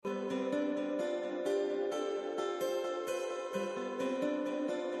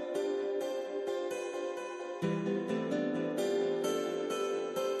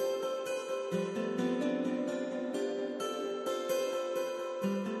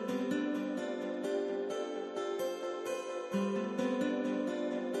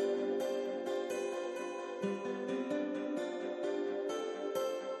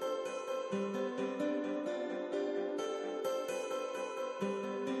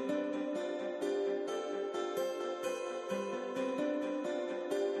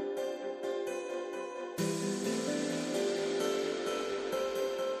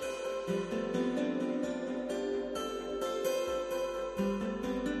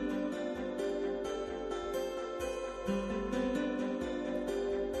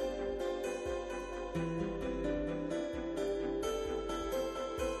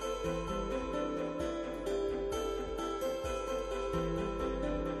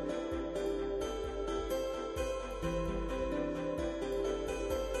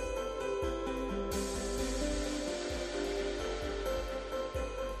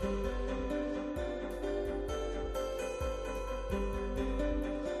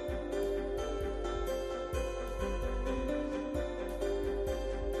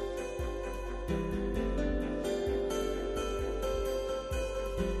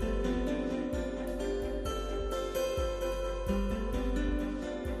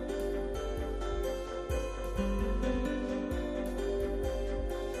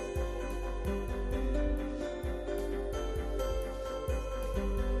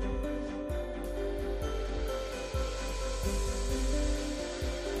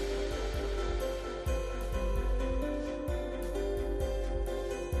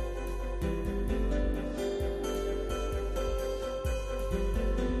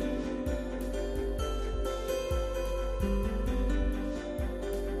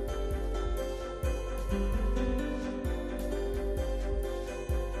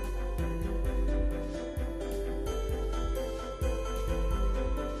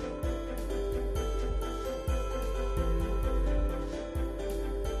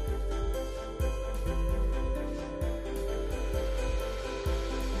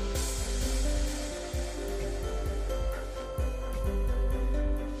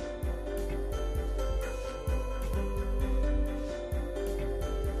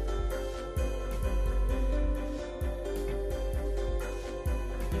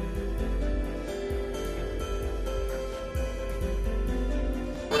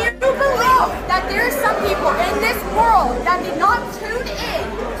people in this world that did not tune in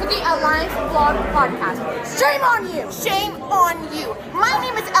to the Alliance Vlog podcast. Shame on you! Shame on you! My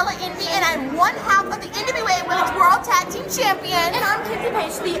name is Ella Envy, and I'm one half of the NWA Women's World Tag Team Champion. And I'm Kinsey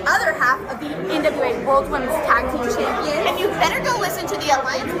Page, the other half of the NWA World Women's Tag Team Champion. And you better go listen to the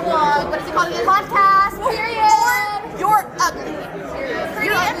Alliance Vlog, what is it called? The podcast, period. Or you're ugly. Pretty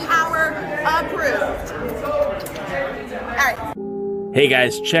and Power approved. Alright. Hey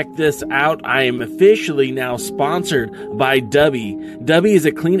guys, check this out. I am officially now sponsored by Dubby. Dubby is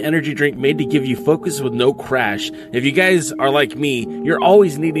a clean energy drink made to give you focus with no crash. If you guys are like me, you're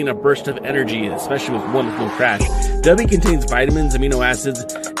always needing a burst of energy, especially with one with no crash. Dubby contains vitamins, amino acids,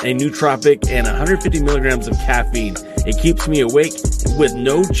 a nootropic, and 150 milligrams of caffeine. It keeps me awake with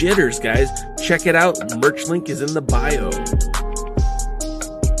no jitters, guys. Check it out. Merch link is in the bio.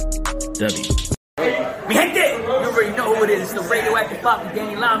 Dubby. Mi gente, you already know who it is. It's the radioactive Pop and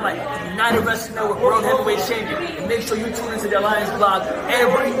Danny Limelight, the United Wrestling Network World Heavyweight Champion. And make sure you tune into the Alliance Vlog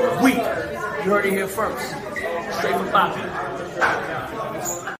every week. You heard it here first. Straight from Poppy.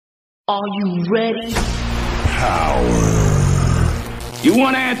 Are you ready? Power. You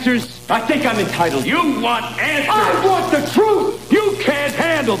want answers? I think I'm entitled. You want answers? I want the truth. You can't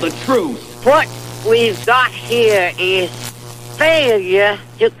handle the truth. What we've got here is failure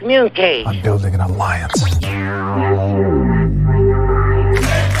to communicate. I'm building an alliance.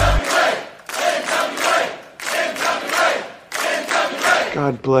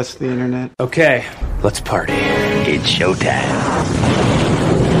 God bless the internet. Okay, let's party. It's showtime.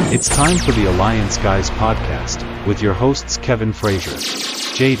 It's time for the Alliance Guys podcast with your hosts Kevin Frazier,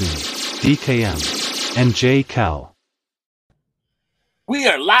 Jaden, DKM, and J. Cal. We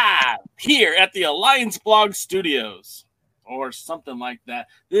are live here at the Alliance Blog Studios, or something like that.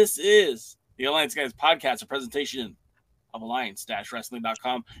 This is the Alliance Guys podcast, a presentation of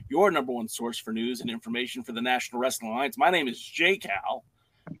alliance-wrestling.com, your number one source for news and information for the National Wrestling Alliance. My name is J. Cal.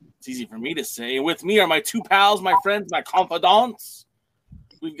 It's easy for me to say. And with me are my two pals, my friends, my confidants.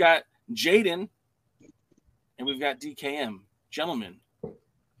 We've got Jaden and we've got DKM. Gentlemen,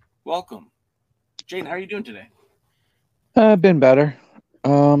 welcome. Jaden, how are you doing today? I've been better,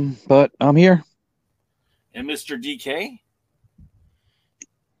 but I'm here. And Mr. DK?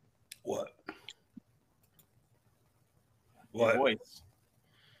 What? Your voice.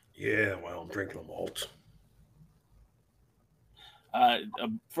 Yeah, well, I'm drinking a malt.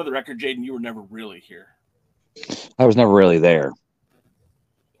 For the record, Jaden, you were never really here. I was never really there.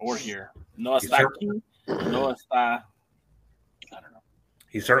 Or here. No está aquí. No está. I don't know.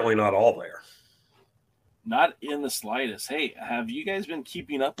 He's certainly not all there. Not in the slightest. Hey, have you guys been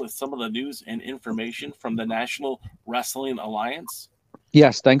keeping up with some of the news and information from the National Wrestling Alliance?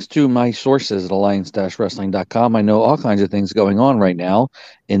 Yes, thanks to my sources at alliance-wrestling.com, I know all kinds of things going on right now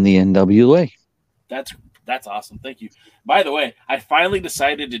in the NWA. That's awesome. Thank you. By the way, I finally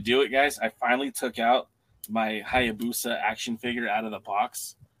decided to do it, guys. I finally took out my Hayabusa action figure out of the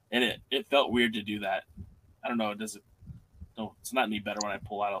box, and it felt weird to do that. I don't know. It's not any better when I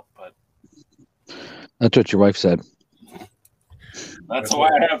pull out, but that's what your wife said. That's why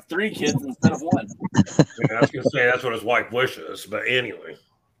I have 3 kids instead of 1. Yeah, I was going to say that's what his wife wishes, but anyway.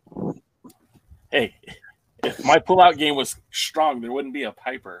 Hey, if my pull-out game was strong, there wouldn't be a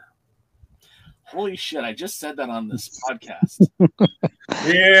Piper. Holy shit, I just said that on this podcast.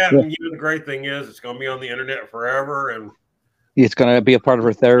 Yeah, and the great thing is it's going to be on the internet forever, and it's going to be a part of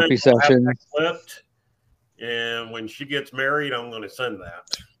her therapy session. Clipped, and when she gets married, I'm going to send that.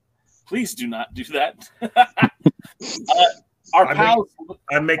 Please do not do that.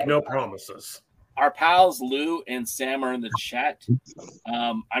 I make no promises. Our pals Lou and Sam are in the chat.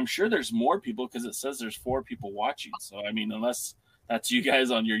 I'm sure there's more people because it says there's 4 people watching. So, I mean, unless that's you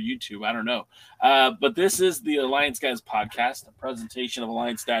guys on your YouTube, I don't know. But this is the Alliance Guys podcast, a presentation of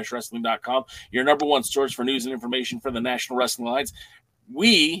alliance-wrestling.com, your number one source for news and information for the National Wrestling Alliance.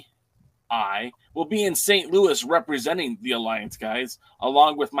 I will be in St. Louis representing the Alliance Guys,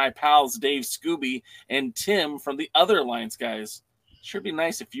 along with my pals Dave Scooby and Tim from the other Alliance Guys. Sure be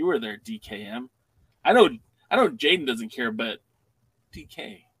nice if you were there, DKM. I know Jaden doesn't care, but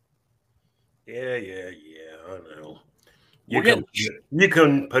DK. Yeah, I know. You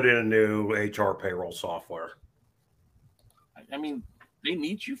can put in a new HR payroll software. I mean, they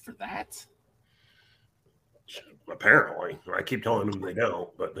need you for that? Apparently. I keep telling them they don't,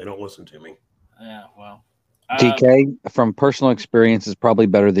 but they don't listen to me. Yeah, well. DK, from personal experience, it's probably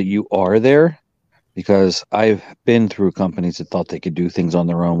better that you are there because I've been through companies that thought they could do things on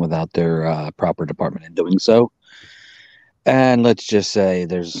their own without their proper department in doing so. And let's just say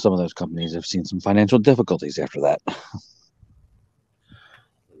there's some of those companies have seen some financial difficulties after that.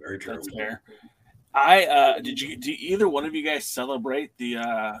 Very true. That's fair. Do either one of you guys celebrate the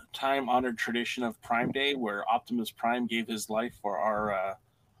time-honored tradition of Prime Day, where Optimus Prime gave his life for our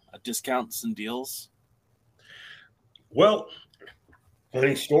discounts and deals? Well,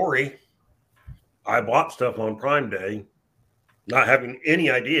 funny story. I bought stuff on Prime Day, not having any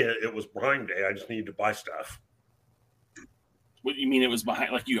idea it was Prime Day. I just needed to buy stuff. What you mean it was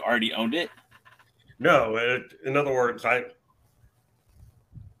behind? Like you already owned it? No, in other words, I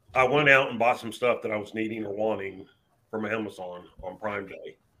went out and bought some stuff that I was needing or wanting from Amazon on Prime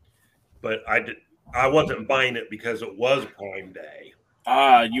Day, but I wasn't buying it because it was Prime Day.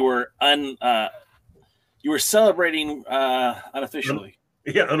 You were celebrating unofficially.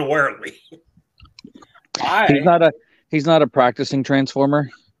 Yeah, unawarely. He's not a practicing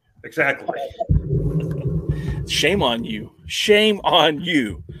transformer. Exactly. Shame on you. Shame on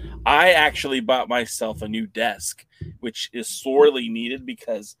you. I actually bought myself a new desk, which is sorely needed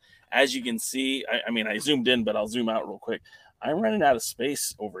because, as you can see, I zoomed in, but I'll zoom out real quick. I'm running out of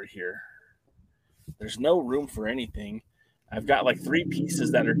space over here. There's no room for anything. I've got like 3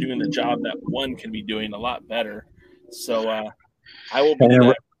 pieces that are doing the job that one can be doing a lot better. So I will be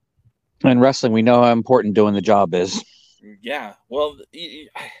that. In wrestling, we know how important doing the job is. Yeah. Well,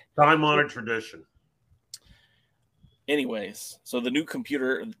 time-honored tradition. Anyways, so the new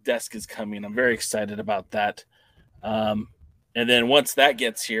computer desk is coming. I'm very excited about that. And then once that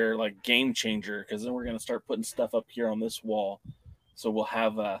gets here, like game changer, because then we're going to start putting stuff up here on this wall. So we'll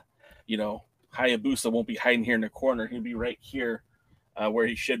have, Hayabusa won't be hiding here in the corner. He'll be right here where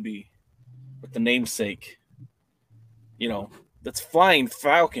he should be with the namesake. That's Flying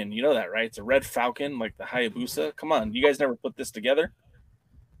Falcon. You know that, right? It's a red falcon like the Hayabusa. Come on. You guys never put this together?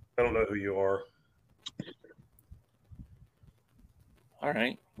 I don't know who you are. All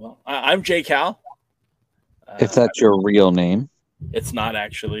right. Well, I'm J. Cal. If that's your real name. It's not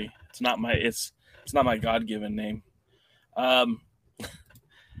actually. It's not my God-given name.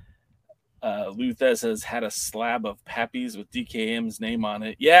 Luthez has had a slab of Pappies with DKM's name on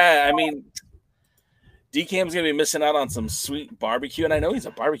it. Yeah, I mean, DKM's going to be missing out on some sweet barbecue, and I know he's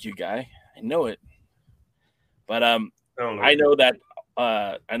a barbecue guy. I know it. But I know that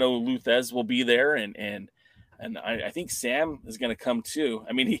I know Luthez will be there, and I think Sam is going to come too.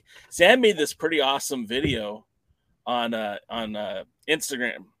 I mean, Sam made this pretty awesome video on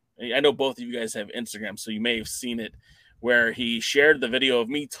Instagram. I know both of you guys have Instagram, so you may have seen it, where he shared the video of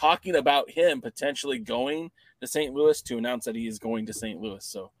me talking about him potentially going to St. Louis to announce that he is going to St. Louis.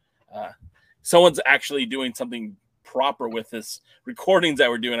 So someone's actually doing something proper with this recordings that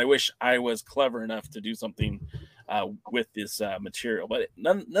we're doing. I wish I was clever enough to do something with this material, but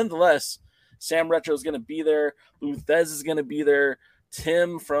nonetheless, Sam Retro is going to be there. Luthez is going to be there.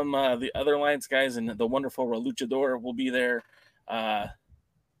 Tim from the other Alliance guys and the wonderful Luchador will be there. I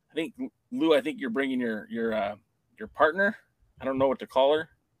think Lou, you're bringing your partner. I don't know what to call her,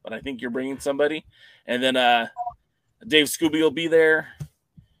 but I think you're bringing somebody. And then Dave Scooby will be there.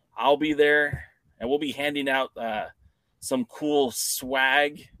 I'll be there, and we'll be handing out some cool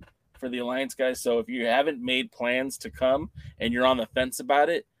swag for the Alliance guys. So if you haven't made plans to come and you're on the fence about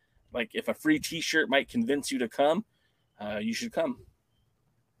it, like if a free T-shirt might convince you to come, you should come.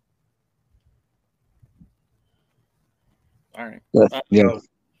 All right. Yeah.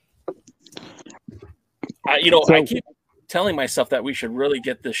 I keep telling myself that we should really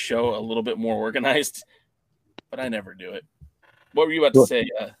get this show a little bit more organized, but I never do it. What were you about to say,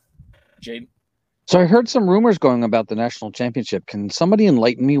 Jade? So I heard some rumors going about the national championship. Can somebody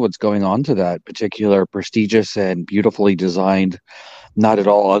enlighten me what's going on to that particular prestigious and beautifully designed, not at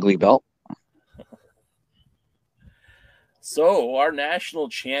all ugly belt? So our national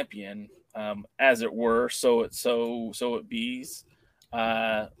champion, as it were, so it bees,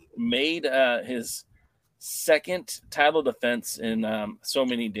 made his second title defense in so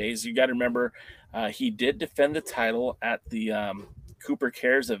many days. You got to remember, he did defend the title at the Cooper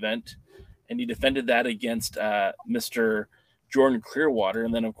Cares event, and he defended that against Mr. Jordan Clearwater.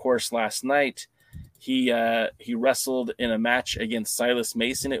 And then, of course, last night he wrestled in a match against Silas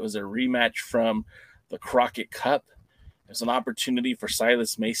Mason. It was a rematch from the Crockett Cup. It was an opportunity for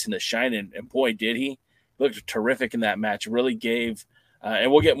Silas Mason to shine, and boy, did he. He looked terrific in that match. Really gave,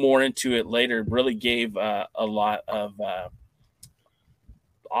 and we'll get more into it later, really gave a lot of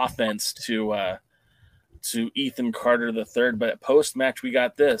offense to Ethan Carter III. But post-match, we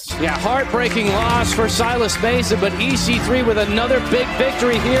got this. Yeah, heartbreaking loss for Silas Mason, but EC3 with another big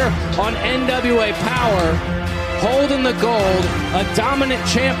victory here on NWA Power, holding the gold, a dominant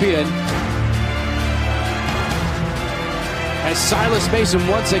champion. As Silas Mason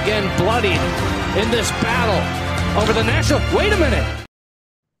once again bloodied in this battle over the national. Wait a minute.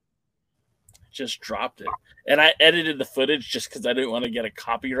 just dropped it. And I edited the footage just because I didn't want to get a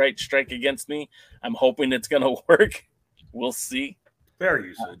copyright strike against me. I'm hoping it's going to work. We'll see. Fair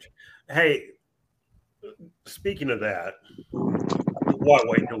usage. Hey, speaking of that, why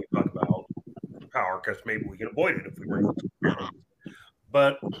wait until we talk about power? Because maybe we can avoid it if we bring it.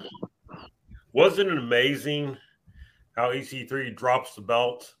 But wasn't it amazing how EC3 drops the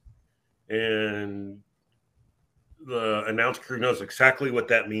belt and the announce crew knows exactly what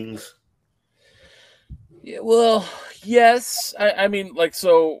that means? Yeah, well, yes. I mean, like,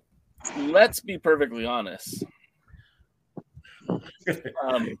 so let's be perfectly honest.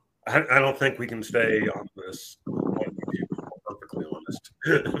 I don't think we can stay on this perfectly honest.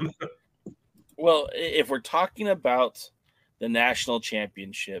 Well, if we're talking about the national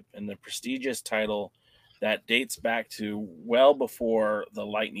championship and the prestigious title that dates back to well before the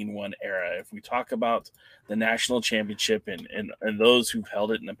Lightning One era, if we talk about the national championship and those who've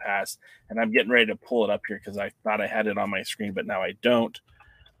held it in the past, and I'm getting ready to pull it up here because I thought I had it on my screen, but now I don't.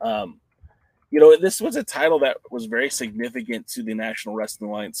 This was a title that was very significant to the National Wrestling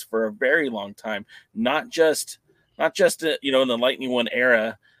Alliance for a very long time, not just in the Lightning One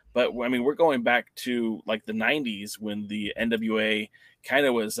era, but I mean, we're going back to like the 90s when the NWA kind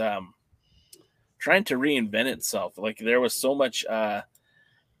of was trying to reinvent itself. Like there was so much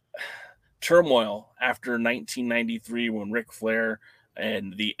turmoil after 1993 when Ric Flair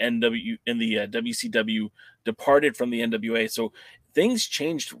and the WCW departed from the NWA. So things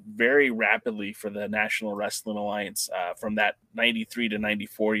changed very rapidly for the National Wrestling Alliance from that 93 to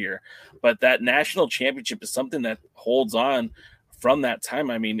 94 year. But that national championship is something that holds on from that time.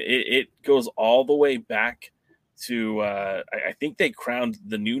 I mean, it goes all the way back to I think they crowned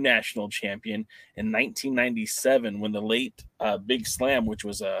the new national champion in 1997 when the late Big Slam, which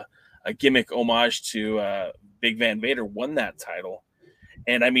was a gimmick homage to Big Van Vader, won that title.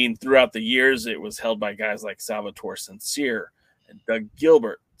 And I mean, throughout the years, it was held by guys like Salvatore Sincere and Doug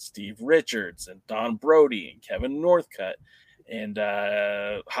Gilbert, Steve Richards, and Don Brody, and Kevin Northcutt, and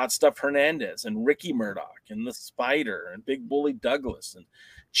Hot Stuff Hernandez, and Ricky Murdoch, and the Spider, and Big Bully Douglas, and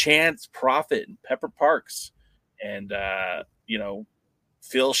Chance Prophet, and Pepper Parks, and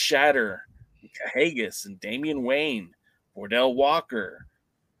Phil Shatter, and Cahagas, and Damian Wayne, Bordell Walker,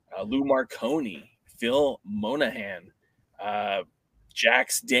 Lou Marconi, Phil Monahan,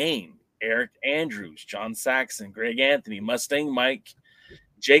 Jax Dane, Eric Andrews, John Saxon, Greg Anthony, Mustang Mike,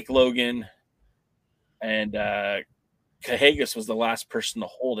 Jake Logan, and Cahagas was the last person to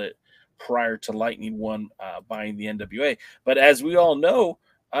hold it prior to Lightning One buying the NWA. But as we all know,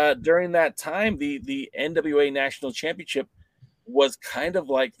 during that time, the NWA National Championship was kind of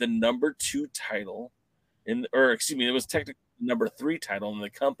like the number 2 title it was technically the number 3 title in the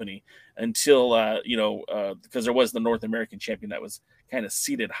company until because there was the North American champion that was kind of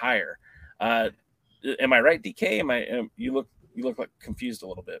seated higher. Am I right, DK? You look like confused a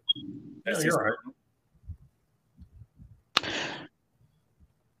little bit. Yeah, you're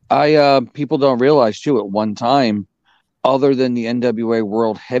right. People don't realize too, at one time, other than the NWA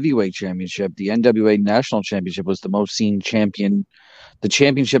World Heavyweight Championship, the NWA National Championship was the most seen champion, the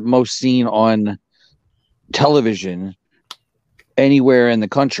championship most seen on television anywhere in the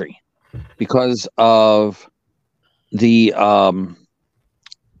country because of the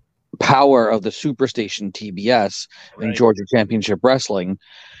power of the Superstation TBS and Georgia Championship Wrestling.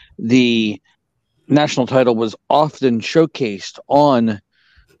 The national title was often showcased on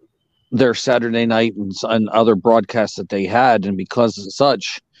their Saturday night and other broadcasts that they had, and because of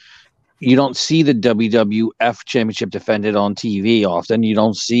such, you don't see the WWF Championship defended on TV often. You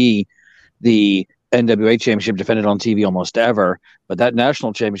don't see the NWA Championship defended on TV almost ever, but that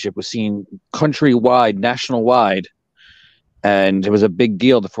national championship was seen countrywide, national-wide, and it was a big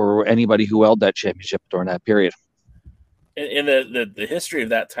deal for anybody who held that championship during that period. And the history of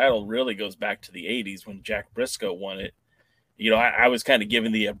that title really goes back to the 80s when Jack Briscoe won it. I was kind of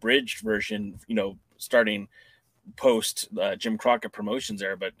given the abridged version, starting post Jim Crockett Promotions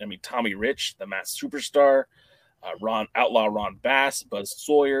era. But I mean, Tommy Rich, the Masked Superstar, Ron Bass, Buzz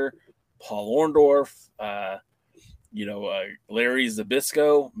Sawyer, Paul Orndorff, Larry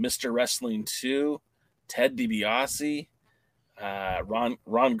Zbyszko, Mr. Wrestling 2, Ted DiBiase,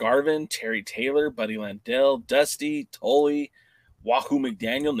 Ron Garvin, Terry Taylor, Buddy Landell, Dusty, Tully, Wahoo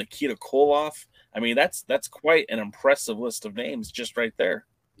McDaniel, Nikita Koloff. I mean, that's quite an impressive list of names just right there.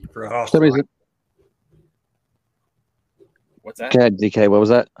 What's that? Go ahead, DK. What was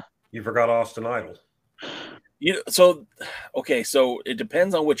that? You forgot Austin Idol. So it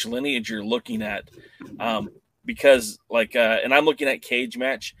depends on which lineage you're looking at, because and I'm looking at Cage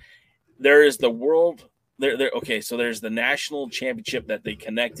Match. There is the world there. Okay, so there's the national championship that they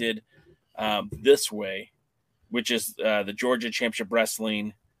connected this way, which is the Georgia Championship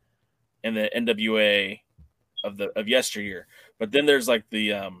Wrestling and the NWA of yesteryear. But then there's like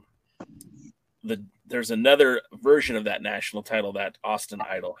there's another version of that national title that Austin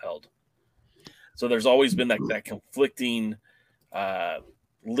Idol held. So there's always been that conflicting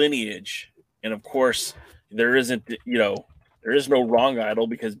lineage, and of course there isn't, there is no wrong Idol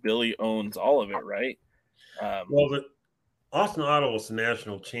because Billy owns all of it, right? Well, Austin Idol was the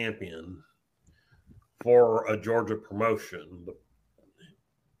national champion for a Georgia promotion. The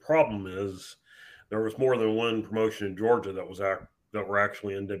problem is there was more than one promotion in Georgia that were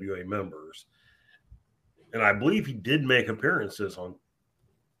actually NWA members, and I believe he did make appearances on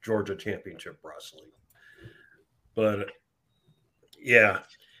Georgia Championship Wrestling. But yeah,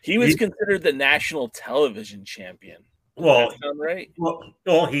 he was considered the national television champion. Well, does that sound right?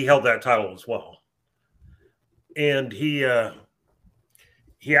 Well, he held that title as well, and he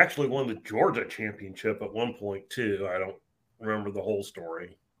actually won the Georgia Championship at one point too. I don't remember the whole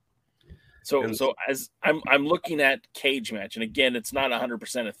story. So as I'm looking at Cage Match, and again, it's not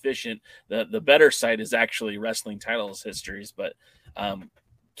 100% efficient. The better site is actually Wrestling Titles Histories, but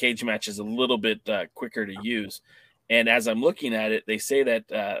Cage Match is a little bit quicker to use. And as I'm looking at it, they say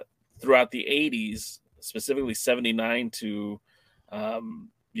that throughout the 80s, specifically 79 to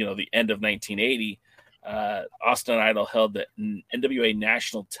the end of 1980, Austin Idol held the NWA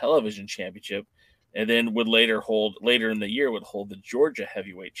National Television Championship, and then would later in the year hold the Georgia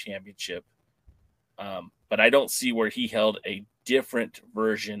Heavyweight Championship. But I don't see where he held a different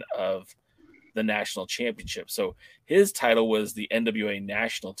version of the national championship. So his title was the NWA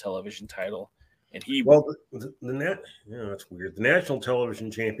National Television title, and he that's weird. The National Television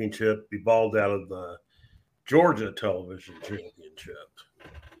Championship evolved out of the Georgia Television Championship.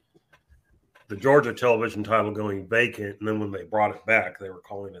 The Georgia Television title going vacant, and then when they brought it back, they were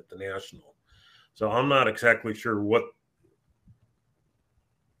calling it the National. So I'm not exactly sure what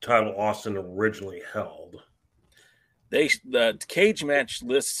title Austin originally held. The Cage Match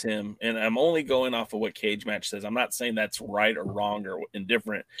lists him, and I'm only going off of what Cage Match says. I'm not saying that's right or wrong or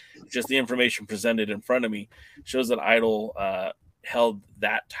indifferent. Just the information presented in front of me shows that Idol held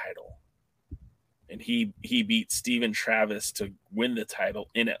that title, and he beat Steven Travis to win the title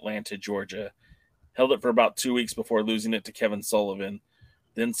in Atlanta, Georgia. Held it for about 2 weeks before losing it to Kevin Sullivan,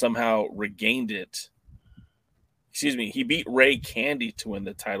 then somehow regained it. He beat Ray Candy to win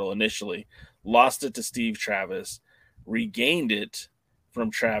the title initially, lost it to Steve Travis, regained it from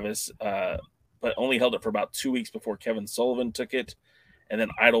Travis, but only held it for about 2 weeks before Kevin Sullivan took it, and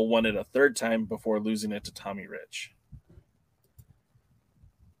then Idol won it a third time before losing it to Tommy Rich.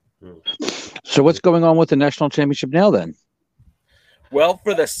 So what's going on with the national championship now then? Well,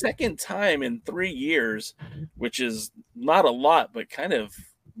 for the second time in 3 years, which is not a lot, but kind of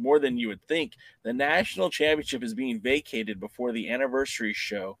more than you would think, the national championship is being vacated before the anniversary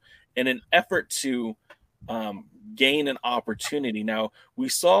show in an effort to gain an opportunity. Now, we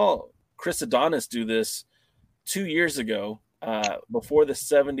saw Chris Adonis do this 2 years ago before the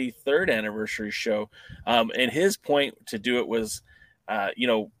 73rd anniversary show. And his point to do it was,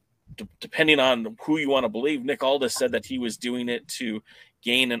 depending on who you want to believe, Nick Aldis said that he was doing it to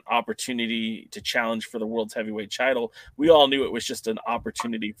gain an opportunity to challenge for the world's heavyweight title. We all knew it was just an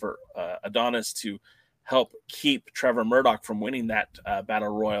opportunity for Adonis to help keep Trevor Murdoch from winning that battle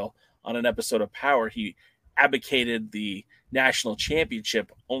royal on an episode of Power. He abdicated the national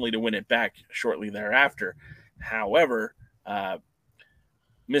championship only to win it back shortly thereafter. However,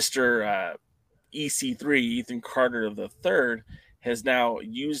 Mr. EC3, Ethan Carter of the Third, has now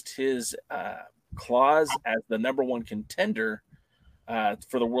used his clause as the number one contender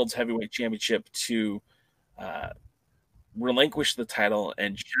for the World's Heavyweight Championship to relinquish the title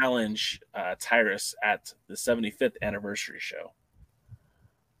and challenge Tyrus at the 75th anniversary show.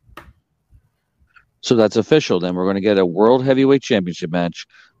 So that's official. Then we're going to get a World Heavyweight Championship match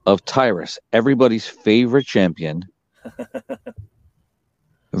of Tyrus, everybody's favorite champion,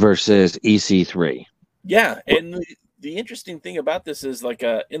 versus EC3. Yeah, and the interesting thing about this is, like,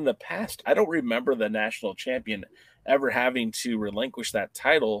 in the past, I don't remember the national champion ever having to relinquish that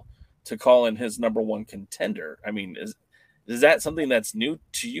title to call in his number one contender. I mean, is that something that's new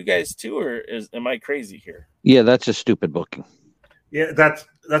to you guys too, or am I crazy here? Yeah, that's a stupid booking. Yeah,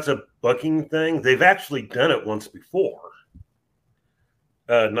 that's a booking thing. They've actually done it once before.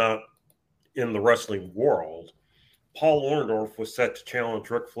 Not in the wrestling world. Paul Orndorff was set to challenge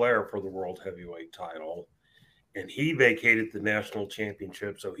Ric Flair for the World Heavyweight title, and he vacated the national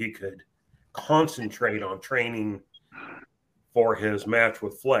championship so he could concentrate on training for his match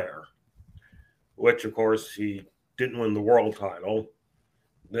with Flair, which, of course, he didn't win the world title.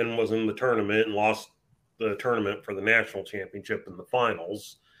 then was in the tournament and lost the tournament for the national championship in the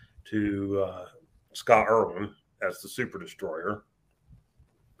finals to Scott Irwin as the Super Destroyer.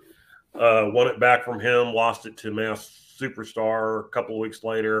 Won it back from him, lost it to Mass Superstar a couple of weeks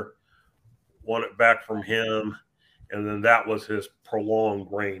later, won it back from him, and then that was his prolonged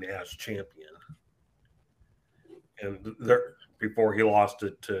reign as champion. And there, before he lost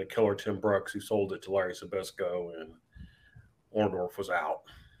it to Killer Tim Brooks, who sold it to Larry Sabisco, and Orndorff was out.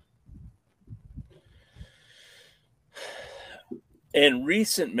 In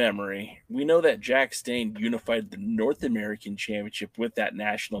recent memory, we know that Jack Stane unified the North American Championship with that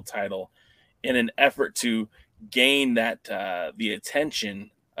national title in an effort to gain that the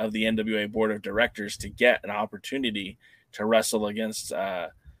attention of the NWA Board of Directors to get an opportunity to wrestle against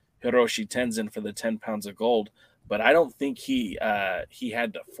Hiroshi Tenzan for the 10 pounds of gold. But I don't think he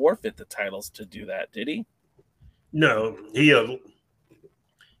had to forfeit the titles to do that, did he? No, he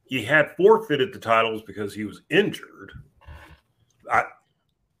had forfeited the titles because he was injured.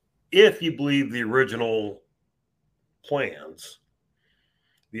 If you believe the original plans,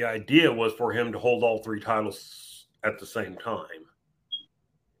 the idea was for him to hold all three titles at the same time.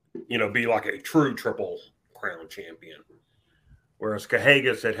 You know, be like a true Triple Crown champion. Whereas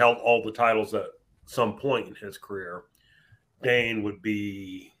Cahagas had held all the titles at some point in his career. Dane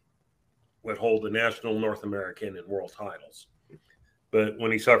would hold the National, North American, and World titles. But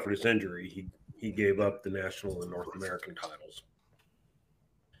when he suffered his injury, he gave up the National and North American titles.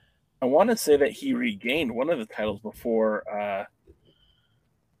 I want to say that he regained one of the titles before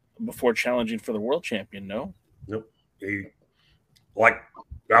challenging for the world champion. No, nope. That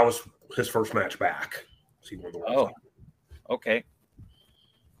was his first match back. He won the world title. Okay.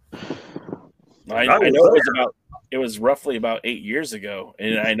 I know it was roughly about 8 years ago,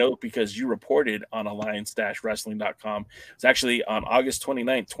 and I know because you reported on alliance-wrestling.com. It's actually on August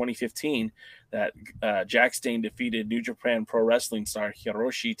 29th, 2015, that Jack Stane defeated New Japan Pro Wrestling star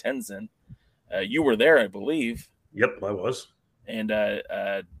Hiroshi Tenzan. You were there, I believe. Yep, I was. And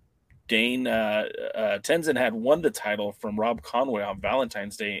Tenzan had won the title from Rob Conway on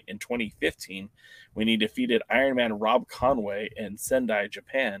Valentine's Day in 2015 when he defeated Iron Man Rob Conway in Sendai,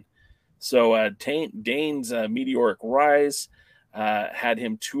 Japan. So Dane's meteoric rise had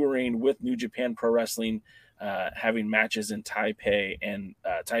him touring with New Japan Pro Wrestling, having matches in Taipei and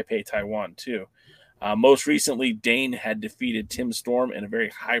Taipei, Taiwan, too. Most recently, Dane had defeated Tim Storm in a very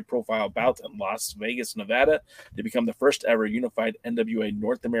high-profile bout in Las Vegas, Nevada, to become the first ever unified NWA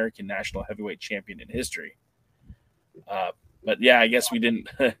North American National Heavyweight Champion in history. But yeah, I guess we didn't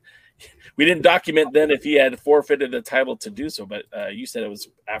document then if he had forfeited the title to do so. But you said it was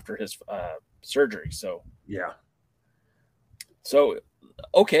after his surgery, so yeah. So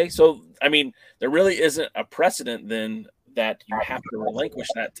okay, so I mean, there really isn't a precedent then that you have to relinquish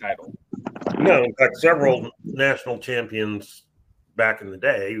that title. No, in fact, several national champions back in the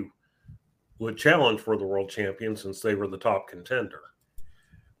day would challenge for the world champion since they were the top contender.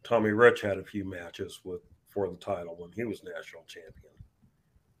 Tommy Rich had a few matches for the title when he was national champion.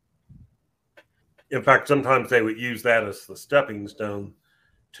 In fact, sometimes they would use that as the stepping stone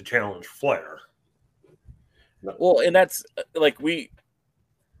to challenge Flair. Well, and that's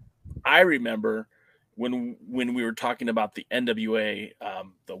I remember when we were talking about the NWA,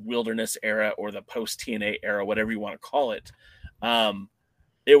 the Wilderness era or the post-TNA era, whatever you want to call it,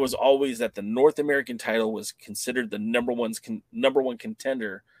 it was always that the North American title was considered the number one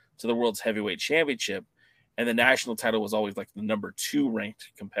contender to the World's Heavyweight Championship, and the national title was always like the number 2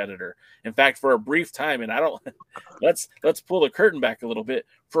 ranked competitor. In fact, for a brief time, and let's pull the curtain back a little bit.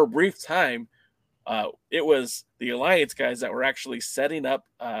 For a brief time, it was the Alliance guys that were actually setting up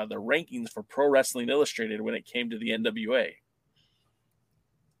the rankings for Pro Wrestling Illustrated when it came to the NWA.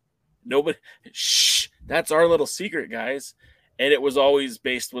 Nobody, that's our little secret, guys. And it was always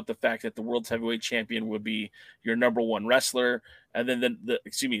based with the fact that the World's Heavyweight Champion would be your number 1 wrestler, and then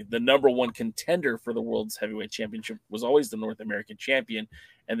the number 1 contender for the World's Heavyweight Championship was always the North American Champion,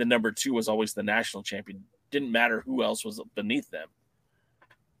 and the number 2 was always the national champion. Didn't matter who else was beneath them.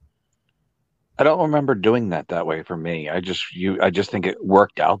 I don't remember doing that way for me. I just think it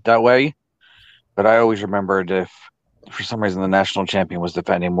worked out that way. But I always remembered if for some reason the national champion was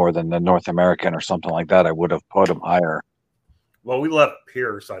defending more than the North American or something like that, I would have put him higher. Well, we left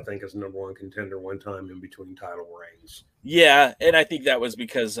Pierce, I think, as number 1 contender one time in between title reigns. Yeah, and I think that was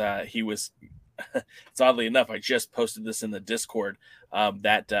because he was. It's oddly enough, I just posted this in the Discord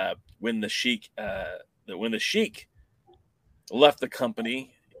that when the Sheik left the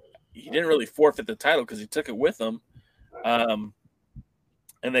company, he didn't really forfeit the title because he took it with him.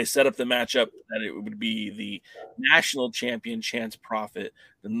 And they set up the matchup that it would be the national champion Chance Prophet,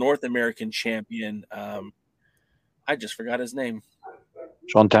 the North American champion. I just forgot his name.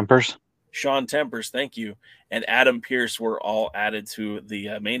 Sean Tempers. Sean Tempers, thank you. And Adam Pearce were all added to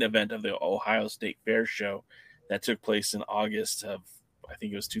the main event of the Ohio State Fair show that took place in August of, I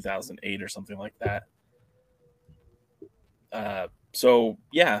think it was 2008 or something like that. So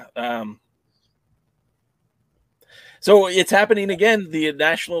it's happening again. The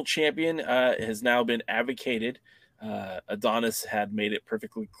national champion has now been advocated. Adonis had made it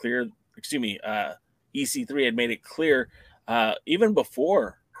perfectly clear. EC3 had made it clear even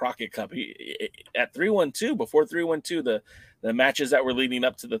before Crockett Cup. At 312, before 312, the matches that were leading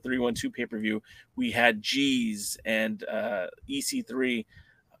up to the 312 pay-per-view, we had G's and EC3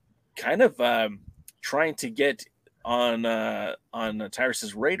 kind of trying to get on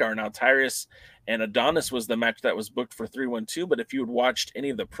Tyrus's radar. Now, Tyrus and Adonis was the match that was booked for 312, but if you had watched any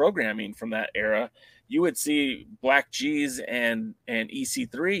of the programming from that era, you would see Black G's and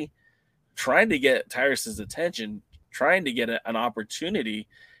EC3 trying to get Tyrus's attention, trying to get an opportunity,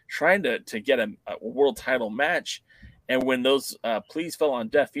 trying to get a world title match. And when those pleas fell on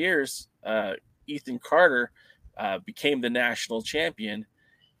deaf ears, Ethan Carter became the national champion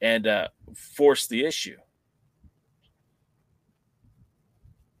and forced the issue.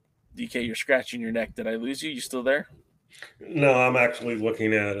 DK, you're scratching your neck. Did I lose you? You still there? No, I'm actually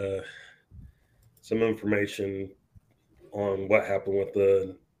looking at some information on what happened with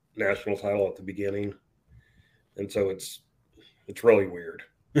the national title at the beginning, and so it's really weird.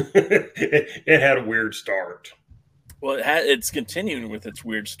 It had a weird start. Well, it's continuing with its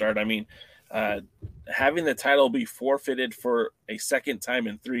weird start. I mean, having the title be forfeited for a second time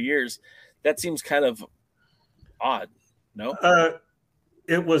in 3 years, that seems kind of odd. No?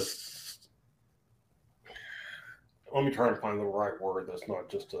 It was. Let me try to find the right word that's not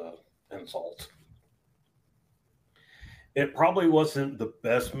just an insult. It probably wasn't the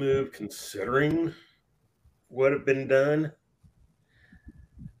best move considering what had been done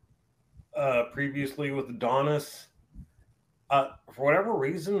previously with Adonis. For whatever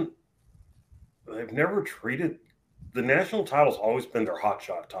reason, they've never treated the national title's always been their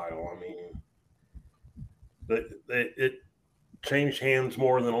hotshot title. I mean, it changed hands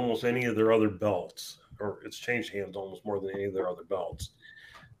more than almost any of their other belts, or it's changed hands almost more than any of their other belts.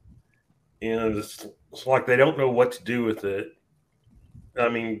 And it's like they don't know what to do with it. I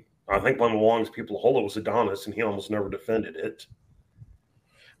mean, I think one of the longest people to hold it was Adonis, and he almost never defended it.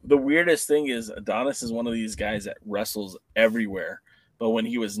 The weirdest thing is Adonis is one of these guys that wrestles everywhere, but when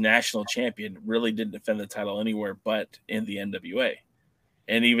he was national champion, really didn't defend the title anywhere but in the NWA.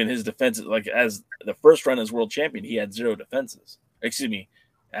 And even his defenses, like as the first run as world champion, he had 0 defenses. Excuse me,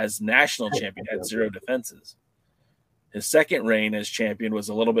 as national champion, had 0 defenses. His second reign as champion was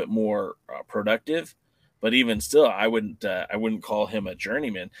a little bit more productive, but even still, I wouldn't call him a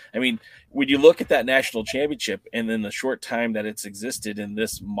journeyman. I mean, when you look at that national championship and then the short time that it's existed in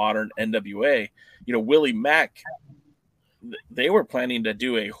this modern NWA, Willie Mack, they were planning to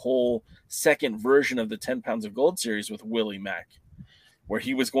do a whole second version of the 10 Pounds of Gold series with Willie Mack, where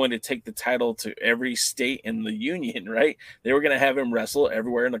he was going to take the title to every state in the union, right? They were going to have him wrestle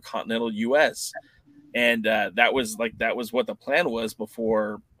everywhere in the continental U.S. And that was what the plan was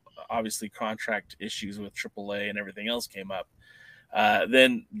before, obviously, contract issues with AAA and everything else came up.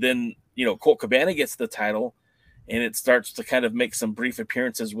 Then Colt Cabana gets the title, and it starts to kind of make some brief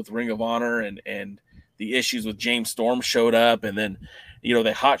appearances with Ring of Honor, and the issues with James Storm showed up, and then they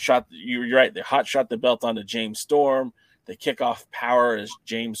hotshot. You're right, they hotshot the belt onto James Storm. They kick off Power as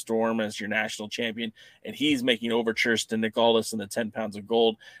James Storm as your national champion, and he's making overtures to Nick Aldis in the 10 Pounds of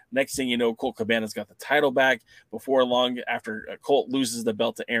Gold. Next thing you know, Colt Cabana's got the title back. Before long, after Colt loses the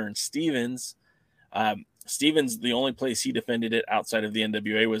belt to Aaron Stevens, Stevens, the only place he defended it outside of the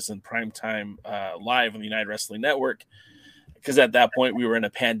NWA was in Primetime Live on the United Wrestling Network, because at that point we were in a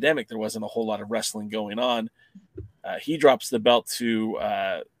pandemic. There wasn't a whole lot of wrestling going on. He drops the belt to,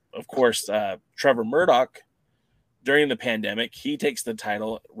 of course, Trevor Murdoch. During the pandemic, he takes the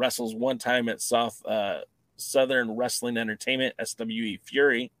title, wrestles one time at Southern Wrestling Entertainment, SWE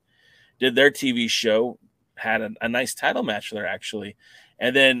Fury, did their TV show, had a nice title match there, actually.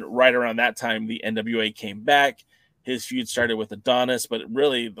 And then right around that time, the NWA came back. His feud started with Adonis, but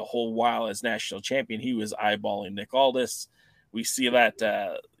really the whole while as national champion, he was eyeballing Nick Aldis. We see that,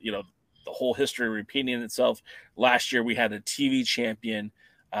 the whole history repeating itself. Last year, we had a TV champion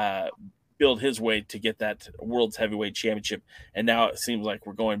build his way to get that World's Heavyweight Championship, and now it seems like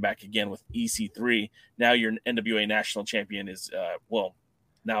we're going back again with EC3. Now your NWA National Champion is,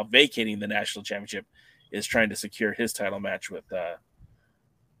 now vacating the National Championship, is trying to secure his title match with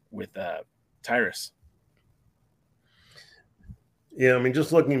with Tyrus. Yeah, I mean,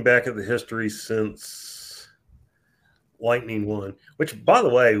 just looking back at the history since Lightning won, which, by the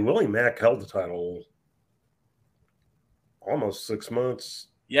way, Willie Mack held the title almost 6 months.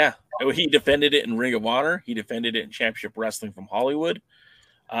 Yeah, he defended it in Ring of Honor. He defended it in Championship Wrestling from Hollywood.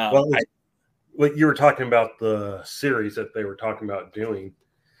 What you were talking about, the series that they were talking about doing,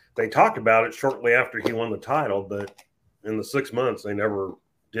 they talked about it shortly after he won the title, but in the 6 months, they never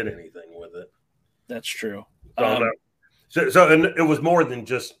did anything with it. That's true. So and it was more than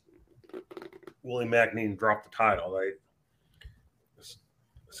just Willie Mack needing to drop the title.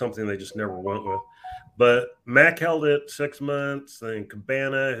 Something they just never went with. But Mack held it 6 months, then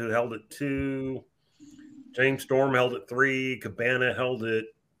Cabana, who held it 2. James Storm held it 3. Cabana held it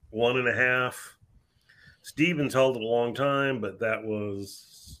 1.5. Stevens held it a long time, but that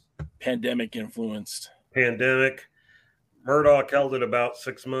was pandemic influenced. Murdoch held it about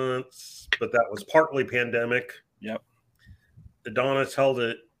 6 months, but that was partly pandemic. Yep. Adonis held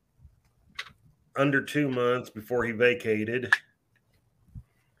it under 2 months before he vacated.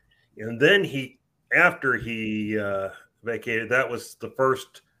 And then after he vacated, that was the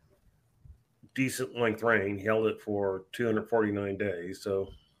first decent length reign. He held it for 249 days, so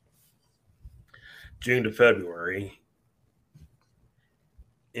June to February.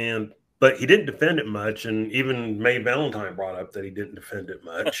 But he didn't defend it much, and even Mae Valentine brought up that he didn't defend it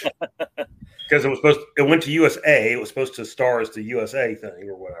much because it went to USA. It was supposed to star as the USA thing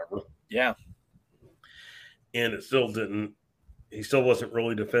or whatever. Yeah, and it still didn't. He still wasn't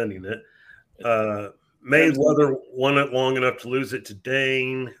really defending it. Mayweather won it long enough to lose it to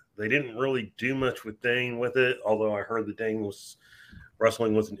Dane. They didn't really do much with Dane with it, although I heard that Dane was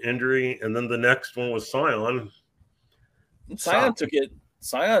wrestling with an injury. And then the next one was Scion.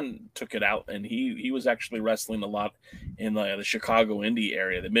 Scion took it out, and he was actually wrestling a lot in the Chicago indie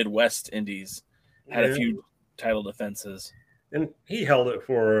area. The Midwest indies had a few title defenses. And he held it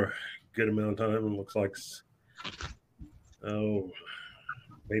for a good amount of time. It looks like,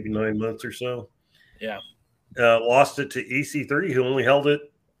 maybe 9 months or so. Yeah. Lost it to EC3, who only held it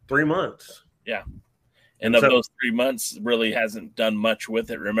 3 months. Yeah. And of those 3 months, really hasn't done much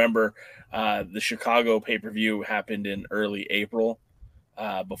with it. Remember, the Chicago pay-per-view happened in early April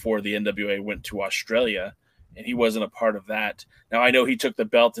before the NWA went to Australia, and he wasn't a part of that. Now, I know he took the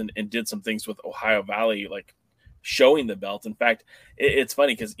belt and did some things with Ohio Valley, like showing the belt. In fact, it's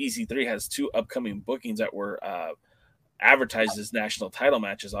funny because EC3 has 2 upcoming bookings that were advertised as national title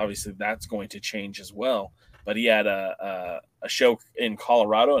matches. Obviously, that's going to change as well. But he had a show in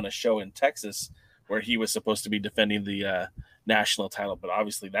Colorado and a show in Texas where he was supposed to be defending the national title. But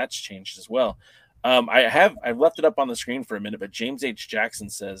obviously, that's changed as well. I've left it up on the screen for a minute, but James H. Jackson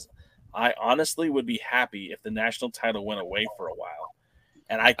says, I honestly would be happy if the national title went away for a while.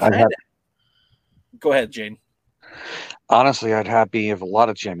 And I kind of go ahead, Jane. Honestly, I'd happy if a lot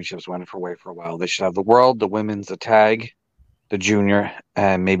of championships went away for a while. They should have the world, the women's, the tag, the junior,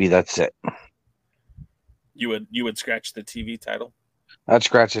 and maybe that's it. You would scratch the TV title? I'd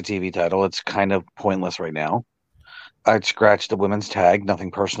scratch the TV title. It's kind of pointless right now. I'd scratch the women's tag.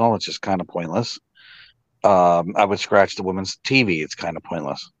 Nothing personal. It's just kind of pointless. I would scratch the women's TV. It's kind of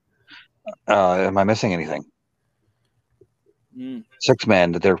pointless. Am I missing anything? 6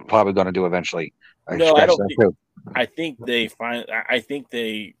 men that they're probably going to do eventually. I think they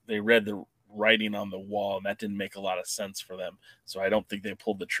read the writing on the wall, and that didn't make a lot of sense for them. So I don't think they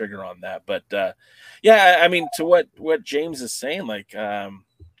pulled the trigger on that. But yeah, I mean, to what James is saying, like, I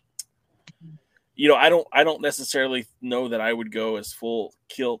don't necessarily know that I would go as full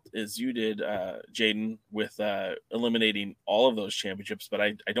kilt as you did, Jaden, with eliminating all of those championships. But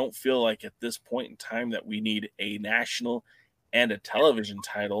I don't feel like at this point in time that we need a national and a television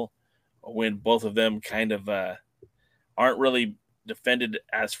title when both of them kind of aren't really defended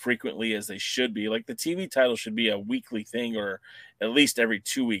as frequently as they should be. Like the TV title should be a weekly thing or at least every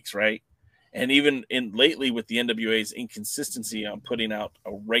 2 weeks, right? And even lately with the NWA's inconsistency on putting out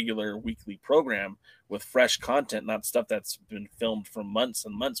a regular weekly program with fresh content, not stuff that's been filmed for months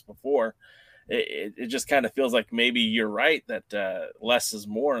and months before, it just kind of feels like maybe you're right that less is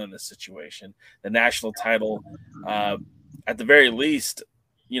more in this situation. The national title, at the very least,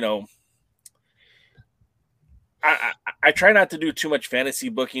 I try not to do too much fantasy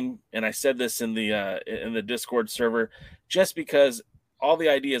booking, and I said this in the Discord server, just because all the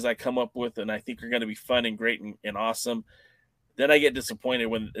ideas I come up with and I think are going to be fun and great and awesome, then I get disappointed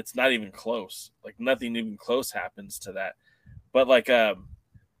when it's not even close. Like nothing even close happens to that. But like,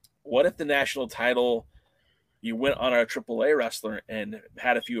 what if the national title, you went on a AAA wrestler and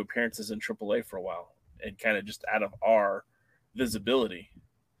had a few appearances in AAA for a while and kind of just out of our visibility?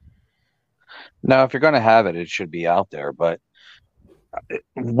 Now, if you're going to have it, it should be out there. But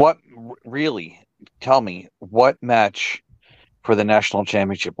what really? Tell me what match for the national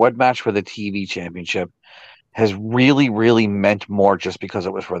championship, what match for the TV championship has really, really meant more just because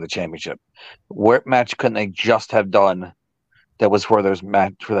it was for the championship? What match couldn't they just have done that was for those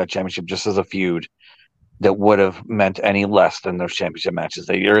match for that championship, just as a feud, that would have meant any less than those championship matches?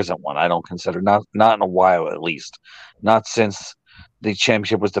 There isn't one. I don't consider, not in a while, at least, not since the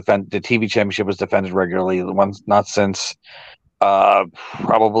championship was defended. The TV championship was defended regularly. The ones not since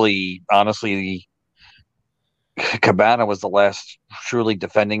probably, honestly, Cabana was the last truly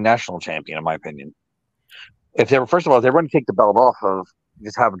defending national champion, in my opinion. If they were, first of all, if they were going to take the belt off of,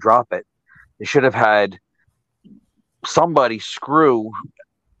 just have them drop it, they should have had somebody screw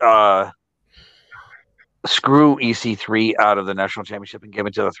EC3 out of the national championship and give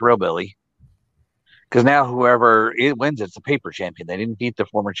it to the Thrillbilly. Because now whoever it wins, it's the paper champion. They didn't beat the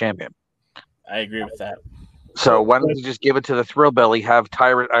former champion. I agree with that. So why don't you just give it to the Thrillbilly? Have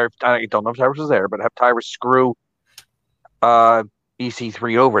Tyrus, I don't know if Tyrus was there, but have Tyrus screw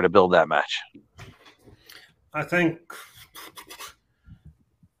EC3 over to build that match. I think,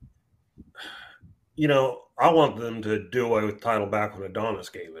 I want them to do away with the title back when Adonis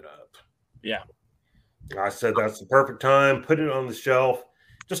gave it up. Yeah. I said that's the perfect time. Put it on the shelf.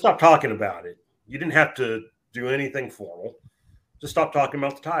 Just stop talking about it. You didn't have to do anything formal. Just stop talking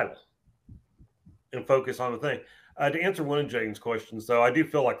about the title and focus on the thing. To answer one of Jaden's questions, though, I do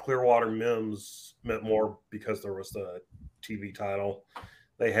feel like Clearwater Mims meant more because there was the TV title.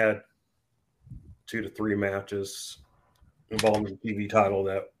 They had 2 to 3 matches involving the TV title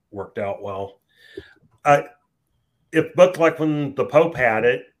that worked out well. But like when the Pope had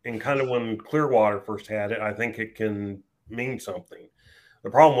it and kind of when Clearwater first had it, I think it can mean something. The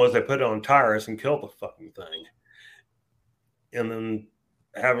problem was they put it on Tyrus and killed the fucking thing. And then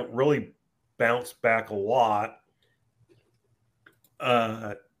haven't really bounced back a lot.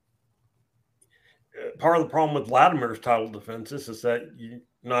 Part of the problem with Latimer's title defenses is that you're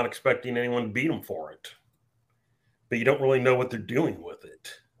not expecting anyone to beat him for it. But you don't really know what they're doing with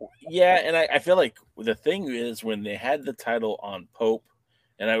it. Yeah, and I feel like the thing is when they had the title on Pope,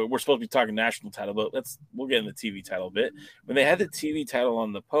 and we're supposed to be talking national title, but we'll get in the TV title a bit. When they had the TV title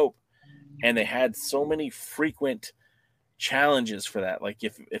on the Pope, and they had so many frequent challenges for that, like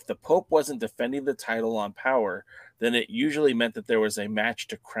if the Pope wasn't defending the title on Power, then it usually meant that there was a match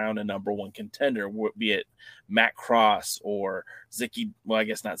to crown a number one contender, be it Matt Cross or Zicky. Well, I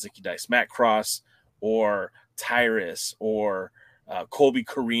guess not Zicky Dice, Matt Cross or Tyrus or Colby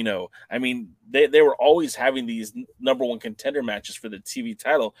Carino. I mean, they were always having these number one contender matches for the TV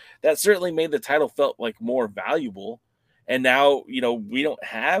title. That certainly made the title felt like more valuable. And now, we don't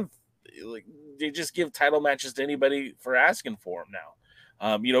have, they just give title matches to anybody for asking for them now.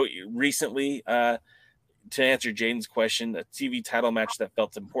 Recently, to answer Jaden's question, a TV title match that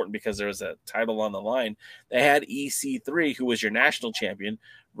felt important because there was a title on the line. They had EC3, who was your national champion,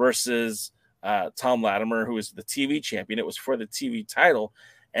 versus Tom Latimer, who was the TV champion. It was for the TV title.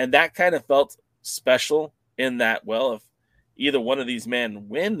 And that kind of felt special in that, well, if either one of these men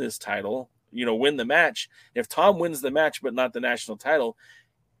win this title, win the match, if Tom wins the match but not the national title,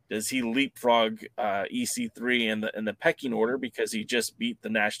 does he leapfrog EC3 in the pecking order because he just beat the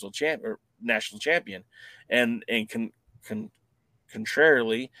national champion? And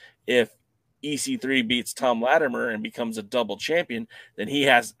contrarily, if EC3 beats Tom Latimer and becomes a double champion, then he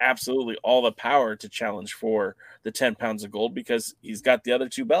has absolutely all the power to challenge for the 10 pounds of gold because he's got the other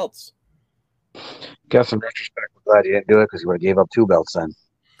 2 belts. Guess in retrospect, we're glad he didn't do it because he would have gave up 2 belts then.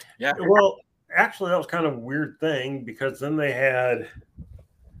 Yeah. Well, actually, that was kind of a weird thing because then they had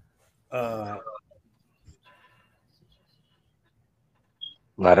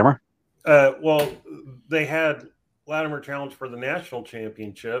Latimer? They had Latimer challenge for the national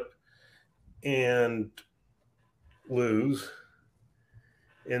championship and lose.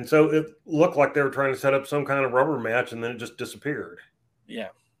 And so it looked like they were trying to set up some kind of rubber match, and then it just disappeared. Yeah.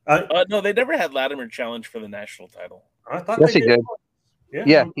 No, they never had Latimer challenge for the national title. I thought yes, he did.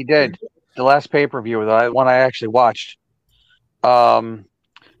 Yeah, he did. The last pay-per-view, the one I actually watched,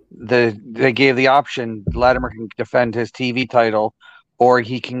 they gave the option Latimer can defend his TV title or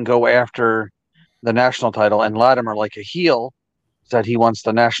he can go after the national title. And Latimer, like a heel, said he wants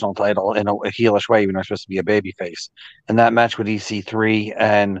the national title in a heelish way, even though he's supposed to be a babyface. And that match with EC3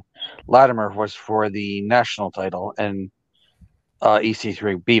 and Latimer was for the national title, and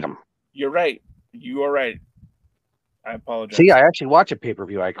EC3 beat him. You're right. You are right. I apologize. See, I actually watch a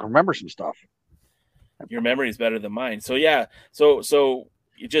pay-per-view. I can remember some stuff. Your memory is better than mine. So, yeah. So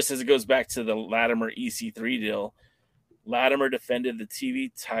just as it goes back to the Latimer EC3 deal, Latimer defended the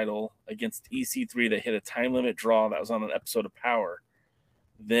TV title against EC3 that hit a time limit draw that was on an episode of Power.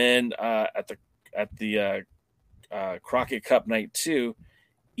 Then at the Crockett Cup Night 2,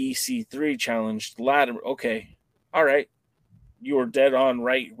 EC3 challenged Latimer. Okay, all right. You were dead on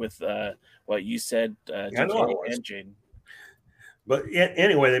right with what you said, DK and Jaden. But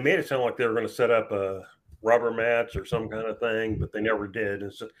anyway, they made it sound like they were going to set up a rubber match or some kind of thing, but they never did.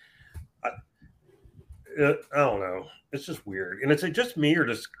 And so I don't know. It's just weird. And is it just me, or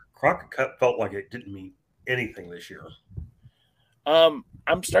does Crockett Cup felt like it didn't mean anything this year? I'm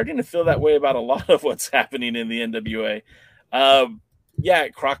starting to feel that way about a lot of what's happening in the NWA. Yeah,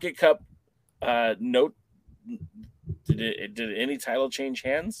 Crockett Cup. Note, did any title change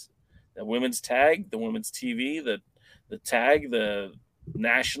hands? The women's tag, the women's TV, the tag, the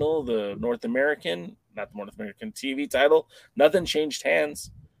national, the North American, not the North American TV title. Nothing changed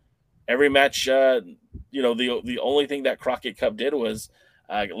hands. Every match, the only thing that Crockett Cup did was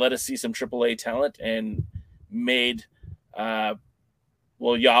let us see some AAA talent and made Yabo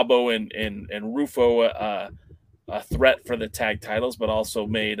and Rufo a threat for the tag titles, but also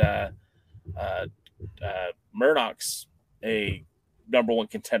made Murdoch's a number one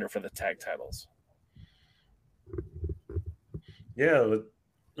contender for the tag titles. Yeah,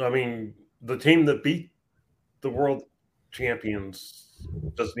 I mean, the team that beat the world champions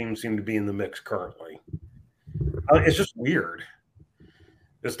doesn't even seem to be in the mix currently. It's just weird.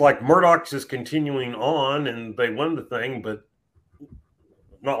 It's like Murdoch's is continuing on, and they won the thing, but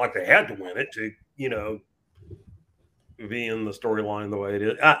not like they had to win it to, be in the storyline the way it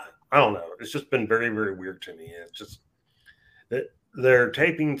is. I don't know. It's just been very, very weird to me. It's just that their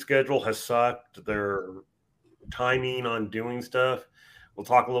taping schedule has sucked. Their timing on doing stuff. We'll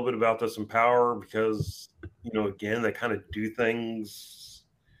talk a little bit about this in Power because, again, they kind of do things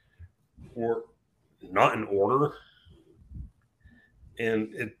or not in order.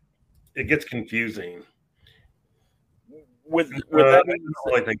 And it gets confusing. With I don't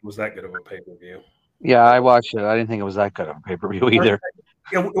really think it was that good of a pay-per-view. Yeah, I watched it. I didn't think it was that good of a pay-per-view either.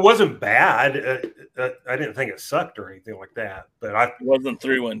 It wasn't bad. I didn't think it sucked or anything like that. But it wasn't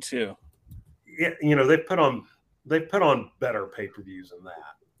 3-1-2. Yeah, they put on better pay-per-views than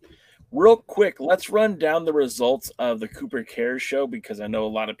that. Real quick, let's run down the results of the Cooper Cares show because I know a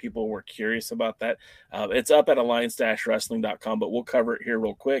lot of people were curious about that. It's up at alliance-wrestling.com, but we'll cover it here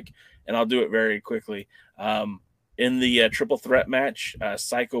real quick, and I'll do it very quickly. In the triple threat match,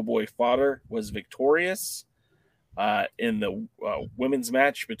 Psycho Boy Fodder was victorious. In the women's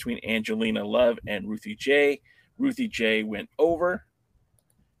match between Angelina Love and Ruthie J went over.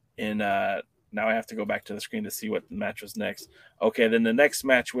 And now I have to go back to the screen to see what the match was next. Okay, then the next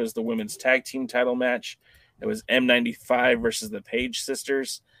match was the women's tag team title match. It was M95 versus the Page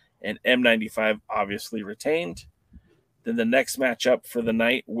Sisters, and M95 obviously retained. Then the next match up for the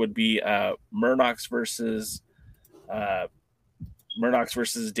night would be Murdoch's versus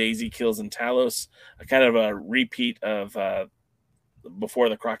Daisy Kills and Talos, a kind of a repeat of before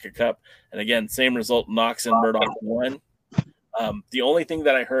the Crockett Cup. And again, same result, Knox and Murdoch won. The only thing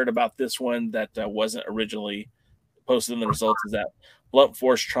that I heard about this one that wasn't originally posted in the results is that Blunt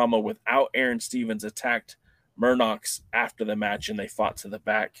Force Trauma without Aaron Stevens attacked Murdoch's after the match and they fought to the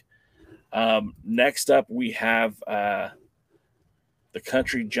back. Next up, we have the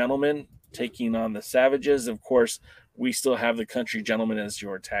Country Gentlemen taking on the Savages. Of course, we still have the Country Gentlemen as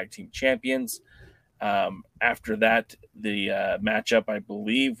your tag team champions. After that, the matchup, I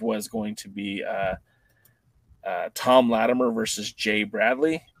believe, was going to be Tom Latimer versus Jay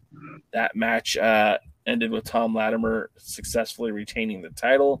Bradley. That match ended with Tom Latimer successfully retaining the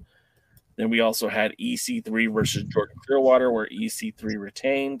title. Then we also had EC3 versus Jordan Clearwater, where EC3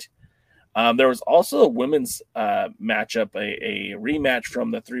 retained. There was also a women's matchup, a rematch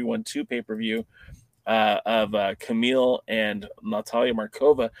from the 3-1-2 pay-per-view of Camille and Natalia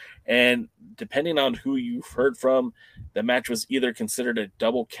Markova. And depending on who you've heard from, the match was either considered a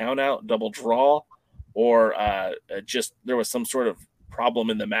double countout, double draw, or just there was some sort of problem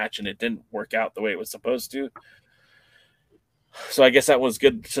in the match and it didn't work out the way it was supposed to. So I guess that was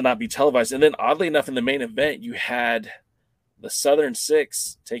good to not be televised. And then oddly enough, in the main event, you had the Southern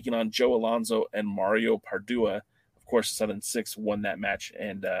Six taking on Joe Alonzo and Mario Pardua. Of course, Southern Six won that match,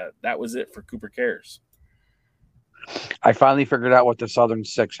 and that was it for Cooper Cares. I finally figured out what the Southern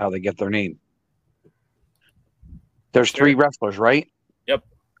Six, how they get their name. There's 3 wrestlers, right? Yep.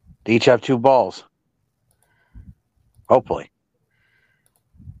 They each have 2 balls. Hopefully.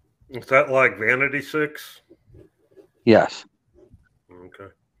 Is that like Vanity Six? Yes. Okay.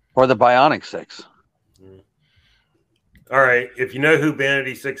 Or the Bionic Six. All right. If you know who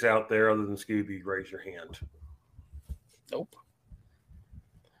Vanity Six out there other than Scooby, raise your hand. Nope.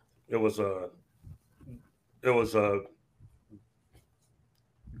 It was a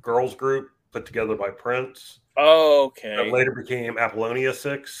girls group put together by Prince. Oh, okay. That later became Apollonia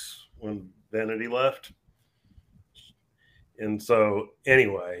 6 when Vanity left. And so,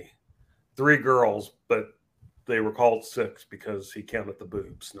 anyway, 3 girls, but they were called 6 because he counted the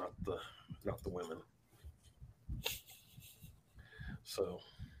boobs, not the women. So,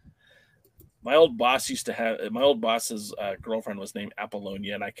 my old boss's girlfriend was named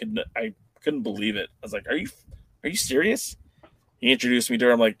Apollonia, and I couldn't believe it. I was like, "Are you serious?" He introduced me to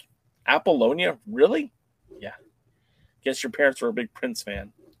her. I'm like, "Apollonia, really?" Yeah. Guess your parents were a big Prince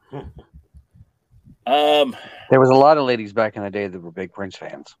fan. There was a lot of ladies back in the day that were big Prince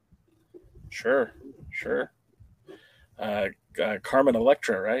fans. Sure. Carmen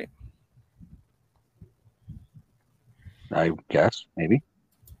Electra, right? I guess, maybe.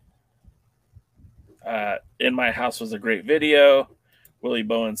 In My House was a great video. Willie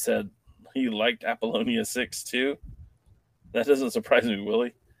Bowen said he liked Apollonia 6 too. That doesn't surprise me,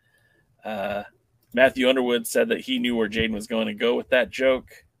 Willie. Matthew Underwood said that he knew where Jaden was going to go with that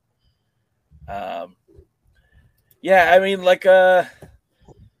joke. Yeah, I mean, like, I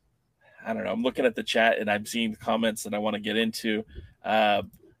don't know. I'm looking at the chat and I'm seeing comments that I want to get into.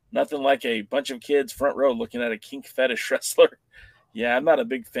 Nothing like a bunch of kids front row looking at a kink fetish wrestler. Yeah, I'm not a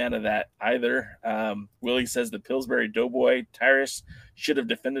big fan of that either. Willie says the Pillsbury Doughboy Tyrus should have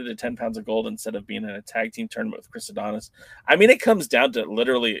defended the 10 pounds of gold instead of being in a tag team tournament with Chris Adonis. I mean, it comes down to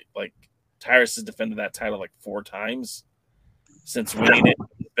literally, like, Tyrus has defended that title like 4 times since winning it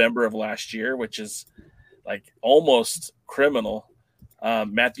in November of last year, which is like almost criminal.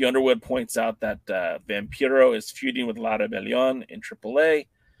 Matthew Underwood points out that Vampiro is feuding with La Rebellion in AAA,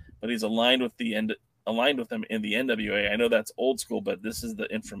 but he's aligned with them in the NWA. I know that's old school, but this is the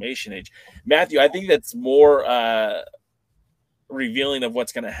information age. Matthew, I think that's more revealing of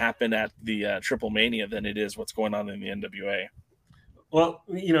what's going to happen at the Triple Mania than it is what's going on in the NWA. Well,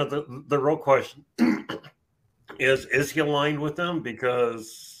 you know, the real question is he aligned with them?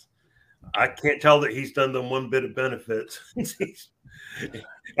 Because I can't tell that he's done them one bit of benefit.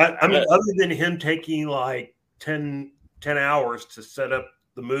 I mean, other than him taking like 10 hours to set up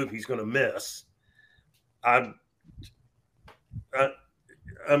the move he's going to miss, I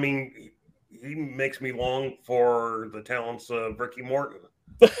mean, he makes me long for the talents of Ricky Morton.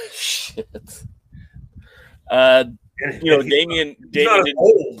 Shit. You know, Damien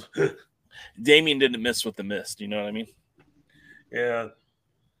didn't miss with the mist. You know what I mean? Yeah.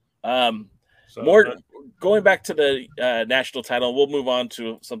 Going back to the national title, we'll move on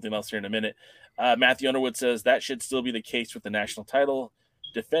to something else here in a minute. Matthew Underwood says that should still be the case with the national title,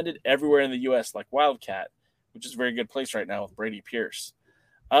 defended everywhere in the U.S. like Wildcat, which is a very good place right now with Brady Pierce.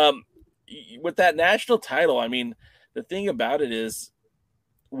 With that national title, I mean, the thing about it is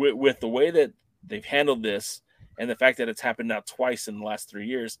with the way that they've handled this and the fact that it's happened now twice in the last 3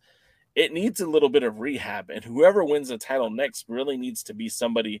 years, it needs a little bit of rehab, and whoever wins the title next really needs to be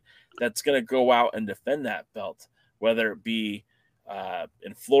somebody that's going to go out and defend that belt, whether it be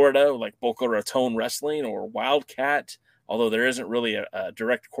in Florida, like Boca Raton Wrestling or Wildcat, although there isn't really a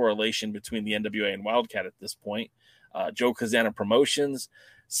direct correlation between the NWA and Wildcat at this point. Joe Kazana Promotions,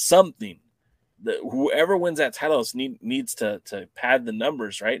 something. Whoever wins that title needs to pad the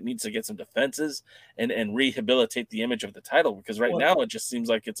numbers, right? Needs to get some defenses and rehabilitate the image of the title, because now it just seems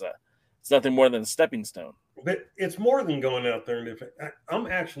like it's nothing more than a stepping stone. But it's more than going out there and I'm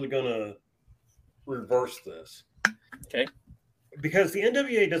actually going to reverse this. Okay. Because the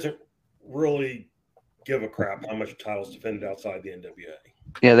NWA doesn't really give a crap how much titles defended outside the NWA.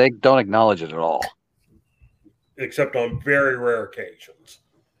 Yeah, they don't acknowledge it at all. Except on very rare occasions.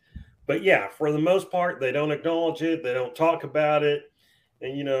 But yeah, for the most part, they don't acknowledge it. They don't talk about it.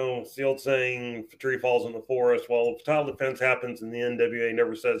 And, you know, it's the old saying, if a tree falls in the forest, well, if title defense happens and the NWA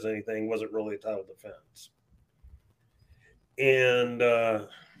never says anything, was it really a title defense? And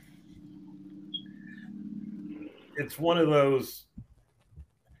it's one of those,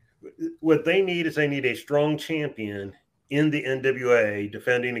 what they need is a strong champion in the NWA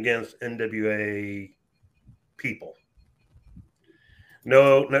defending against NWA people.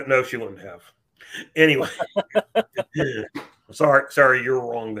 No, she wouldn't have. Anyway. Sorry, you're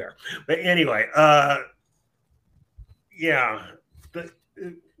wrong there. But anyway, yeah.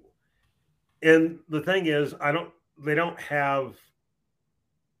 And the thing is, they don't have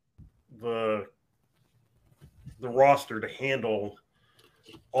the roster to handle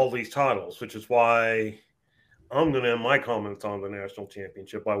all these titles, which is why I'm going to end my comments on the national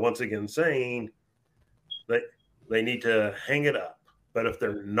championship by once again saying that they need to hang it up. But if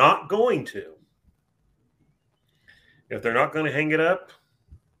they're not going to, If they're not going to hang it up,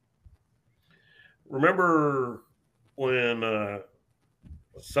 remember when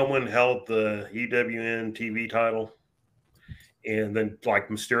someone held the EWN TV title and then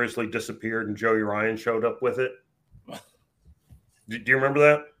like mysteriously disappeared and Joey Ryan showed up with it? Do you remember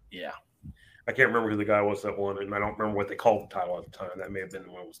that? Yeah. I can't remember who the guy was that won, and I don't remember what they called the title at the time. That may have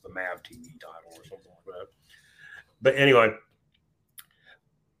been when it was the MAV TV title or something like that. But anyway,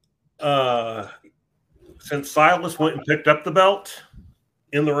 since Silas went and picked up the belt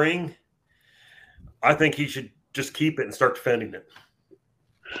in the ring, I think he should just keep it and start defending it.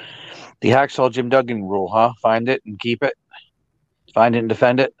 The Hacksaw Jim Duggan rule, huh? Find it and keep it. Find it and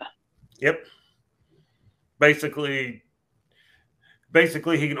defend it. Yep. Basically,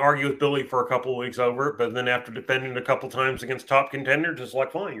 he can argue with Billy for a couple of weeks over it, but then after defending it a couple times against top contenders, it's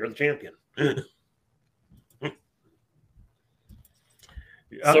like, fine, you're the champion.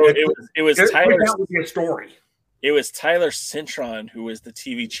 So it was Tyler. Story. It was Tyler Cintron who was the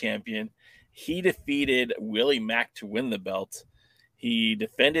TV champion. He defeated Willie Mack to win the belt. He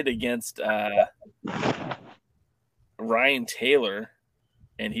defended against Ryan Taylor,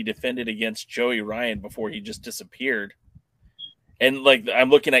 and he defended against Joey Ryan before he just disappeared. And like I'm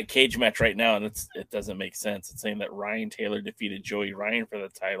looking at Cage Match right now, and it doesn't make sense. It's saying that Ryan Taylor defeated Joey Ryan for the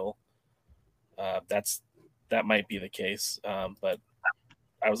title. That might be the case, but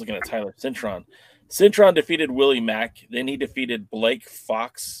I was looking at Tyler Cintron. Cintron defeated Willie Mack, then he defeated Blake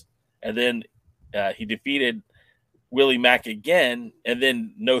Fox, and then he defeated Willie Mack again, and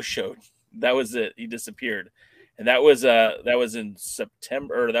then no-showed. That was it. He disappeared, and that was in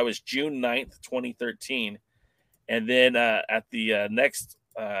September, or that was June 9th, 2013. And then at the next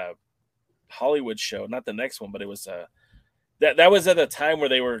Hollywood show, not the next one, but it was that was at a time where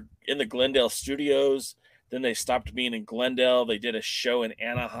they were in the Glendale studios. Then they stopped being in Glendale. They did a show in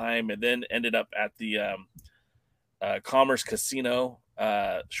Anaheim, and then ended up at the Commerce Casino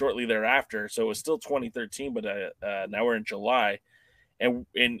shortly thereafter. So it was still 2013, but now we're in July, and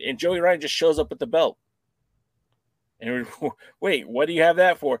Joey Ryan just shows up with the belt. And wait, what do you have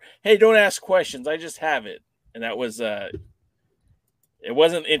that for? Hey, don't ask questions. I just have it. And that was it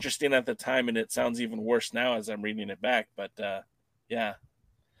wasn't interesting at the time, and it sounds even worse now as I'm reading it back. But yeah.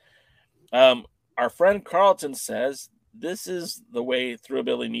 Our friend Carlton says this is the way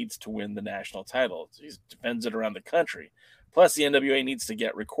Thrubilly needs to win the national title. He defends it around the country. Plus, the NWA needs to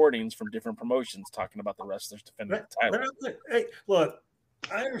get recordings from different promotions talking about the wrestlers defending the title. Hey, look,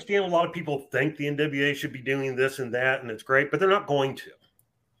 I understand a lot of people think the NWA should be doing this and that, and it's great, but they're not going to.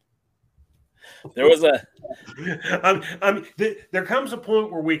 There was there comes a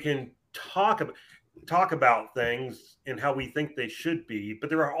point where we can talk about things and how we think they should be, but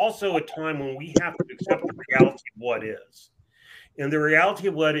there are also a time when we have to accept the reality of what is. And the reality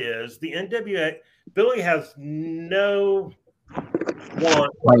of what is, the NWA, Billy has no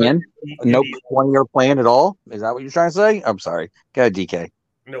plan, no 20-year plan at all. Is that what you're trying to say? I'm sorry. Go ahead, DK.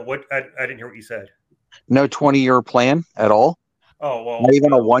 No, what? I didn't hear what you said. No 20-year plan at all. Oh well, not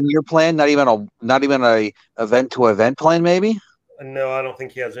even a 1-year plan. Not even a event to event plan. Maybe. No, I don't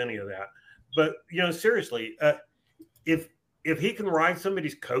think he has any of that. But seriously, if he can ride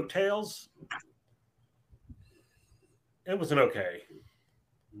somebody's coattails, it was an okay.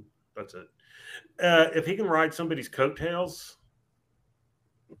 That's it. If he can ride somebody's coattails,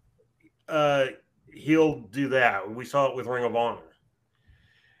 he'll do that. We saw it with Ring of Honor,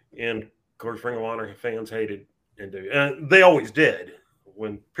 and of course, Ring of Honor fans hated NWA. They always did.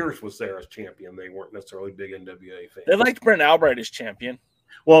 When Pierce was there as champion, they weren't necessarily big NWA fans. They liked Brent Albright as champion.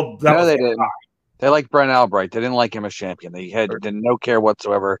 Well, they didn't. They liked Brent Albright. They didn't like him as champion. They did no care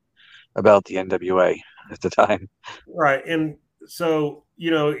whatsoever about the NWA at the time. Right. And so,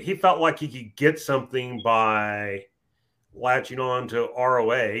 he felt like he could get something by latching on to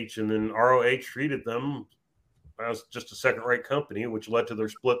ROH, and then ROH treated them as just a second-rate company, which led to their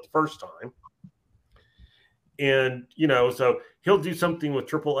split the first time. And, so he'll do something with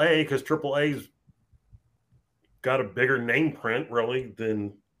AAA because AAA's got a bigger name print, really,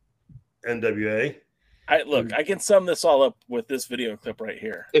 than NWA. I can sum this all up with this video clip right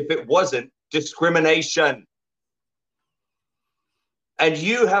here. If it wasn't discrimination, and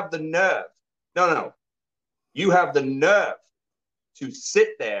you have the nerve, you have the nerve to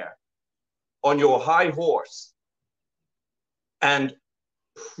sit there on your high horse and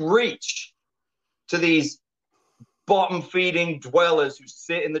preach to these bottom-feeding dwellers who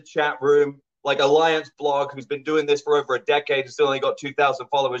sit in the chat room like Alliance Blog, who's been doing this for over a decade and still only got 2,000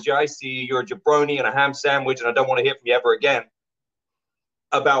 followers. Yeah, I see you. You're a jabroni and a ham sandwich, and I don't want to hear from you ever again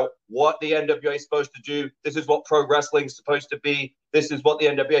about what the NWA is supposed to do. This is what pro wrestling is supposed to be. This is what the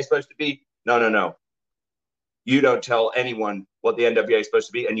NWA is supposed to be. No. you don't tell anyone what the NWA is supposed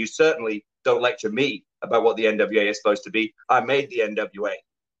to be, and you certainly don't lecture me about what the NWA is supposed to be. I made the NWA.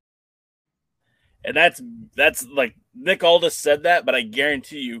 And that's like Nick Aldis said that, but I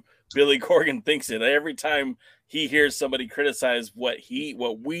guarantee you Billy Corgan thinks it every time he hears somebody criticize what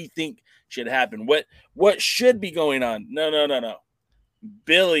we think should happen, what should be going on. No.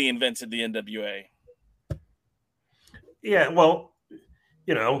 Billy invented the NWA. Yeah, well,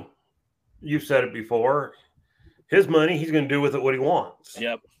 you've said it before. His money, he's going to do with it what he wants.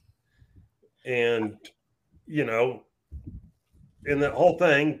 Yep. And, in that whole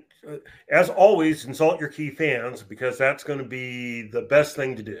thing, as always, insult your key fans because that's going to be the best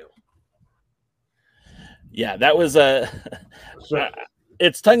thing to do. Yeah, that was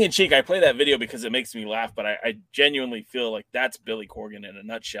it's tongue in cheek. I play that video because it makes me laugh, but I genuinely feel like that's Billy Corgan in a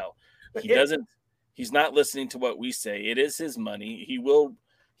nutshell. He's not listening to what we say. It is his money. He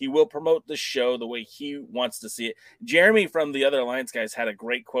will promote the show the way he wants to see it. Jeremy from the other Alliance guys had a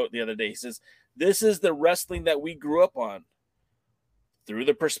great quote the other day. He says, "This is the wrestling that we grew up on through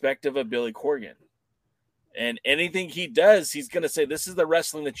the perspective of Billy Corgan. And anything he does, he's going to say, this is the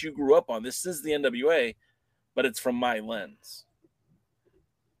wrestling that you grew up on. This is the NWA, but it's from my lens."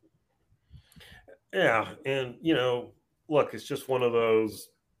 Yeah. And, look, it's just one of those,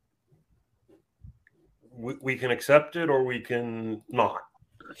 we can accept it or we can not.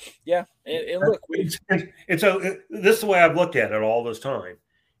 Yeah. And look, this is the way I've looked at it all this time.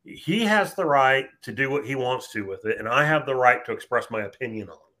 He has the right to do what he wants to with it, and I have the right to express my opinion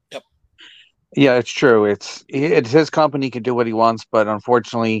on it. Yep. Yeah, it's true. It's his company, can do what he wants, but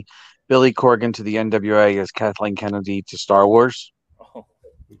unfortunately, Billy Corgan to the NWA is Kathleen Kennedy to Star Wars. Oh.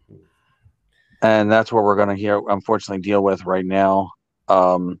 And that's what we're going to unfortunately deal with right now.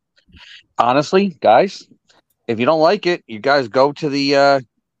 Honestly, guys, if you don't like it, you guys go to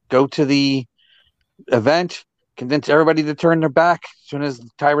the event, convince everybody to turn their back as soon as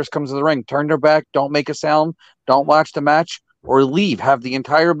Tyrus comes to the ring. Turn their back, don't make a sound, don't watch the match, or leave. Have the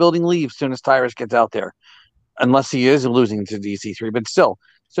entire building leave as soon as Tyrus gets out there. Unless he is losing to DC3. But still,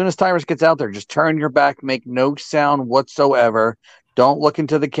 as soon as Tyrus gets out there, just turn your back, make no sound whatsoever. Don't look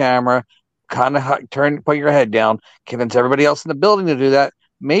into the camera. Kind of put your head down, convince everybody else in the building to do that.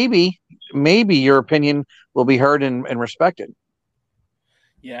 Maybe your opinion will be heard and respected.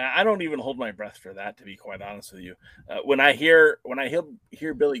 Yeah, I don't even hold my breath for that, to be quite honest with you. When I hear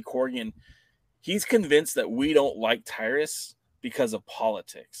Billy Corgan, he's convinced that we don't like Tyrus because of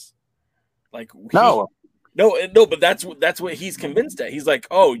politics. Like no, but that's what he's convinced at. He's like,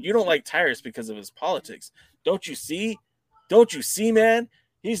 oh, you don't like Tyrus because of his politics. Don't you see? Don't you see, man?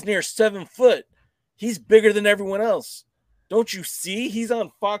 He's near 7 foot. He's bigger than everyone else. Don't you see? He's on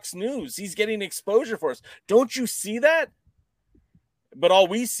Fox News. He's getting exposure for us. Don't you see that? But all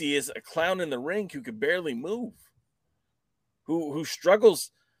we see is a clown in the ring who could barely move, who struggles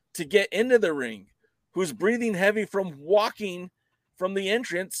to get into the ring, who's breathing heavy from walking from the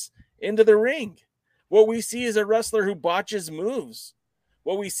entrance into the ring. What we see is a wrestler who botches moves.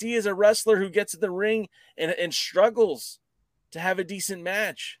 What we see is a wrestler who gets in the ring and struggles to have a decent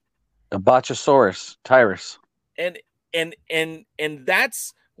match. A botchosaurus, Tyrus. And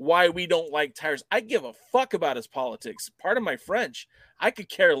that's why we don't like Tyrus. I give a fuck about his politics. Pardon my French. I could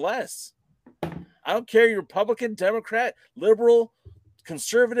care less. I don't care. You're Republican, Democrat, liberal,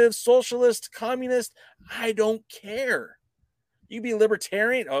 conservative, socialist, communist. I don't care. You be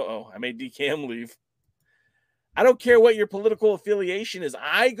libertarian. I made DKM leave. I don't care what your political affiliation is.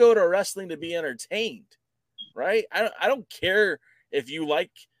 I go to wrestling to be entertained, right? I don't care if you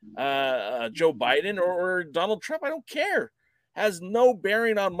like Joe Biden or Donald Trump. I don't care. Has no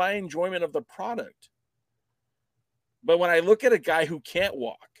bearing on my enjoyment of the product. But when I look at a guy who can't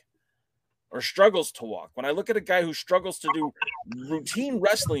walk or struggles to walk, when I look at a guy who struggles to do routine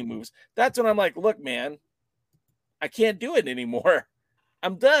wrestling moves, that's when I'm like, look, man, I can't do it anymore.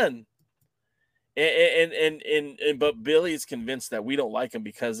 I'm done. But Billy is convinced that we don't like him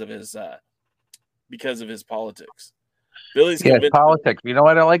because of his politics. Billy's convinced politics. You know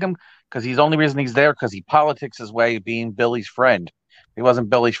why I don't like him? Because he's the only reason he's there because he politics his way being Billy's friend. If he wasn't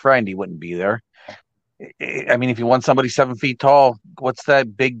Billy's friend, he wouldn't be there. I mean, if you want somebody 7 feet tall, what's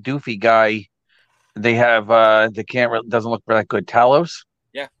that big doofy guy they have? Doesn't look that good. Talos.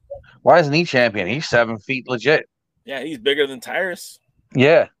 Yeah. Why isn't he champion? He's 7 feet legit. Yeah, he's bigger than Tyrus.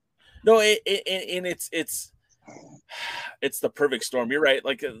 Yeah. No, and it's the perfect storm. You're right.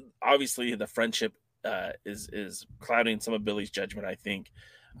 Like obviously the friendship is clouding some of Billy's judgment. I think,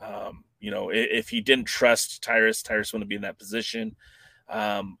 if he didn't trust Tyrus wouldn't be in that position.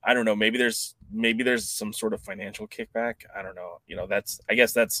 I don't know. Maybe there's some sort of financial kickback. I don't know. I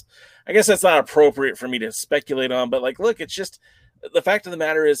guess that's not appropriate for me to speculate on. But like, look, it's just the fact of the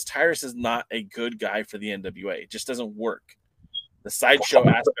matter is Tyrus is not a good guy for the NWA. It just doesn't work. The sideshow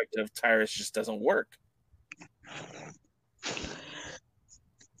aspect of Tyrus just doesn't work.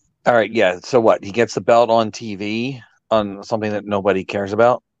 All right, yeah. So what? He gets the belt on TV on something that nobody cares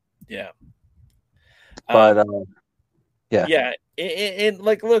about. Yeah. But yeah. Yeah, and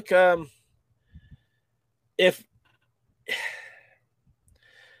like, look, if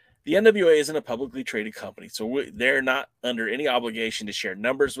the NWA isn't a publicly traded company, so they're not under any obligation to share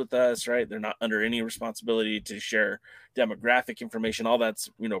numbers with us, right? They're not under any responsibility to share demographic information. All that's,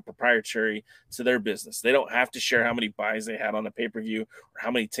 proprietary to their business. They don't have to share how many buys they had on a pay-per-view or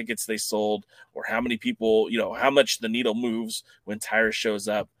how many tickets they sold or how many people, how much the needle moves when Tyrus shows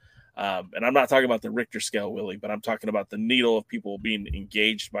up. And I'm not talking about the Richter scale, Willie, but I'm talking about the needle of people being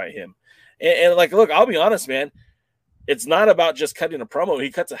engaged by him. And like, look, I'll be honest, man. It's not about just cutting a promo. He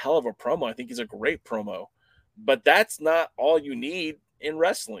cuts a hell of a promo. I think he's a great promo. But that's not all you need in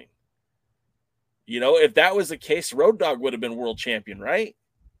wrestling. If that was the case, Road Dogg would have been world champion, right?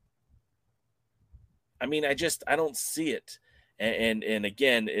 I mean, I don't see it. And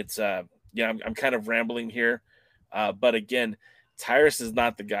again, it's I'm kind of rambling here. But again, Tyrus is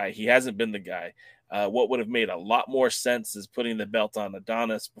not the guy. He hasn't been the guy. What would have made a lot more sense is putting the belt on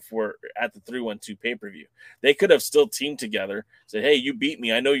Adonis before at the 312 pay-per-view. They could have still teamed together, said, hey, you beat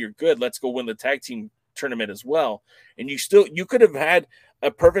me. I know you're good. Let's go win the tag team tournament as well. And you could have had a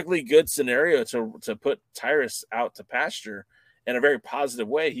perfectly good scenario to put Tyrus out to pasture in a very positive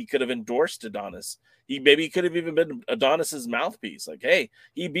way. He could have endorsed Adonis. He could have even been Adonis's mouthpiece. Like, hey,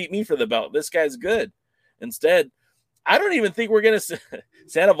 he beat me for the belt. This guy's good. Instead, I don't even think we're going to –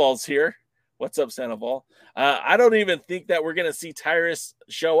 Sandoval's here. What's up, Sandoval? I don't even think that we're going to see Tyrus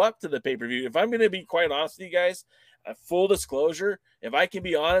show up to the pay-per-view. If I'm going to be quite honest with you guys, full disclosure, if I can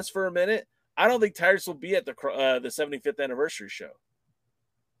be honest for a minute, I don't think Tyrus will be at the 75th anniversary show.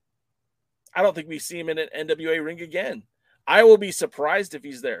 I don't think we see him in an NWA ring again. I will be surprised if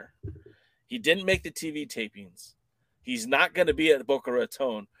he's there. He didn't make the TV tapings. He's not going to be at Boca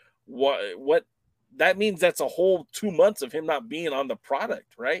Raton. What that means that's a whole 2 months of him not being on the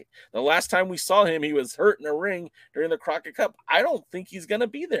product, right? The last time we saw him, he was hurt in a ring during the Crockett Cup. I don't think he's going to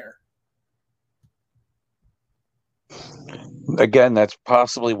be there. Again, that's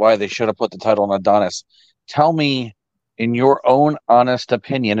possibly why they should have put the title on Adonis. Tell me, in your own honest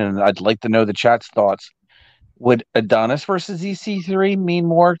opinion, and I'd like to know the chat's thoughts, would Adonis versus EC3 mean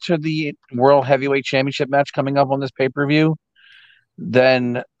more to the World Heavyweight Championship match coming up on this pay-per-view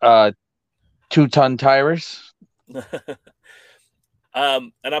than Two-Ton Tyrus? And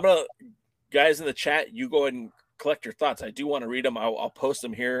I'm gonna, guys in the chat, you go ahead and collect your thoughts. I do want to read them. I'll post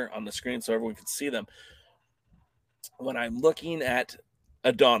them here on the screen so everyone can see them. When I'm looking at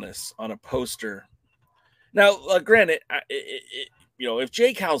Adonis on a poster, now granted, if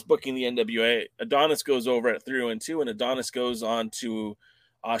Jake Howe's booking the NWA, Adonis goes over at 302, and Adonis goes on to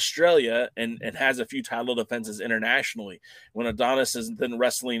Australia and has a few title defenses internationally. When Adonis has been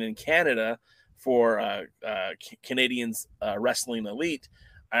wrestling in Canada for Canadians Wrestling Elite,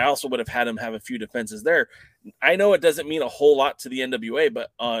 I also would have had him have a few defenses there. I know it doesn't mean a whole lot to the NWA,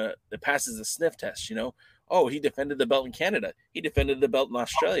 but it passes the sniff test, Oh, he defended the belt in Canada. He defended the belt in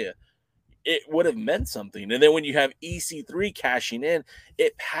Australia. It would have meant something. And then when you have EC3 cashing in,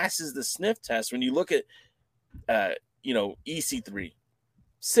 it passes the sniff test. When you look at, EC3,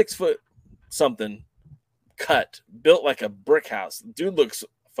 6 foot something, cut, built like a brick house. Dude looks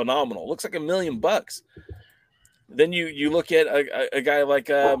phenomenal. Looks like $1 million. Then you look at a guy like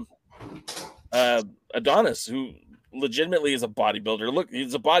Adonis, who legitimately is a bodybuilder. Look,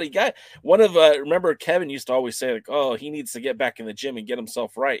 he's a body guy. Remember Kevin used to always say, like, oh, he needs to get back in the gym and get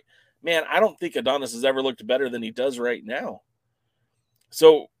himself right. Man, I don't think Adonis has ever looked better than he does right now.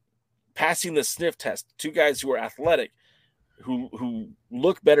 So passing the sniff test, two guys who are athletic, who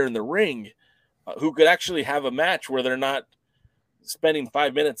look better in the ring, who could actually have a match where they're not spending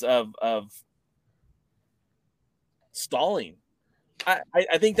 5 minutes of stalling.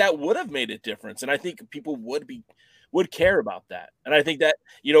 I think that would have made a difference, and I think people would care about that. And I think that,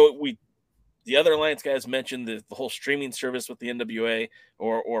 the other Alliance guys mentioned the whole streaming service with the NWA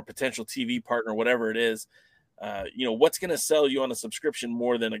or potential TV partner, whatever it is. What's going to sell you on a subscription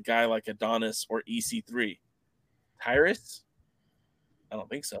more than a guy like Adonis or EC3? Tyrus? I don't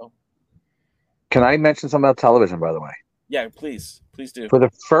think so. Can I mention something about television, by the way? Yeah, please do. For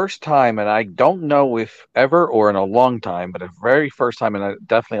the first time, and I don't know if ever or in a long time, but a very first time, and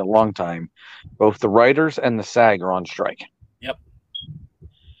definitely a long time, both the writers and the SAG are on strike. Yep.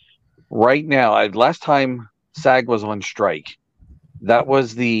 right now, last time SAG was on strike, that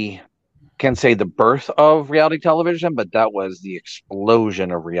was can't say the birth of reality television, but that was the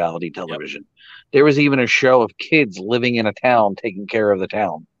explosion of reality television. There was even a show of kids living in a town taking care of the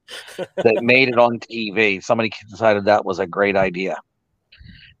town that made it on TV. Somebody decided that was a great idea.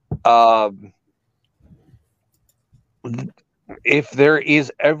 If there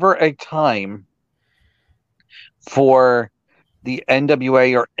is ever a time for the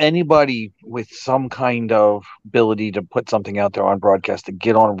NWA or anybody with some kind of ability to put something out there on broadcast to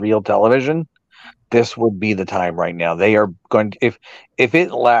get on real television, this would be the time right now. They are going to, if it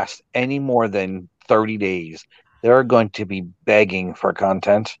lasts any more than 30 days, they're going to be begging for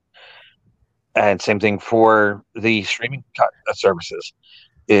content. And same thing for the streaming services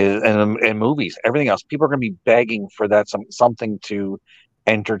and movies, everything else. People are going to be begging for that something to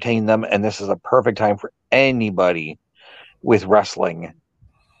entertain them. And this is a perfect time for anybody with wrestling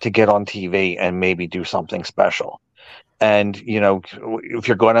to get on TV and maybe do something special. And, if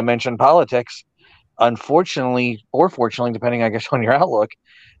you're going to mention politics, unfortunately, or fortunately, depending, I guess, on your outlook,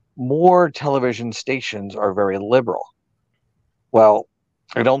 more television stations are very liberal. Well,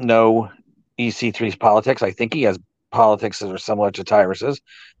 I don't know EC3's politics. I think he has politics that are similar to Tyrus's,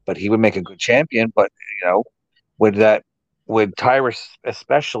 but he would make a good champion. But, would Tyrus,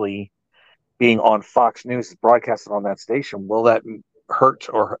 especially being on Fox News, broadcasted on that station, will that hurt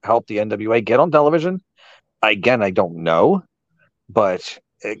or help the NWA get on television? Again, I don't know. But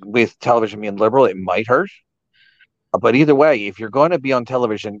with television being liberal, it might hurt. But either way, if you're going to be on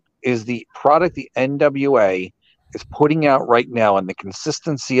television, is the product the NWA is putting out right now, and the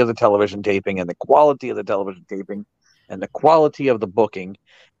consistency of the television taping and the quality of the television taping and the quality of the booking,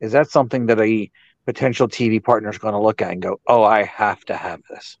 is that something that a potential TV partner is going to look at and go, oh, I have to have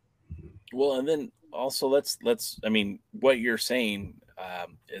this? Well, and then also let's I mean, what you're saying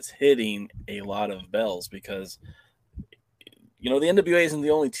is hitting a lot of bells, because the NWA isn't the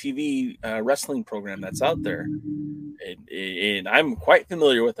only TV wrestling program that's out there. And I'm quite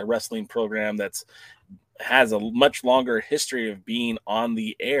familiar with a wrestling program has a much longer history of being on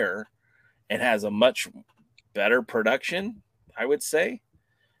the air and has a much better production, I would say,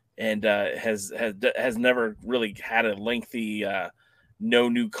 and has never really had a lengthy no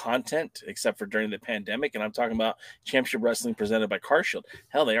new content except for during the pandemic. And I'm talking about Championship Wrestling presented by CarShield.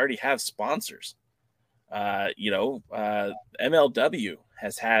 Hell, they already have sponsors. MLW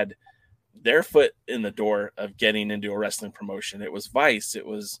has had their foot in the door of getting into a wrestling promotion. It was Vice. It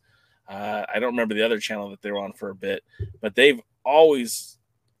was, I don't remember the other channel that they were on for a bit, but they've always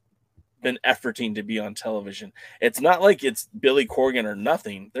been efforting to be on television. It's not like it's Billy Corgan or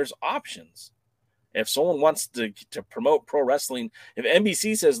nothing. There's options. If someone wants to promote pro wrestling, if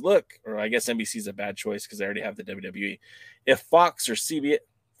NBC says, look, or I guess NBC is a bad choice because they already have the WWE. If Fox or CBS,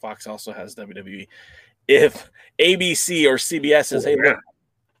 Fox also has WWE. If ABC or CBS says, hey, look,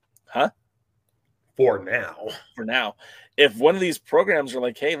 For now. If one of these programs are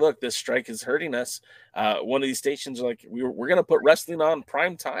like, hey, look, this strike is hurting us. One of these stations are like, we're going to put wrestling on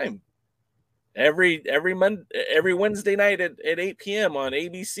prime time every Wednesday night at 8 p.m. on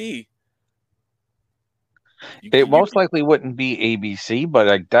ABC. It most likely wouldn't be ABC, but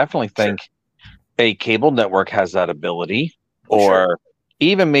I definitely think a cable network has that ability, or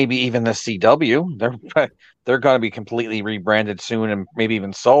even maybe even the CW. They're going to be completely rebranded soon and maybe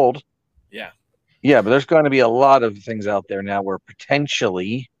even sold. Yeah, but there's going to be a lot of things out there now where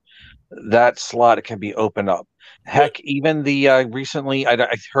potentially that slot can be opened up. Heck, even the recently, I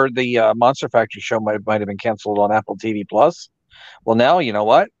heard the Monster Factory show might have been canceled on Apple TV Plus. Well, now you know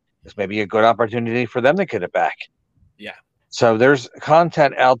what? This may be a good opportunity for them to get it back. Yeah. So there's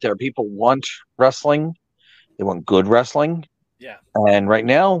content out there. People want wrestling. They want good wrestling. Yeah. And right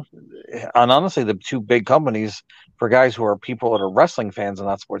now, and honestly, the two big companies for guys who are people that are wrestling fans and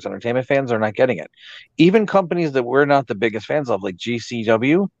not sports entertainment fans are not getting it. Even companies that we're not the biggest fans of, like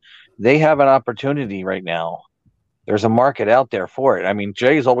GCW, they have an opportunity right now. There's a market out there for it. I mean,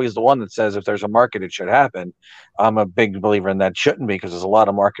 Jay is always the one that says if there's a market, it should happen. I'm a big believer in that shouldn't be, because there's a lot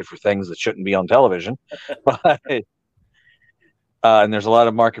of market for things that shouldn't be on television. But and there's a lot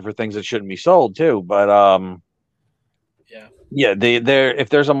of market for things that shouldn't be sold too. But if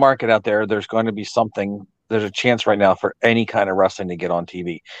there's a market out there, there's going to be something. There's a chance right now for any kind of wrestling to get on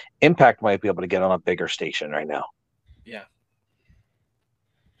TV. Impact might be able to get on a bigger station right now. Yeah.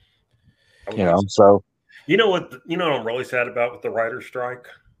 So. You know what I'm really sad about with the writer's strike?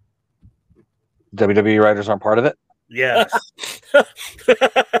 WWE writers aren't part of it? Yes.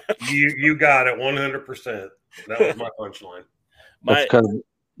 you got it 100%. That was my punchline. That's because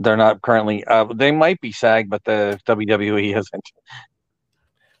they're not currently they might be SAG, but the WWE isn't.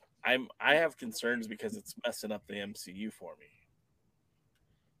 I have concerns because it's messing up the MCU for me.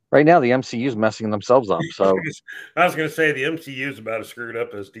 Right now, the MCU is messing themselves up. So I was going to say the MCU is about as screwed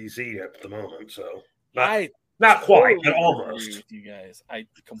up as DC at the moment. So not quite, totally but disagree almost. with you guys. I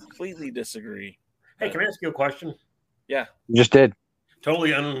completely disagree. Hey, can I ask you a question? Yeah, you just did.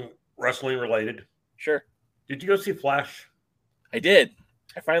 Totally un-wrestling related. sure. Did you go see Flash? I did.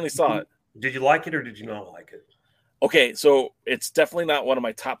 I finally saw it. Did you like it or did you not like it? Okay, so it's definitely not one of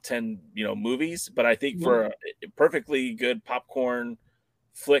my top 10, movies, but I think for a perfectly good popcorn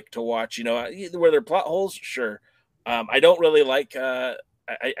flick to watch, where there are plot holes, sure. I don't really like. I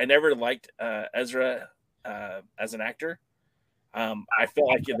never liked Ezra as an actor. I felt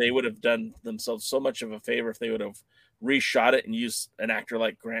like they would have done themselves so much of a favor if they would have reshot it and used an actor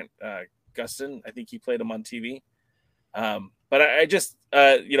like Grant Gustin. I think he played him on TV. But I just,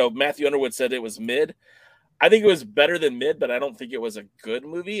 Matthew Underwood said it was mid. I think it was better than mid, but I don't think it was a good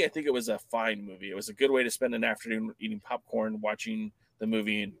movie. I think it was a fine movie. It was a good way to spend an afternoon eating popcorn, watching the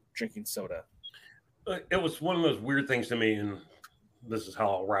movie, and drinking soda. It was one of those weird things to me, and this is how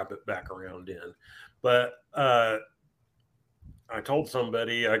I'll wrap it back around in. But I told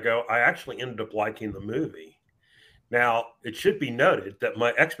somebody, I actually ended up liking the movie. Now, it should be noted that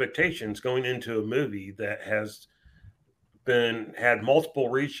my expectations going into a movie that has had multiple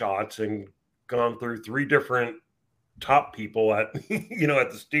reshots and gone through 3 different top people at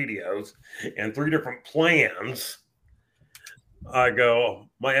at the studios and 3 different plans,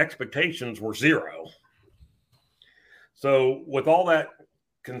 my expectations were 0. So with all that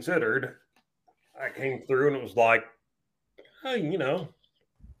considered, I came through and it was like, hey,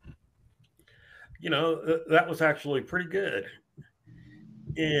 that was actually pretty good.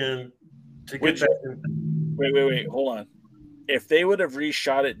 And to get that, wait, hold on. If they would have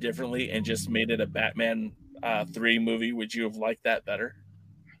reshot it differently and just made it a Batman 3 movie, would you have liked that better?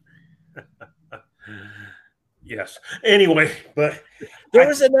 Yes. Anyway, but there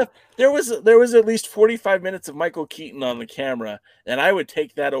was enough. There was at least 45 minutes of Michael Keaton on the camera, and I would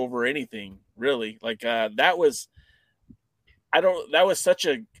take that over anything. Really, that was. That was such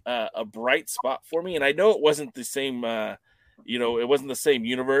a bright spot for me, and I know it wasn't the same. It wasn't the same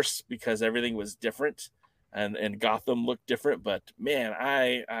universe because everything was different. And Gotham looked different, but man,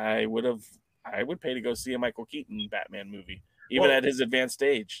 I would pay to go see a Michael Keaton Batman movie, even at his advanced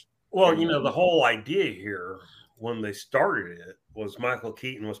age. Well, the whole idea here when they started it was Michael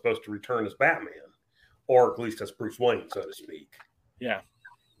Keaton was supposed to return as Batman, or at least as Bruce Wayne, so to speak. Yeah.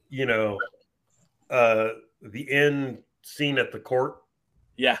 The end scene at the court.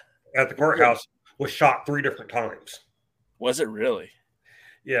 Yeah. At the courthouse was shot 3 different times. Was it really?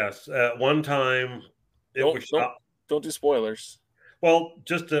 Yes. One time. Don't do spoilers. Well,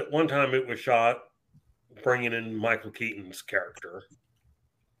 just at one time it was shot bringing in Michael Keaton's character.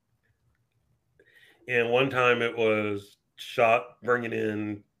 And one time it was shot bringing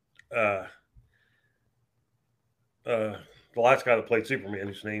in the last guy that played Superman,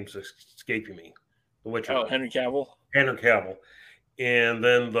 whose name's escaping me. The Witcher. Oh, Henry Cavill. Henry Cavill. And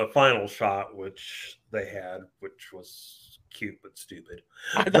then the final shot, which they had, which was cute but stupid.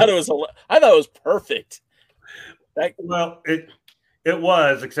 I thought it was perfect. Well, it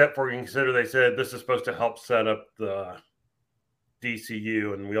was, except for you consider they said this is supposed to help set up the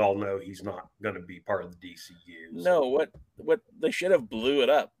DCU, and we all know he's not going to be part of the DCU. So. No, what they should have blew it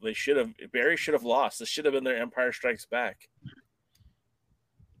up. Barry should have lost. This should have been their Empire Strikes Back.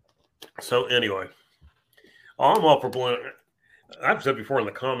 So anyway, I'm all for blowing. I've said before in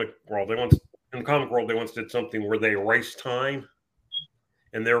the comic world, they once did something where they erased time,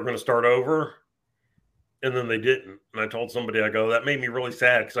 and they were going to start over, and then they didn't. And I told somebody, that made me really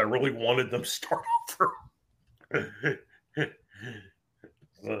sad because I really wanted them to start over.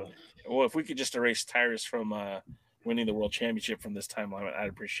 Well, if we could just erase Tyrus from winning the world championship from this timeline, I'd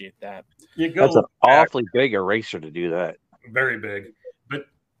appreciate that. That's an awfully big eraser to do that. Very big. But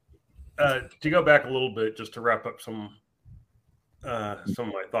to go back a little bit, just to wrap up some of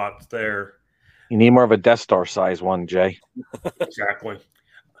my thoughts there. You need more of a Death Star size one, Jay. Exactly.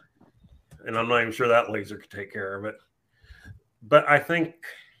 And I'm not even sure that laser could take care of it. But I think,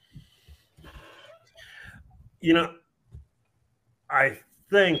 I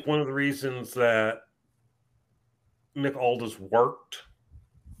think one of the reasons that Nick Aldis worked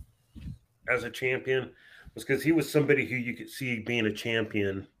as a champion was because he was somebody who you could see being a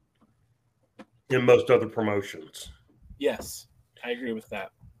champion in most other promotions. Yes, I agree with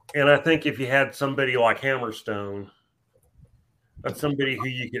that. And I think if you had somebody like Hammerstone, that's somebody who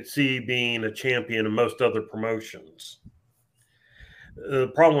you could see being a champion in most other promotions.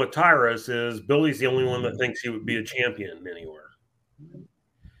 The problem with Tyrus is Billy's the only one that thinks he would be a champion anywhere.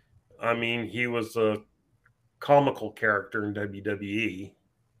 I mean, he was a comical character in WWE.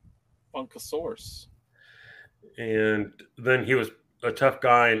 Funkasaurus. And then he was a tough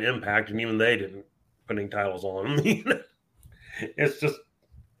guy in Impact, and even they didn't put any titles on him. It's just,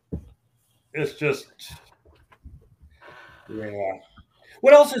 yeah.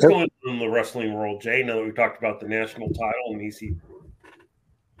 What else is going on in the wrestling world, Jay? Now that we talked about the national title and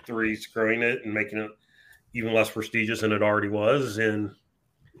EC3 screwing it and making it even less prestigious than it already was, and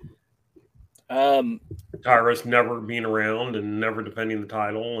Tyrus never being around and never defending the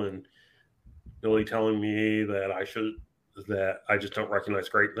title, and Billy telling me that I just don't recognize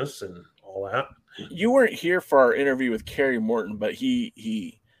greatness and all that. You weren't here for our interview with Kerry Morton, but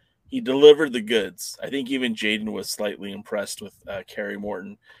he delivered the goods. I think even Jaden was slightly impressed with Kerry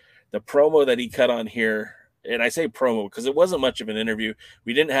Morton. The promo that he cut on here, and I say promo because it wasn't much of an interview.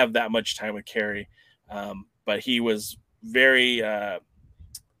 We didn't have that much time with Kerry, but he was very that's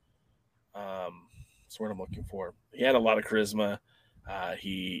what I'm looking for. He had a lot of charisma.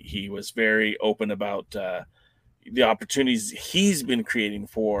 He was very open about the opportunities he's been creating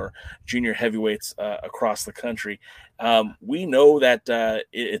for junior heavyweights across the country. We know that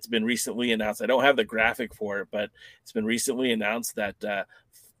it's been recently announced. I don't have the graphic for it, but it's been recently announced that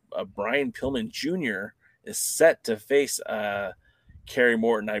Brian Pillman Jr. is set to face Kerry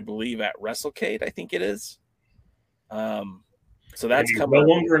Morton, I believe, at WrestleCade. I think it is. So that's coming. No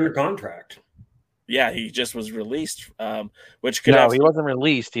longer under contract. Yeah, he just was released. Which could he wasn't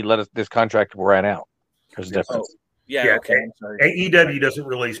released. He let this contract ran out. There's a difference. Oh, yeah, okay. I'm sorry. AEW doesn't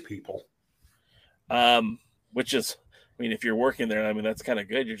release people. Which is, I mean, if you're working there, I mean, that's kind of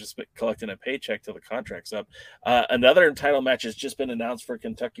good. You're just collecting a paycheck till the contract's up. Another title match has just been announced for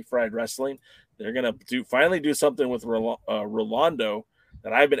Kentucky Fried Wrestling. They're going to finally do something with Rolando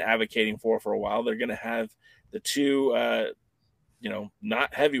that I've been advocating for a while. They're going to have the two,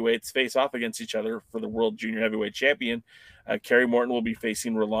 not heavyweights face off against each other for the World Junior Heavyweight Champion. Kerry Morton will be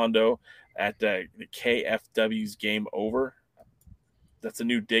facing Rolando at the KFW's Game Over. That's a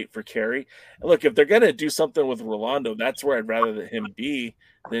new date for Kerry. And look, if they're going to do something with Rolando, that's where I'd rather him be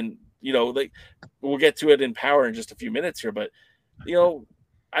than, we'll get to it in Power in just a few minutes here. But,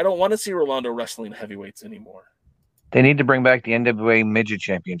 I don't want to see Rolando wrestling heavyweights anymore. They need to bring back the NWA Midget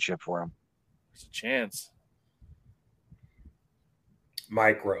Championship for him. There's a chance.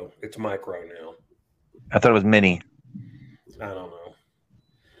 Micro. It's micro now. I thought it was mini. I don't know.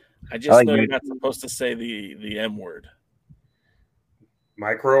 I just know you're not supposed to say the M word.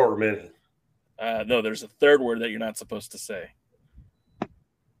 Micro or mini? No, there's a third word that you're not supposed to say.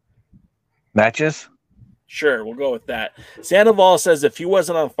 Matches? Sure, we'll go with that. Sandoval says if he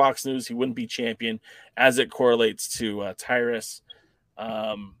wasn't on Fox News, he wouldn't be champion, as it correlates to Tyrus.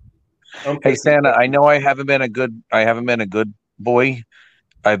 Hey Santa, I know I haven't been a good boy.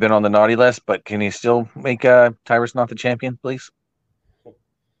 I've been on the naughty list, but can you still make Tyrus not the champion, please?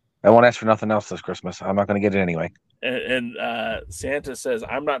 I won't ask for nothing else this Christmas. I'm not going to get it anyway. And Santa says,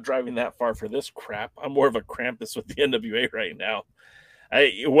 I'm not driving that far for this crap. I'm more of a Krampus with the NWA right now.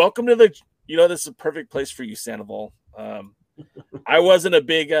 Welcome to this is a perfect place for you, Sandoval. I wasn't a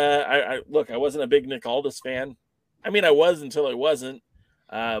big I wasn't a big Nick Aldis fan. I mean, I was until I wasn't.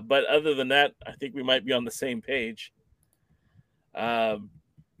 But other than that, I think we might be on the same page. But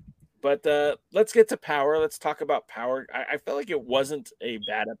let's get to Power. Let's talk about Power. I felt like it wasn't a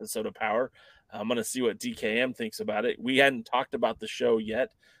bad episode of Power. I'm going to see what DKM thinks about it. We hadn't talked about the show yet,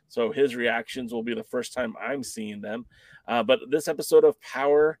 so his reactions will be the first time I'm seeing them. But this episode of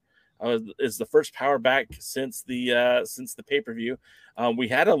Power is the first Power back since the pay-per-view. We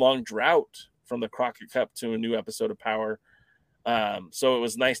had a long drought from the Crockett Cup to a new episode of Power. So it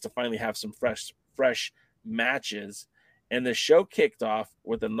was nice to finally have some fresh matches. And the show kicked off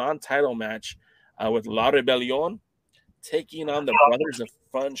with a non-title match with La Rebellion taking on the Brothers of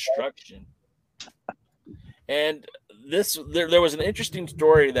Funstruction. And there was an interesting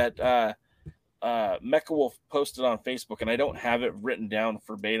story that Mecha Wolf posted on Facebook, and I don't have it written down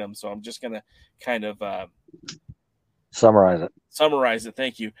verbatim, so I'm just going to kind of summarize it.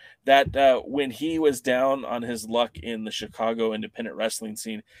 Thank you. That when he was down on his luck in the Chicago independent wrestling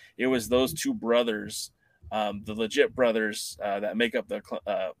scene, it was those two brothers, the legit brothers that make up the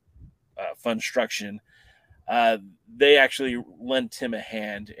Funstruction. They actually lent him a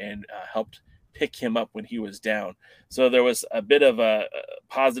hand and helped pick him up when he was down. So there was a bit of a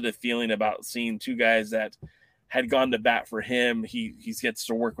positive feeling about seeing two guys that had gone to bat for him. He gets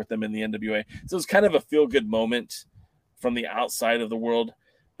to work with them in the NWA. So it was kind of a feel-good moment from the outside of the world.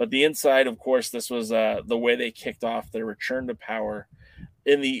 But the inside, of course, this was the way they kicked off their return to Power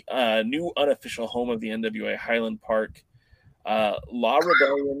in the new unofficial home of the NWA, Highland Park. La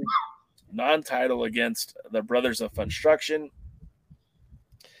Rebellion non-title against the Brothers of Construction.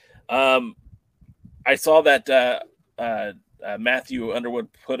 I saw that Matthew Underwood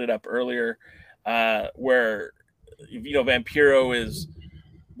put it up earlier, where Vampiro is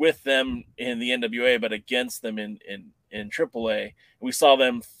with them in the NWA, but against them in AAA. We saw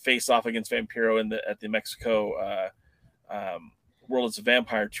them face off against Vampiro at the Mexico World is a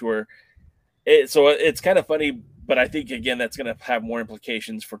Vampire tour. So it's kind of funny, but I think again that's going to have more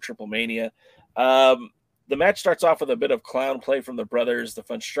implications for Triple Mania. The match starts off with a bit of clown play from the brothers. The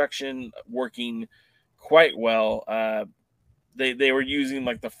Construction working quite well. They were using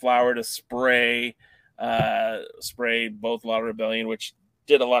like the flour to spray both Law Rebellion, which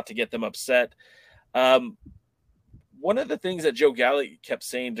did a lot to get them upset. One of the things that Joe Galli kept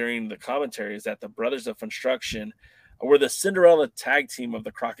saying during the commentary is that the Brothers of Construction were the Cinderella tag team of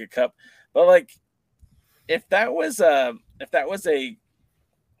the Crockett Cup. But like, if that was a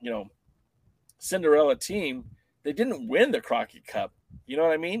Cinderella team, they didn't win the Crockett Cup. You know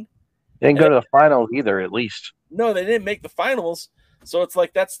what I mean? They didn't go to the finals either, at least. No, they didn't make the finals. So it's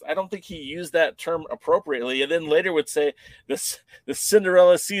like I don't think he used that term appropriately. And then later would say the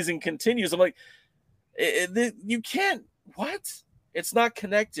Cinderella season continues. I'm like, you can't. What? It's not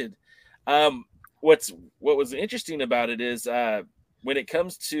connected. What was interesting about it is when it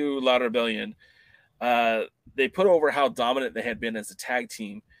comes to La Rebellion, they put over how dominant they had been as a tag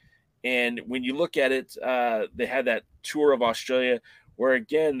team. And when you look at it, they had that tour of Australia where,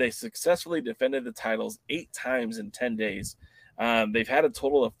 again, they successfully defended the titles 8 times in 10 days. They've had a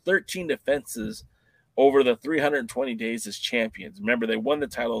total of 13 defenses over the 320 days as champions. Remember, they won the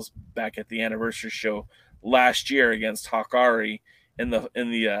titles back at the anniversary show last year against Hakari in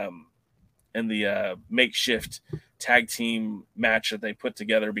the makeshift tag team match that they put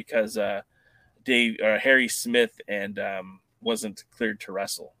together because Harry Smith and wasn't cleared to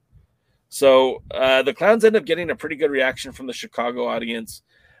wrestle. So the Clowns end up getting a pretty good reaction from the Chicago audience.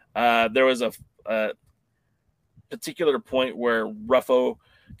 There was a particular point where Ruffo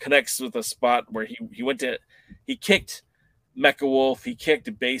connects with a spot where he kicked Mecha Wolf, he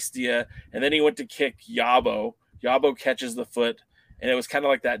kicked Bastia, and then he went to kick Yabo. Yabo catches the foot, and it was kind of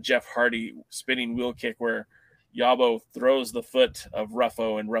like that Jeff Hardy spinning wheel kick where Yabo throws the foot of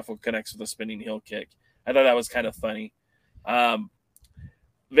Ruffo, and Ruffo connects with a spinning heel kick. I thought that was kind of funny.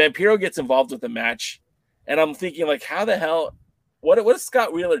 Vampiro gets involved with the match, and I'm thinking, like, how the hell? What is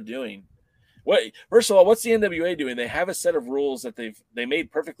Scott Wheeler doing? First of all, what's the NWA doing? They have a set of rules that they made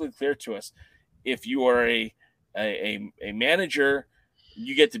perfectly clear to us. If you are a manager,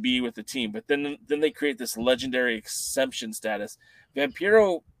 you get to be with the team. But then they create this legendary exemption status.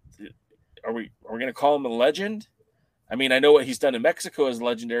 Vampiro, are we going to call him a legend? I mean, I know what he's done in Mexico is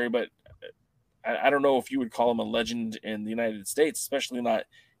legendary, but I don't know if you would call him a legend in the United States, especially not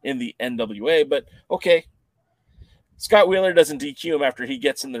in the NWA. But okay. Scott Wheeler doesn't DQ him after he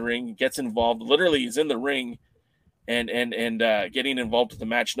gets in the ring, gets involved. Literally, he's in the ring and getting involved with the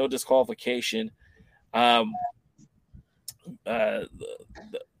match. No disqualification. The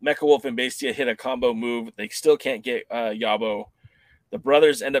Mecha Wolf and Bastia hit a combo move. They still can't get Yabo. The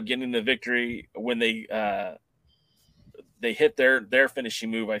brothers end up getting the victory when they hit their finishing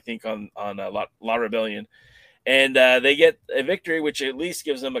move, I think, on La Rebellion. And they get a victory, which at least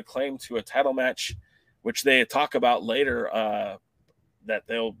gives them a claim to a title match, which they talk about later, that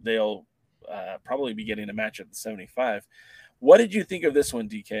they'll probably be getting a match at the 75. What did you think of this one,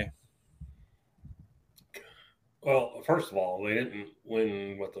 DK? Well, first of all, they didn't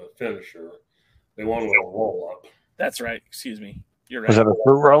win with a finisher. They won with a roll-up. That's right. Excuse me. You're right. Was that a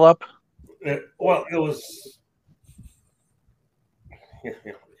true roll-up? It was...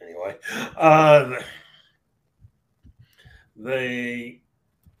 Anyway.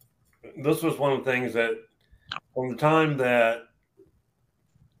 This was one of the things that from the time that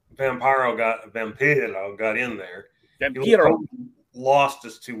Vampiro got in there, he was lost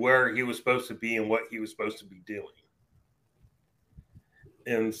as to where he was supposed to be and what he was supposed to be doing.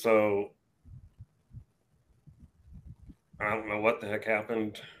 And so I don't know what the heck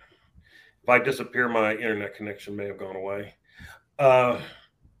happened. If I disappear, my internet connection may have gone away. It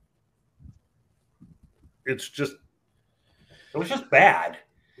was just bad.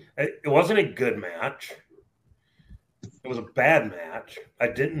 It wasn't a good match. It was a bad match. I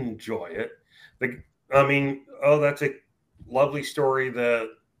didn't enjoy it. That's a lovely story that,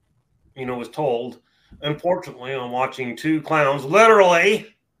 was told. Unfortunately, I'm watching 2 clowns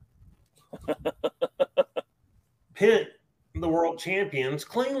literally pin the world champions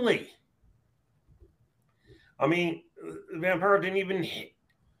cleanly. I mean, Vampiro didn't even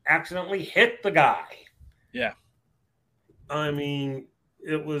accidentally hit the guy. Yeah. I mean,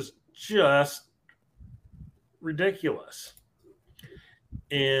 it was just ridiculous.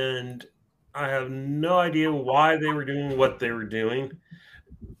 And I have no idea why they were doing what they were doing.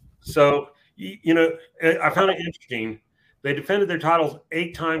 So, I found it interesting. They defended their titles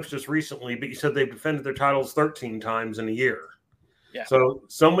 8 times just recently, but you said they've defended their titles 13 times in a year. Yeah. So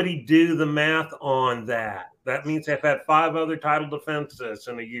somebody do the math on that. That means they've had 5 other title defenses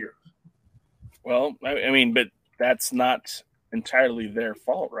in a year. Well, I mean, but that's not entirely their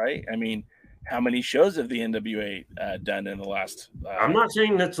fault, right? I mean, how many shows have the NWA done in the last? I'm not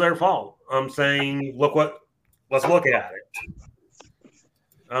saying it's their fault. I'm saying, let's look at it.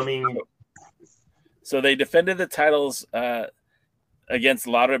 I mean, so they defended the titles against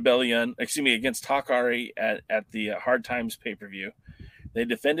La Rebellion, against Takari at the Hard Times pay-per-view. They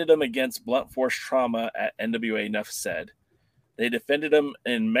defended them against Blunt Force Trauma at NWA Enough Said. They defended them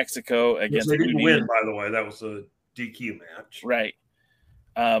in Mexico against. They didn't win, by the way. That was a DQ match, right?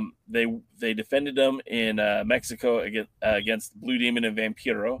 They defended them in Mexico against Blue Demon and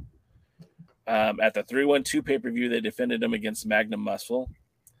Vampiro. At the 312 pay-per-view, they defended them against Magnum Muscle.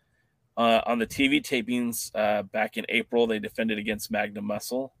 On the TV tapings back in April, they defended against Magnum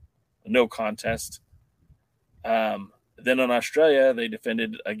Muscle, no contest. Then in Australia, they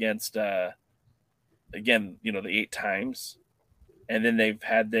defended against again, the 8 times, and then they've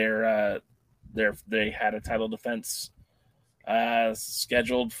had they had a title defense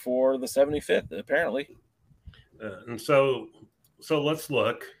scheduled for the 75th, apparently. And so let's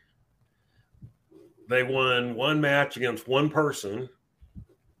look. They won 1 match against one person,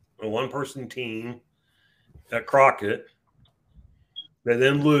 a 1-person team at Crockett. They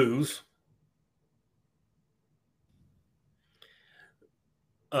then lose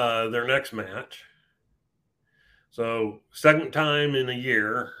their next match. So second time in a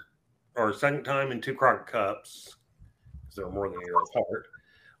year, or second time in 2 Crockett Cups, because they're more than a year apart,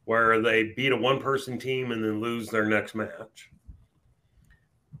 where they beat a 1-person team and then lose their next match.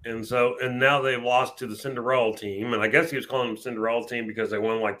 And now they've lost to the Cinderella team. And I guess he was calling them Cinderella team because they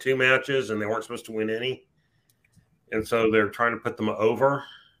won like 2 matches and they weren't supposed to win any. And so they're trying to put them over.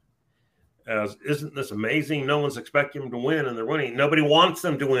 Isn't this amazing? No one's expecting them to win and they're winning. Nobody wants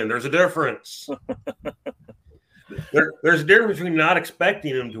them to win. There's a difference. There's a difference between not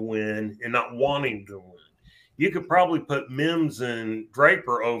expecting them to win and not wanting to win. You could probably put Mims and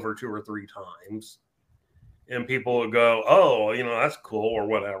Draper over 2 or 3 times. And people would go, oh, that's cool or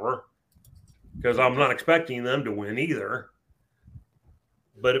whatever. Because I'm not expecting them to win either.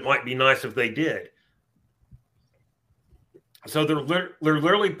 But it might be nice if they did. So they're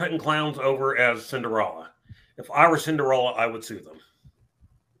literally putting clowns over as Cinderella. If I were Cinderella, I would sue them.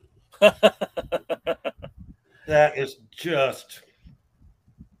 That is just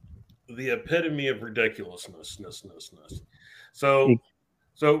the epitome of ridiculousness. So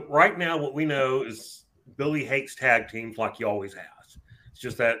right now what we know is Billy hates tag teams like he always has. It's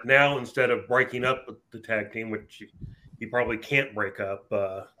just that now instead of breaking up the tag team, which he probably can't break up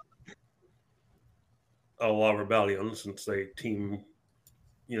a La Rebellion since they team,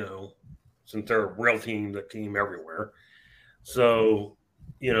 since they're a real team that team everywhere. So,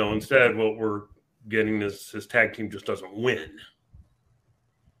 instead what we're getting is his tag team just doesn't win.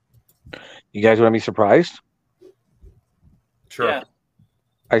 You guys want to be surprised? Sure. Yeah.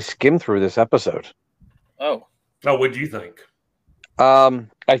 I skimmed through this episode. Oh, what'd you think?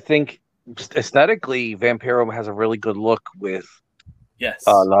 I think aesthetically, Vampiro has a really good look with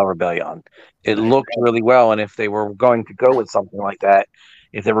La Rebellion. It looked really well, and if they were going to go with something like that,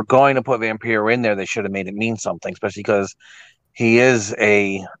 if they were going to put Vampiro in there, they should have made it mean something, especially because he is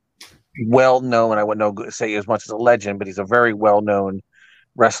a well-known, I wouldn't say as much as a legend, but he's a very well-known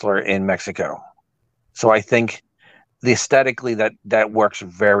wrestler in Mexico. So I think aesthetically that works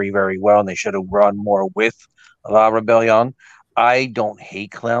very, very well, and they should have run more with La Rebellion. I don't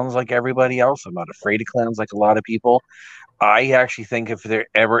hate clowns like everybody else. I'm not afraid of clowns like a lot of people. I actually think if there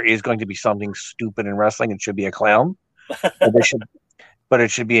ever is going to be something stupid in wrestling, it should be a clown. but it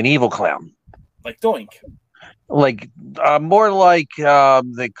should be an evil clown. Like Doink. Like more like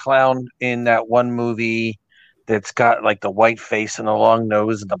the clown in that one movie that's got like the white face and the long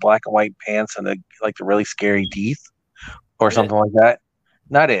nose and the black and white pants and the really scary teeth or something like that.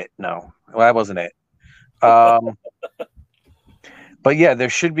 Not it. No, well, that wasn't it. But yeah, there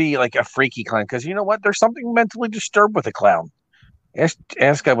should be like a freaky clown, because you know what? There's something mentally disturbed with a clown.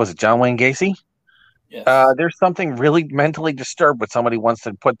 Ask was it John Wayne Gacy? Yes. There's something really mentally disturbed with somebody who wants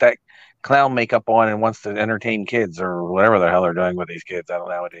to put that clown makeup on and wants to entertain kids or whatever the hell they're doing with these kids out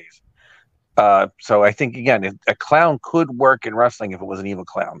nowadays. So I think, again, a clown could work in wrestling if it was an evil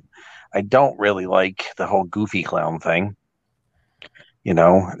clown. I don't really like the whole goofy clown thing. You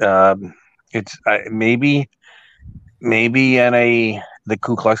know, it's maybe the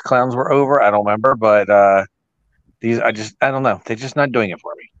Ku Klux Klans were over. I don't remember, but these I don't know. They're just not doing it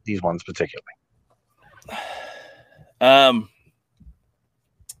for me. These ones particularly.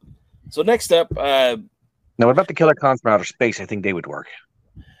 So next up, now what about the Killer Clowns from Outer Space? I think they would work.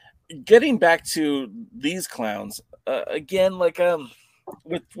 Getting back to these clowns again, like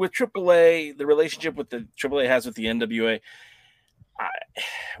with AAA, the relationship with the AAA has with the NWA,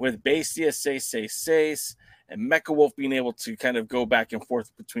 with Bestia, Sace, and Mecha Wolf being able to kind of go back and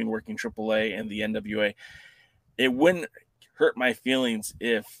forth between working AAA and the NWA, it wouldn't hurt my feelings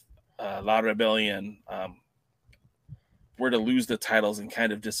if La Rebellion were to lose the titles and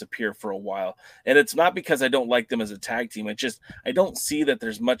kind of disappear for a while. And it's not because I don't like them as a tag team. It's just I don't see that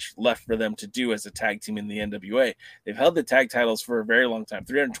there's much left for them to do as a tag team in the NWA. They've held the tag titles for a very long time,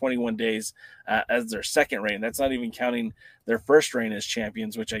 321 days as their second reign. That's not even counting their first reign as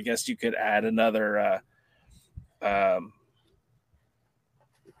champions, which I guess you could add another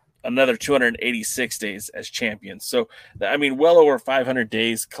 286 days as champions. So, I mean, well over 500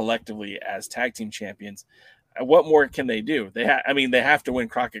 days collectively as tag team champions. What more can they do? They have to win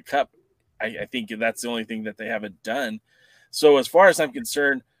Crockett Cup. I think that's the only thing that they haven't done. So as far as I'm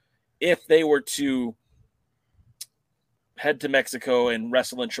concerned, if they were to head to Mexico and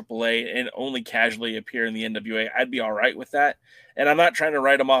wrestle in AAA and only casually appear in the NWA, I'd be all right with that. And I'm not trying to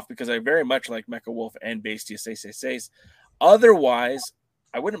write them off because I very much like Mecha Wolf and Bestia Sace. Otherwise,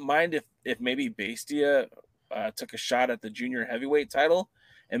 I wouldn't mind if maybe Bestia took a shot at the junior heavyweight title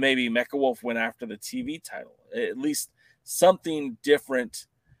and maybe Mecha Wolf went after the TV title. At least something different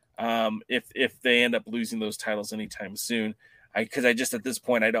if they end up losing those titles anytime soon. Because I just at this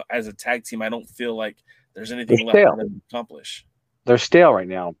point, I don't, as a tag team, I don't feel like there's anything left for them to accomplish. They're stale right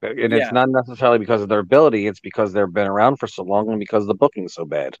now, and it's not necessarily because of their ability. It's because they've been around for so long and because the booking's so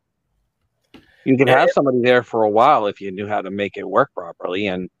bad. You can have somebody there for a while if you knew how to make it work properly,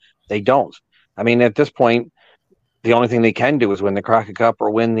 and they don't. I mean, at this point, the only thing they can do is win the Crockett Cup or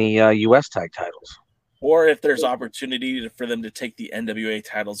win the U.S. tag titles. Or if there's opportunity for them to take the NWA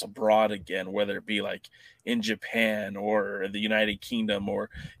titles abroad again, whether it be like in Japan or the United Kingdom,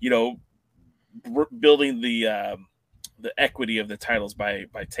 or building the equity of the titles by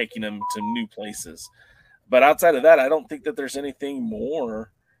taking them to new places. But outside of that, I don't think that there's anything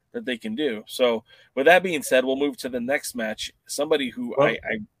more that they can do. So with that being said, we'll move to the next match. Somebody who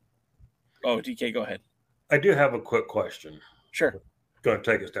DK, go ahead. I do have a quick question. Sure. Going to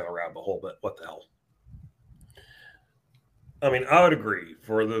take us down a rabbit hole, but what the hell? I mean, I would agree.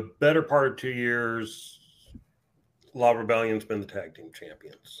 For the better part of 2 years, La Rebellion's been the tag team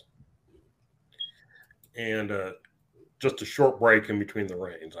champions. And just a short break in between the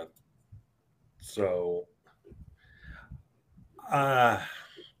reigns.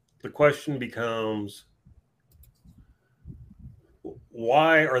 The question becomes,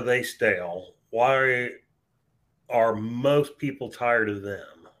 why are they stale? Why are most people tired of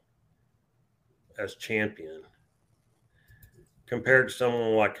them as champion compared to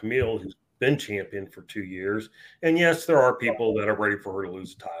someone like Camille, who's been champion for 2 years? And yes, there are people that are ready for her to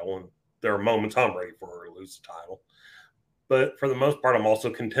lose the title, and there are moments I'm ready for her to lose the title. But for the most part, I'm also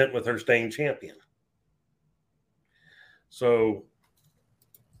content with her staying champion. So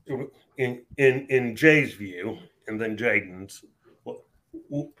in Jay's view, and then Jaden's,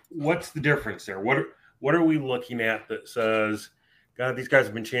 what's the difference there? What are we looking at that says, God, these guys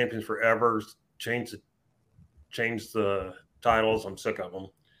have been champions forever, change the titles, I'm sick of them,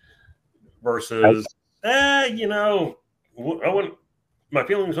 versus, my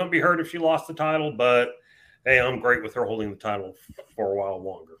feelings wouldn't be hurt if she lost the title, but hey, I'm great with her holding the title for a while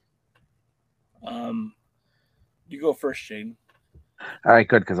longer. You go first, Jaden. All right,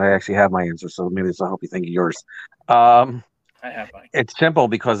 good, because I actually have my answer, so maybe this will help you think of yours. I have mine. It's simple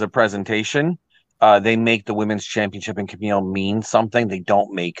because of presentation. They make the women's championship and Camille mean something. They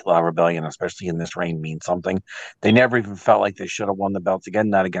don't make La Rebellion, especially in this reign, mean something. They never even felt like they should have won the belts again,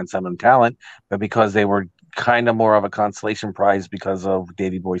 not against them in talent, but because they were kind of more of a consolation prize because of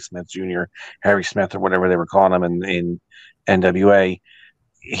Davey Boy Smith Jr., Harry Smith, or whatever they were calling him in NWA.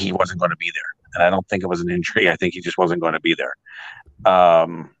 He wasn't going to be there. And I don't think it was an injury. I think he just wasn't going to be there.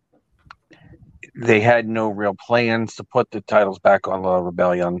 They had no real plans to put the titles back on La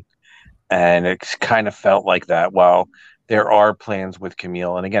Rebellion. And it kind of felt like that. While there are plans with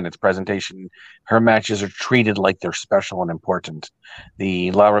Camille, and again, it's presentation. Her matches are treated like they're special and important.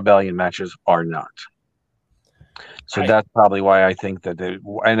 The La Rebellion matches are not. So that's probably why I think that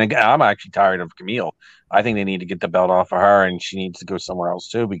and again, I'm actually tired of Camille. I think they need to get the belt off of her, and she needs to go somewhere else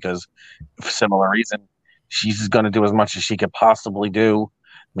too, because for similar reason, she's going to do as much as she could possibly do.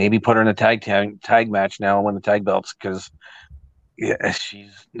 Maybe put her in a tag match now and win the tag belts, because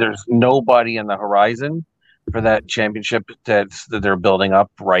there's nobody in the horizon for that championship that they're building up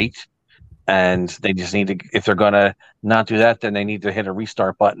right. And they just need to, if they're going to not do that, then they need to hit a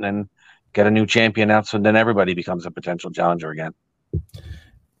restart button and get a new champion out, so then everybody becomes a potential challenger again.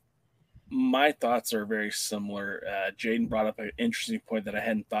 My thoughts are very similar. Jaden brought up an interesting point that I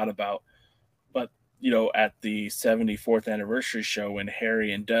hadn't thought about. But, at the 74th anniversary show, when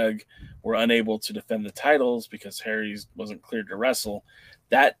Harry and Doug were unable to defend the titles because Harry wasn't cleared to wrestle,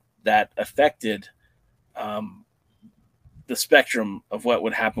 that affected the spectrum of what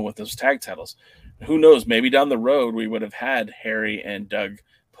would happen with those tag titles. Who knows? Maybe down the road we would have had Harry and Doug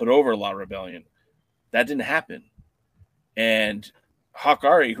put over La Rebellion. That didn't happen. And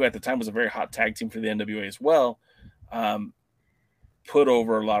Hawkari, who at the time was a very hot tag team for the NWA as well, put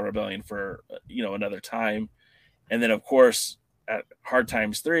over La Rebellion for another time. And then of course at Hard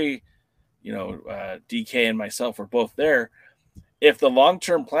Times 3, DK and myself were both there. If the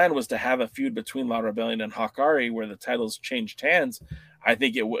long-term plan was to have a feud between La Rebellion and Hawkari where the titles changed hands, I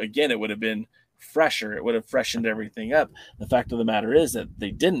think it would have been fresher. It would have freshened everything up. The fact of the matter is that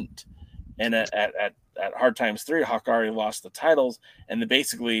they didn't. And at Hard Times 3, Hawkari lost the titles and they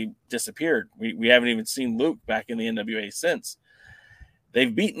basically disappeared. We haven't even seen Luke back in the NWA since.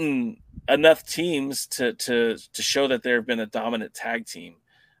 They've beaten enough teams to show that they've been a dominant tag team.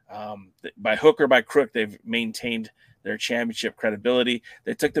 By hook or by crook, they've maintained their championship credibility.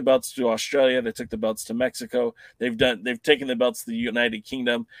 They took the belts to Australia. They took the belts to Mexico. They've taken the belts to the United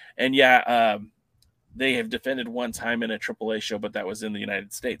Kingdom. And they have defended one time in a AAA show, but that was in the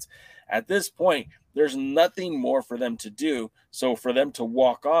United States. At this point, there's nothing more for them to do. So for them to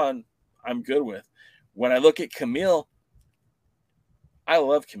walk on, I'm good with. When I look at Camille, I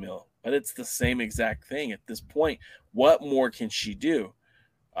love Camille, but it's the same exact thing at this point. What more can she do?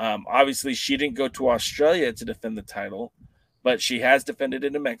 Obviously, she didn't go to Australia to defend the title, but she has defended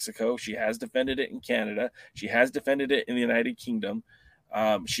it in Mexico. She has defended it in Canada. She has defended it in the United Kingdom.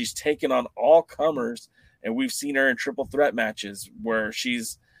 She's taken on all comers, and we've seen her in triple threat matches where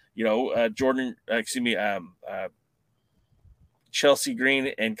she's, Chelsea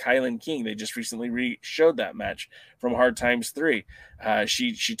Green and Kylan King. They just recently showed that match from Hard Times 3.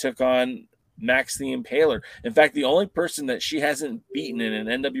 She took on Max the Impaler. In fact, the only person that she hasn't beaten in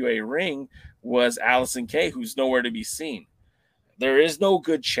an NWA ring was Allison Kay, who's nowhere to be seen. There is no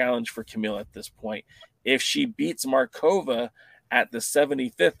good challenge for Camille at this point. If she beats Markova at the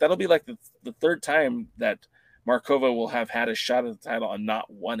 75th, that'll be like the third time that Markova will have had a shot at the title and not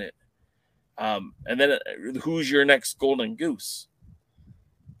won it. And then who's your next golden goose?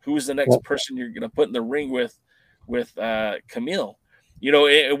 Who's the next person you're going to put in the ring with Camille?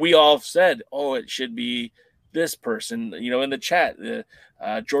 We all said, it should be this person. In the chat,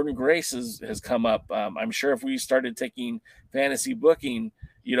 Jordan Grace has come up. I'm sure if we started taking fantasy booking,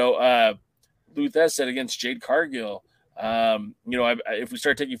 Luthez said against Jade Cargill. If we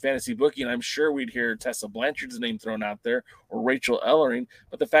start taking fantasy booking, I'm sure we'd hear Tessa Blanchard's name thrown out there or Rachel Ellering.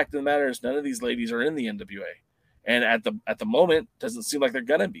 But the fact of the matter is none of these ladies are in the NWA. And at the moment, doesn't seem like they're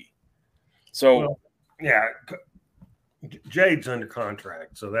going to be. So, Jade's under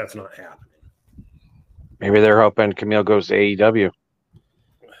contract, so that's not happening. Maybe they're hoping Camille goes to AEW.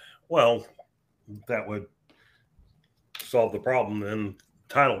 Well, that would solve the problem then.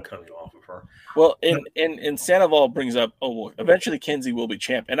 Title coming off of her. Well, and Sandoval brings up, eventually Kenzie will be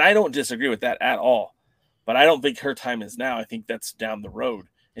champ. And I don't disagree with that at all. But I don't think her time is now. I think that's down the road.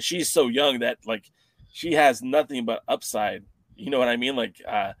 And she's so young that, she has nothing but upside. You know what I mean?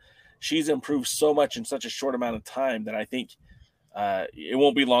 She's improved so much in such a short amount of time that I think it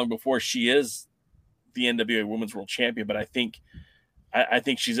won't be long before she is the NWA Women's World Champion. But I think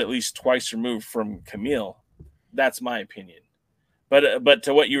she's at least twice removed from Camille. That's my opinion. But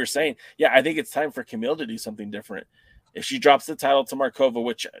to what you were saying, I think it's time for Camille to do something different. If she drops the title to Markova,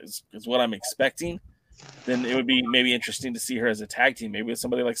 which is what I'm expecting, then it would be maybe interesting to see her as a tag team, maybe with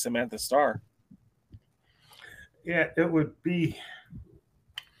somebody like Samantha Starr. Yeah, it would be.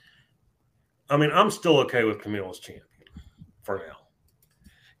 I mean, I'm still okay with Camille as champion for now.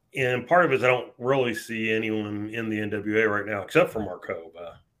 And part of it is I don't really see anyone in the NWA right now, except for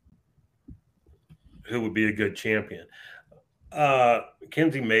Markova, who would be a good champion.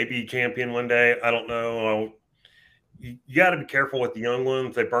 Kenzie may be champion one day. I don't know. You got to be careful with the young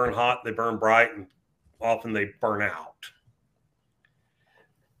ones. They burn hot, they burn bright, and often they burn out.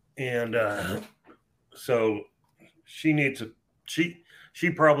 And so she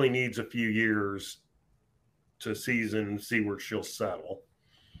probably needs a few years to season and see where she'll settle.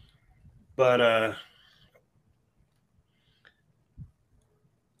 But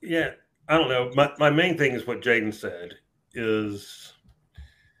Yeah, I don't know. My main thing is what Jaden said is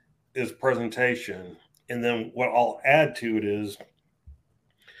presentation, and then what I'll add to it is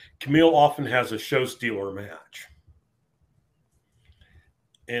Camille often has a show stealer match.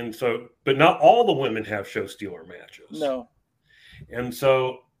 And so, but not all the women have show stealer matches. No. And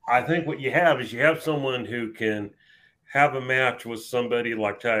so I think what you have is you have someone who can have a match with somebody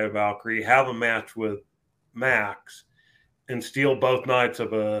like Taya Valkyrie, have a match with Max, and steal both nights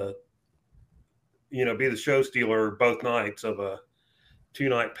of a, be the show stealer both nights of a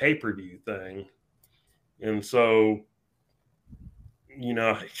 2-night pay-per-view thing. And so, you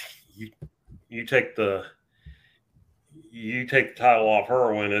take the title off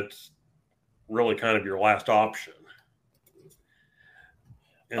her when it's really kind of your last option.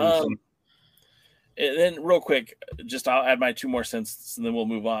 And then real quick, I'll add my 2 more cents and then we'll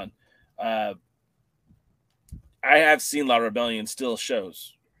move on. I have seen La Rebellion steal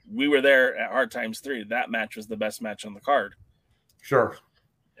shows. We were there at Hard Times 3. That match was the best match on the card. Sure.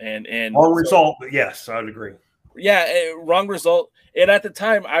 And wrong result, but yes, I'd agree. Yeah, wrong result. And at the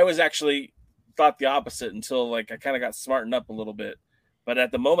time, I was actually thought the opposite until I kind of got smartened up a little bit. But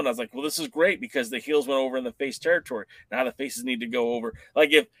at the moment, I was like, well, this is great because the heels went over in the face territory. Now the faces need to go over.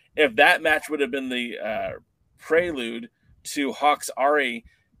 Like if that match would have been the prelude to Hawks Ari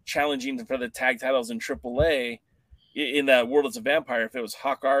challenging for the tag titles in AAA in the World as a Vampire, if it was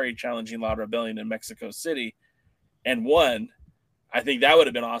Hawk Ari challenging La Rebellion in Mexico City and won, I think that would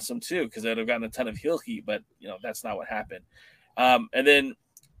have been awesome too because it would have gotten a ton of heel heat. But that's not what happened. And then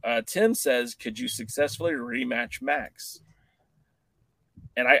Tim says, could you successfully rematch Max?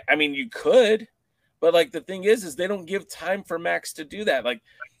 And I mean, you could, but the thing is they don't give time for Max to do that.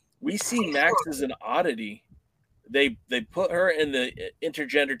 We see Max as an oddity. They put her in the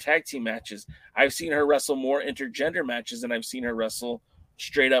intergender tag team matches. I've seen her wrestle more intergender matches than I've seen her wrestle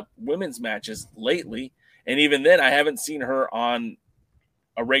straight up women's matches lately. And even then, I haven't seen her on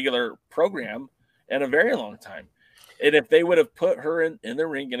a regular program in a very long time. And if they would have put her in the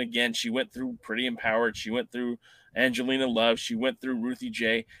ring, and again, she went through Pretty Empowered, she went through Angelina Love, she went through Ruthie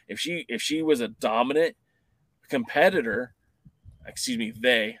J. If she was a dominant competitor, I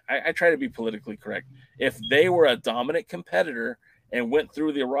try to be politically correct. If they were a dominant competitor and went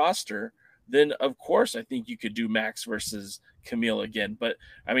through the roster, then of course I think you could do Max versus Camille again. But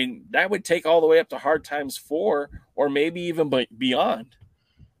I mean, that would take all the way up to Hard Times 4 or maybe even beyond.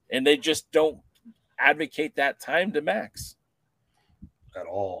 And they just don't advocate that time to Max at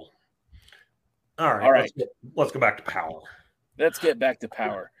all. All right. Let's go back to Power. Let's get back to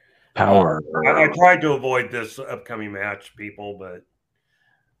Power. Power. I tried to avoid this upcoming match, people, but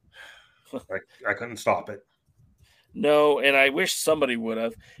I couldn't stop it. No, and I wish somebody would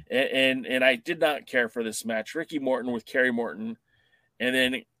have. And I did not care for this match. Ricky Morton with Kerry Morton, and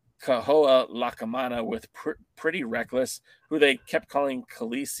then Kahoa Lakamana with Pretty Reckless, who they kept calling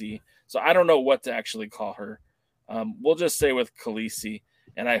Khaleesi. So I don't know what to actually call her. We'll just say with Khaleesi,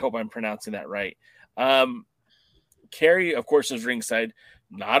 and I hope I'm pronouncing that right. Kerry, of course, is ringside,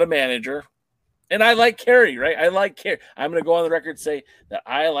 not a manager. And I like Kerry, right? I like Kerry. I'm going to go on the record and say that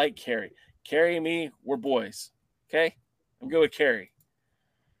I like Kerry. Kerry and me, we're boys. Okay? I'm good with Kerry.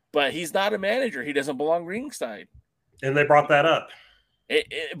 But he's not a manager. He doesn't belong ringside. And they brought that up.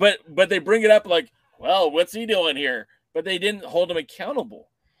 But they bring it up well, what's he doing here? But they didn't hold him accountable.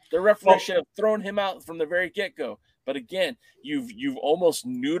 The referee should have thrown him out from the very get-go. But again, you've almost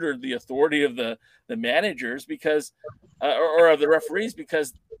neutered the authority of the managers because or of the referees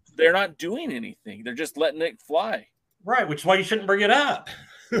because they're not doing anything. They're just letting it fly. Right, which is why you shouldn't bring it up.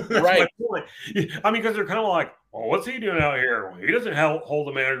 Right. I mean, because they're kind of like, well, what's he doing out here? Well, he doesn't hold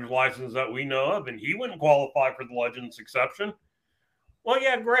the manager's license that we know of, and he wouldn't qualify for the Legends exception. Well,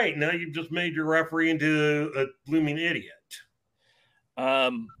 yeah, great. Now you've just made your referee into a blooming idiot.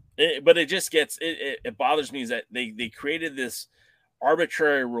 But it just gets it bothers me is that they created this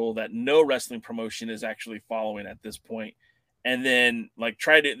arbitrary rule that no wrestling promotion is actually following at this point, and then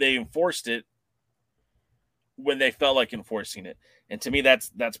they enforced it when they felt like enforcing it, and to me that's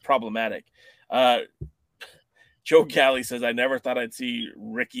problematic. Joe Galley says, I never thought I'd see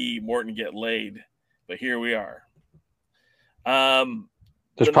Ricky Morton get laid, but here we are.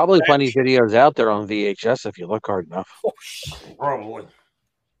 There's probably plenty of videos out there on VHS if you look hard enough. Oh, probably.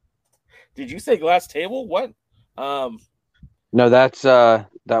 Did you say glass table? What? No, that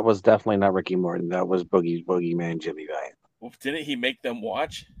was definitely not Ricky Morton. That was Boogeyman Jimmy Valiant. Well, didn't he make them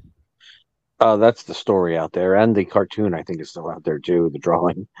watch? That's the story out there, and the cartoon I think is still out there too. The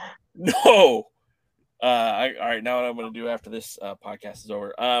drawing. No. All right, now what I'm going to do after this podcast is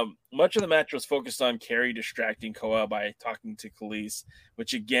over. Much of the match was focused on Kerry distracting Koa by talking to Khalees,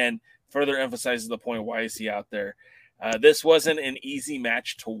 which again further emphasizes the point, why is he out there? This wasn't an easy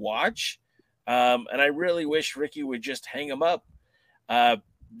match to watch, and I really wish Ricky would just hang him up.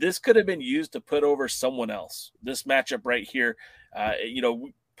 This could have been used to put over someone else. This matchup right here,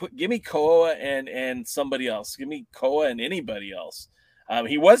 give me Koa and somebody else. Give me Koa and anybody else.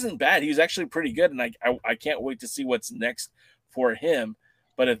 He wasn't bad. He was actually pretty good, and I can't wait to see what's next for him.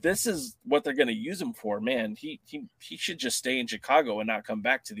 But if this is what they're going to use him for, man, he should just stay in Chicago and not come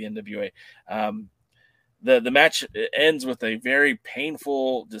back to the NWA. The match ends with a very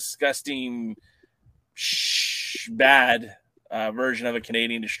painful, disgusting, bad version of a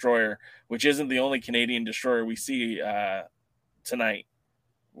Canadian destroyer, which isn't the only Canadian destroyer we see tonight.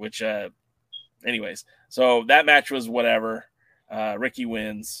 Which, anyways, so that match was whatever. Ricky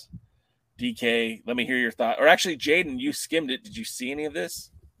wins. DK, let me hear your thought. Or actually, Jaden, you skimmed it. Did you see any of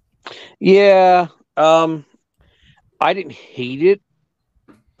this? Yeah. I didn't hate it.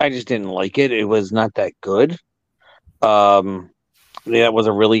 I just didn't like it. It was not that good. Yeah, it was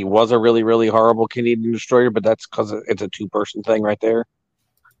a really, really horrible Canadian destroyer, but that's because it's a 2-person thing right there.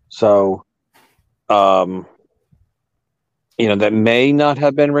 So, that may not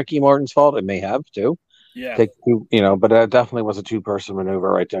have been Ricky Morton's fault. It may have too. Yeah. But that definitely was a 2-person maneuver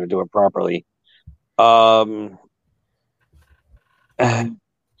right there to do it properly. I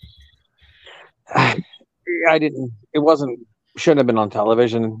didn't. It shouldn't have been on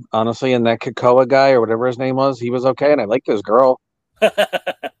television, honestly. And that Kakoa guy or whatever his name was, he was okay, and I liked this girl.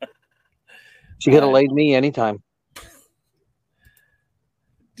 She could have laid me anytime.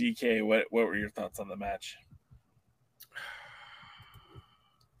 DK, what were your thoughts on the match?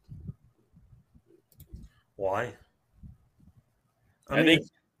 Why? I mean,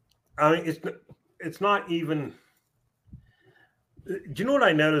 it's not even. Do you know what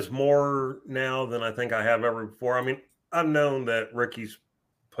I notice more now than I think I have ever before? I mean, I've known that Ricky's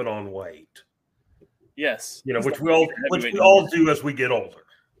put on weight. Yes, which we all do as we get older.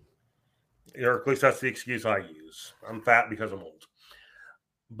 Or at least that's the excuse I use. I'm fat because I'm old.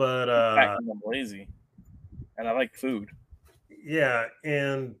 But I'm lazy, and I like food. Yeah,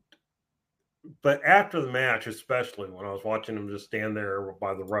 but after the match, especially when I was watching him just stand there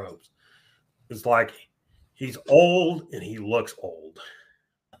by the ropes, it's like he's old and he looks old.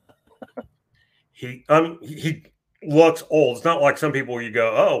 He looks old. It's not like some people where you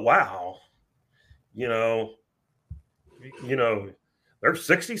go, oh wow, they're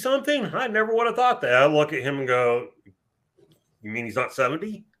 60 something. I never would have thought that. I look at him and go, you mean he's not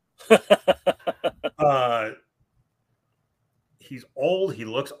 70? He's old. He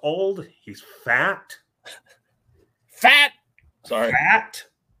looks old. He's fat. Fat. Sorry. Fat.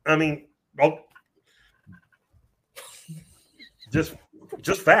 I mean, just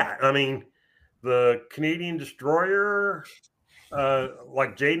fat. I mean, the Canadian destroyer,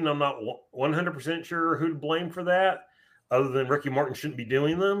 like Jaden, I'm not 100% sure who to blame for that, other than Ricky Morton shouldn't be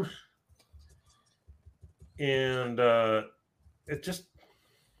doing them. And it just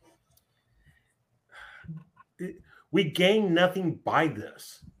we gain nothing by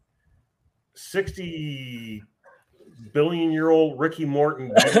this. 60 billion-year-old Ricky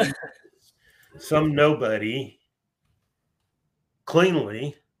Morton, some nobody,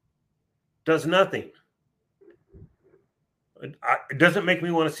 cleanly, does nothing. It doesn't make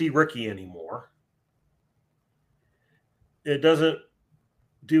me want to see Ricky anymore. It doesn't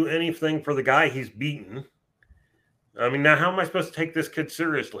do anything for the guy he's beaten. I mean, now how am I supposed to take this kid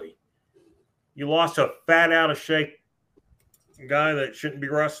seriously? You lost a fat, out of shape guy that shouldn't be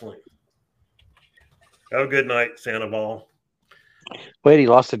wrestling. Have a good night, Sandoval. Wait, he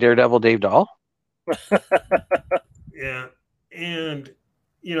lost to Daredevil Dave Dahl? Yeah. And,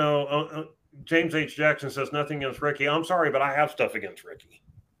 James H. Jackson says nothing against Ricky. I'm sorry, but I have stuff against Ricky.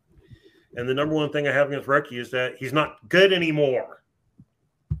 And the number one thing I have against Ricky is that he's not good anymore.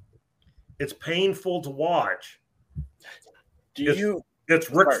 It's painful to watch.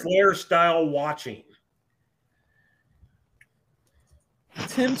 It's Ric Flair style watching.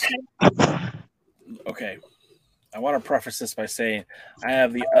 Tim, okay. I want to preface this by saying I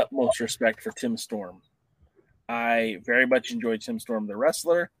have the utmost respect for Tim Storm. I very much enjoy Tim Storm, the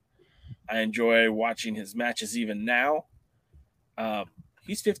wrestler. I enjoy watching his matches even now.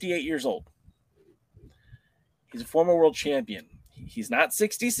 He's 58 years old. He's a former world champion. He's not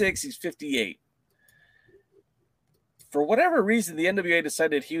 66, he's 58. For whatever reason, the NWA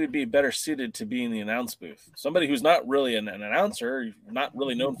decided he would be better suited to be in the announce booth. Somebody who's not really an announcer, not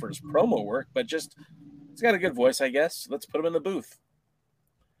really known for his promo work, but just he's got a good voice, I guess. Let's put him in the booth.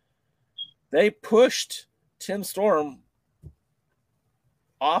 they pushed Tim Storm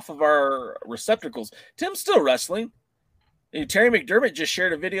off of our receptacles. Tim's still wrestling. Terry McDermott just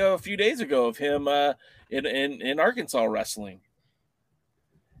shared a video a few days ago of him in Arkansas wrestling.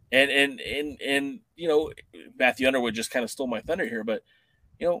 And you know, Matthew Underwood just kind of stole my thunder here, but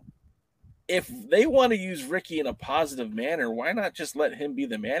you know, if they want to use Ricky in a positive manner, why not just let him be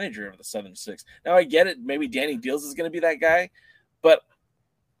the manager of the Southern Six? Now I get it, maybe Danny Deals is going to be that guy, but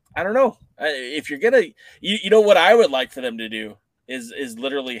I don't know. If you're gonna, you know what I would like for them to do is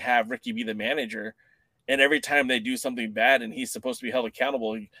literally have Ricky be the manager, and every time they do something bad and he's supposed to be held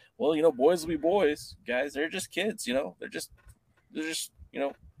accountable, well, you know, boys will be boys, guys. They're just kids, you know. They're just you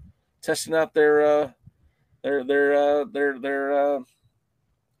know, testing out their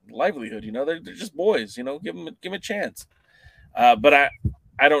livelihood. You know, they're just boys. You know, give them a chance. But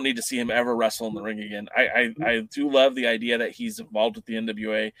I don't need to see him ever wrestle in the ring again. I do love the idea that he's involved with the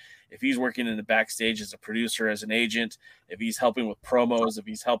NWA. If he's working in the backstage as a producer, as an agent, if he's helping with promos, if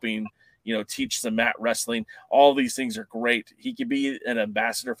he's helping, you know, teach some mat wrestling, all these things are great. He could be an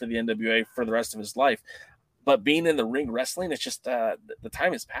ambassador for the NWA for the rest of his life. But being in the ring wrestling, it's just the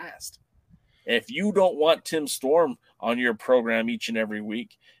time has passed. If you don't want Tim Storm on your program each and every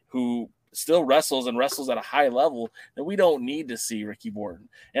week, who still wrestles and wrestles at a high level, then we don't need to see Ricky Morton.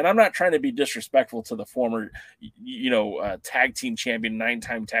 And I'm not trying to be disrespectful to the former, you know, tag team champion,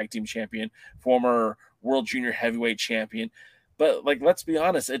 9-time tag team champion, former world junior heavyweight champion. But like, let's be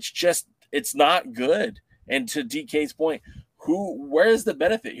honest, it's not good. And to DK's point, where is the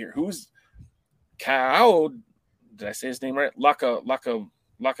benefit here? Who's Kyle? Did I say his name right? Laka not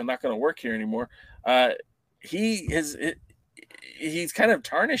going to work here anymore. He's kind of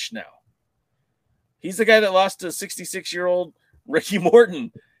tarnished now. He's the guy that lost to 66-year-old Ricky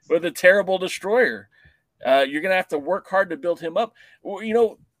Morton with a terrible destroyer. You're going to have to work hard to build him up. Well, you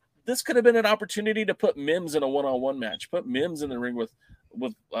know, this could have been an opportunity to put Mims in a one-on-one match. Put Mims in the ring with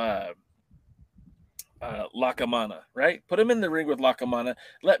Lackamana, right? Put him in the ring with Lackamana.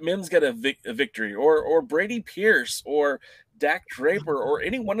 Let Mims get a victory, or Brady Pierce, or Dak Draper, or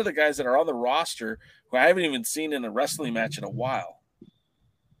any one of the guys that are on the roster who I haven't even seen in a wrestling match in a while.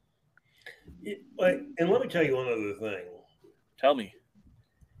 And let me tell you one other thing. Tell me.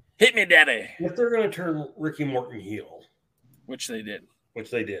 Hit me, daddy. If they're going to turn Ricky Morton heel, which they did,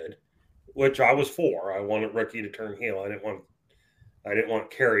 which I was for. I wanted Ricky to turn heel. I didn't want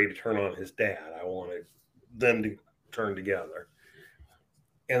Kerry to turn on his dad. I wanted them to turn together.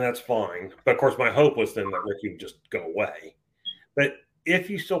 And that's fine. But of course, my hope was then that Ricky would just go away. But if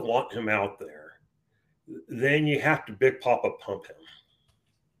you still want him out there, then you have to Big Papa pump him.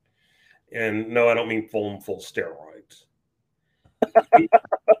 And no, I don't mean full steroids.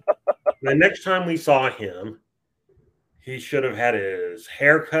 The next time we saw him, he should have had his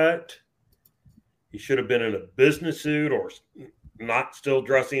hair cut. He should have been in a business suit, or not still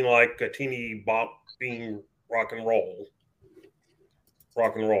dressing like a teeny bopping rock and roller.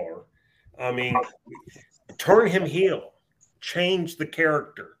 I mean, turn him heel, change the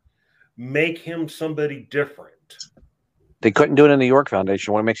character, make him somebody different. They couldn't do it in the York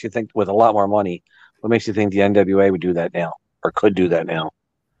Foundation. What makes you think, with a lot more money, what makes you think the NWA would do that now, or could do that now?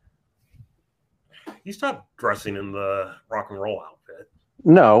 He stopped dressing in the rock and roll outfit.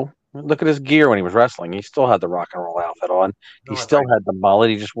 No. Look at his gear when he was wrestling. He still had the rock and roll outfit on. He still had the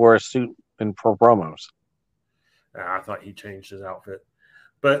mullet. He just wore a suit in promos. I thought he changed his outfit.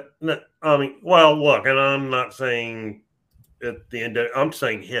 But, I mean, well, look, and I'm not saying at the end, I'm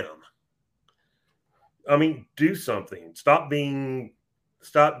saying him. I mean, do something. Stop being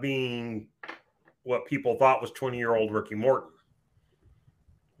what people thought was 20-year-old Ricky Morton.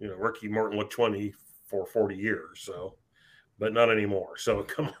 You know, Ricky Morton looked 20 for 40 years, so, but not anymore. So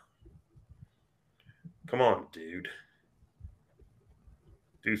come on, dude.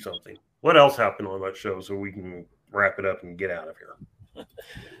 Do something. What else happened on that show so we can wrap it up and get out of here?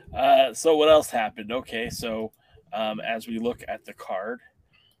 So what else happened? Okay, so as we look at the card,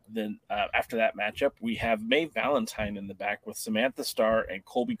 then after that matchup, we have Mae Valentine in the back with Samantha Starr and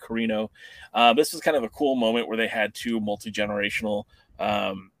Colby Carino. This was kind of a cool moment where they had two multi-generational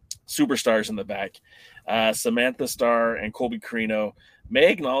superstars in the back. Samantha Starr and Colby Carino. Mae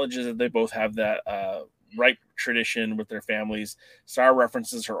acknowledges that they both have that ripe tradition with their families. Starr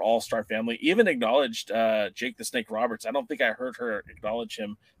references her all-star family, even acknowledged Jake the Snake Roberts. I don't think I heard her acknowledge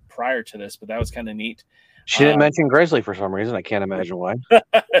him prior to this, but that was kind of neat. She didn't mention Grizzly for some reason. I can't imagine why.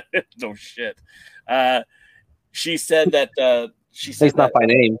 No shit. She said that she said it's not by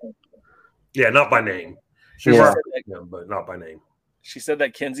name. Yeah, not by name. She yeah. him, but not by name. She said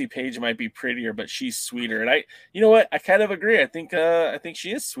that Kenzie Page might be prettier, but she's sweeter. And you know what? I kind of agree. I think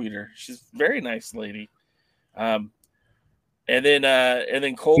she is sweeter. She's a very nice lady. And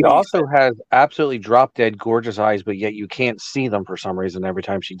then Colby She also has absolutely drop dead gorgeous eyes, but yet you can't see them for some reason every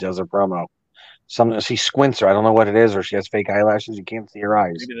time she does a promo. She squints her. I don't know what it is, or she has fake eyelashes. You can't see her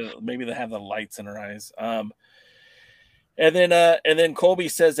eyes. Maybe they have the lights in her eyes. And then Colby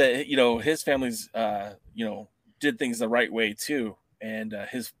says that his family's did things the right way too, and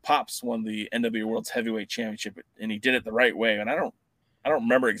his pops won the NWA World's Heavyweight Championship, and he did it the right way. And I don't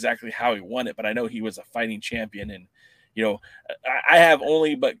remember exactly how he won it, but I know he was a fighting champion. And I have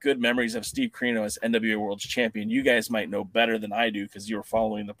only but good memories of Steve Corino as NWA World's Champion. You guys might know better than I do because you were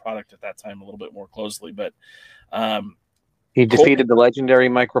following the product at that time a little bit more closely. But he defeated the legendary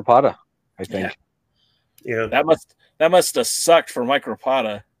Mike Rapata, I think. Yeah, that must have sucked for Mike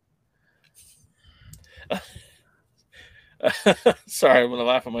Rapata. Sorry, I'm gonna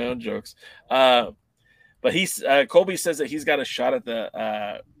laugh at my own jokes. But Colby says that he's got a shot at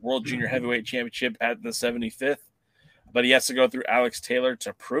the World Junior Heavyweight Championship at the 75th. But he has to go through Alex Taylor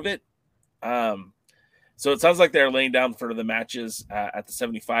to prove it. So it sounds like they're laying down for the matches at the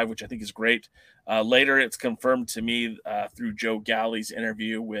 75, which I think is great. Later, it's confirmed to me through Joe Galley's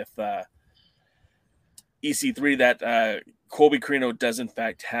interview with EC3 that Colby Corino does, in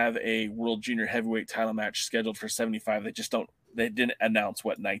fact, have a World Junior Heavyweight title match scheduled for 75. They didn't announce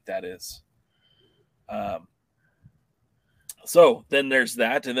what night that is. So then there's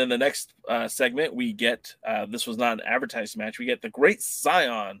that. And then the next segment we get, this was not an advertised match. We get the Great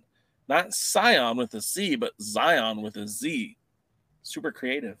Zion, not Scion with a C, but Zion with a Z. Super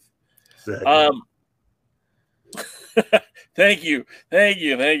creative. Exactly. Thank you.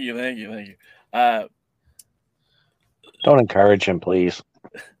 Don't encourage him, please.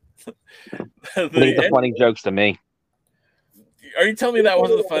 Leave the funny jokes to me. Are you telling me that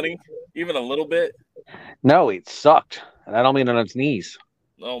wasn't funny? Even a little bit? No, it sucked. And I don't mean on its knees.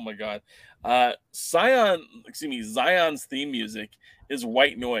 Oh my God. Zion's theme music is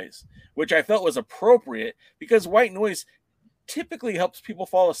White Noise, which I felt was appropriate because White Noise typically helps people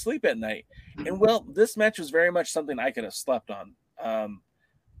fall asleep at night. And well, this match was very much something I could have slept on.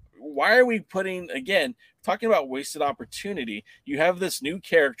 Why are we talking about wasted opportunity? You have this new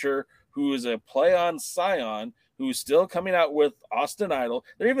character who is a play on Scion, who's still coming out with Austin Idol.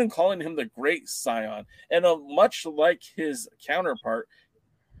 They're even calling him the Great Scion. And much like his counterpart,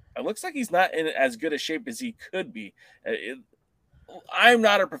 it looks like he's not in as good a shape as he could be. I'm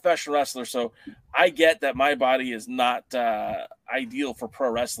not a professional wrestler, so I get that my body is not ideal for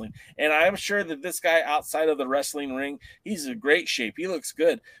pro wrestling. And I'm sure that this guy outside of the wrestling ring, he's in great shape. He looks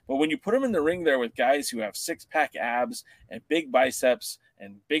good. But when you put him in the ring there with guys who have six-pack abs and big biceps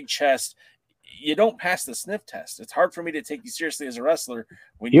and big chest, you don't pass the sniff test. It's hard for me to take you seriously as a wrestler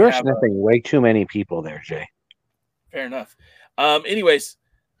when you're sniffing way too many people there, Jay. Fair enough. Anyways,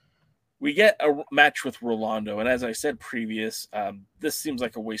 we get a match with Rolando, and as I said previous, this seems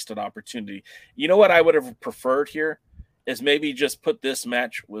like a wasted opportunity. You know what I would have preferred here is maybe just put this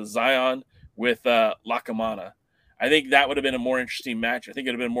match with Zion with Lackamana. I think that would have been a more interesting match. I think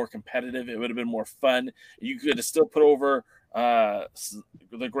it would have been more competitive. It would have been more fun. You could have still put over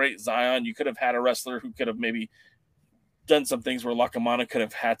the Great Zion. You could have had a wrestler who could have maybe done some things where Lackamana could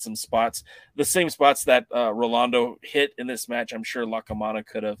have had some spots, the same spots that Rolando hit in this match. I'm sure Lackamana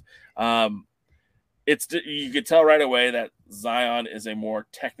could have. You could tell right away that Zion is a more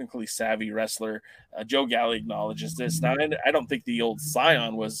technically savvy wrestler. Joe Galley acknowledges this. Now, I don't think the old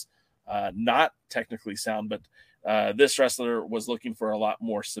Zion was not technically sound, but this wrestler was looking for a lot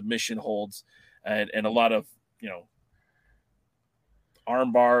more submission holds and a lot of,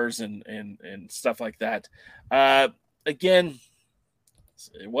 arm bars and stuff like that. Again,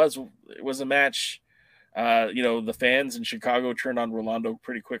 it was a match. The fans in Chicago turned on Rolando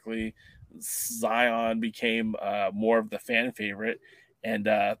pretty quickly. Zion became more of the fan favorite, and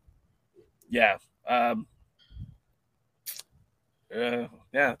I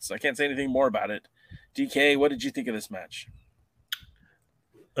can't say anything more about it. DK, what did you think of this match?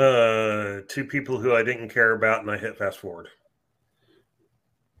 Two people who I didn't care about, and I hit fast forward.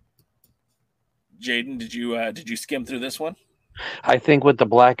 Jaden, did you skim through this one? I think with the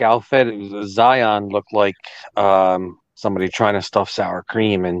black outfit, Zion looked like somebody trying to stuff sour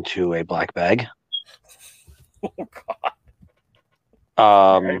cream into a black bag. Oh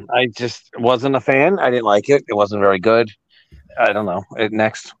God! I just wasn't a fan. I didn't like it. It wasn't very good. I don't know.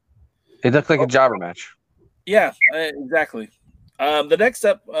 Next, it looked like a jobber match. Yeah, exactly. The next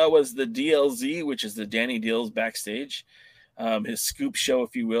up was the DLZ, which is the Danny Deals backstage. his scoop show,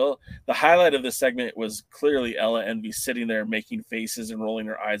 if you will. The highlight of this segment was clearly Ella Envy sitting there making faces and rolling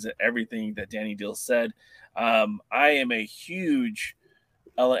her eyes at everything that Danny Deal said. I am a huge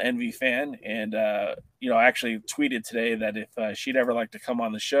Ella Envy fan, and I actually tweeted today that if she'd ever like to come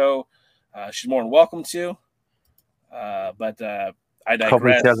on the show, she's more than welcome to. But I digress.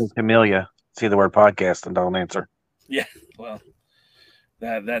 Hopefully she doesn't Camellia see the word podcast and don't answer. Yeah, well,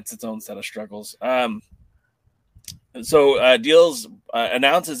 that's its own set of struggles. So Deals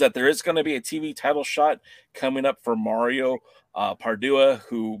announces that there is going to be a TV title shot coming up for Mario Pardua,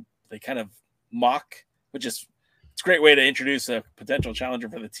 who they kind of mock, which is it's a great way to introduce a potential challenger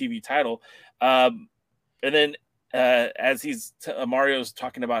for the TV title. And then as Mario's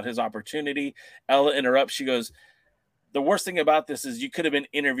talking about his opportunity, Ella interrupts. She goes, "The worst thing about this is you could have been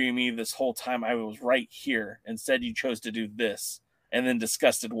interviewing me this whole time. I was right here. Instead, you chose to do this." And then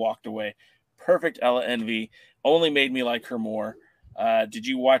disgusted walked away. Perfect Ella Envy. Only made me like her more. Did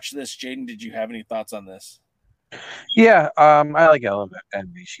you watch this, Jaden? Did you have any thoughts on this? Yeah, I like Ella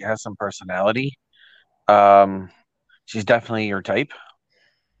Envy. She has some personality. She's definitely your type.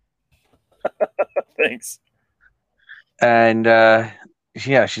 Thanks. And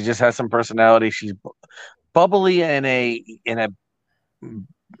she just has some personality. She's bubbly in a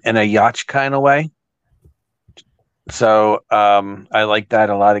yacht kind of way. So I like that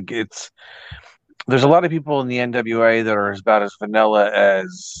a lot. There's a lot of people in the NWA that are about as vanilla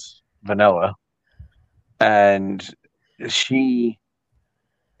as vanilla, and she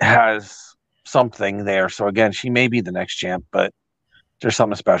has something there. So again, she may be the next champ, but there's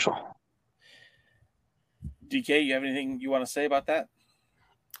something special. DK, you have anything you want to say about that?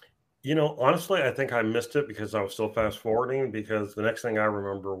 Honestly, I think I missed it because I was still fast forwarding, because the next thing I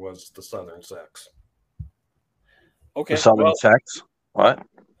remember was the Southern Sex. Okay. The Southern Sex? What?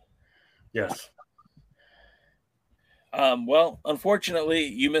 Yes. Well, unfortunately,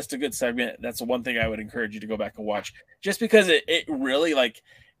 you missed a good segment. That's the one thing I would encourage you to go back and watch, just because it really,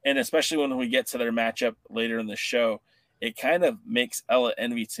 and especially when we get to their matchup later in the show, it kind of makes Ella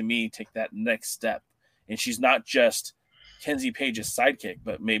Envy, to me, take that next step. And she's not just Kenzie Page's sidekick,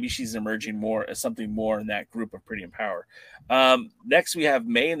 but maybe she's emerging more as something more in that group of Pretty in Power. Next, we have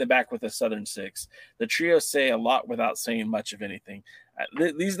May in the back with the Southern Six. The trio say a lot without saying much of anything.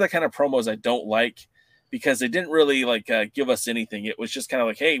 These are the kind of promos I don't like, because they didn't really give us anything. It was just kind of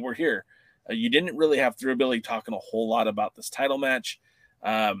like, hey, we're here. You didn't really have Thrill-Billy talking a whole lot about this title match.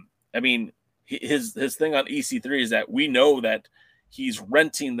 His thing on EC3 is that we know that he's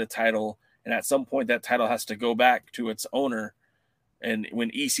renting the title, and at some point that title has to go back to its owner. And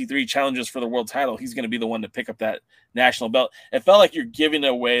when EC3 challenges for the world title, he's going to be the one to pick up that national belt. It felt like you're giving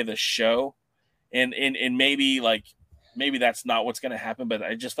away the show, and maybe that's not what's going to happen, but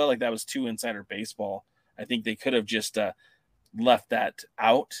I just felt like that was too insider baseball. I think they could have just left that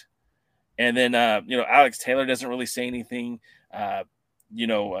out. And then, Alex Taylor doesn't really say anything. Carrie,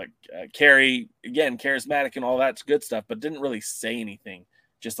 again, charismatic and all that's good stuff, but didn't really say anything.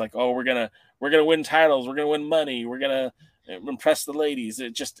 Just like, oh, we're gonna win titles, we're gonna win money, we're gonna impress the ladies.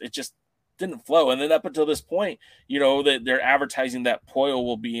 It just didn't flow. And then up until this point, that they're advertising that Poyle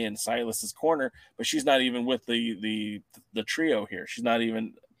will be in Silas's corner, but she's not even with the trio here. She's not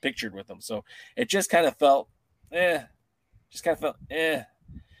even pictured with them. So it just kind of felt Jaden,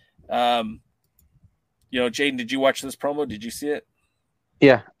 did you watch this promo? Did you see it?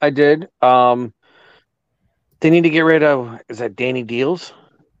 Yeah, I did. They need to get rid of, is that Danny Deals?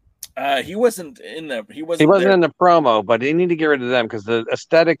 He wasn't in the in the promo, but they need to get rid of them because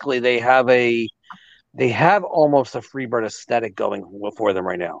aesthetically they have almost a Freebird aesthetic going for them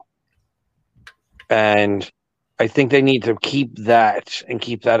right now. And I think they need to keep that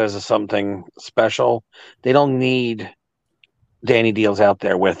as something special. They don't need Danny Deals out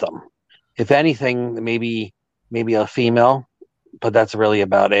there with them. If anything, maybe a female, but that's really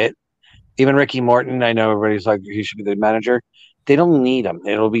about it. Even Ricky Morton, I know everybody's like he should be the manager. They don't need him.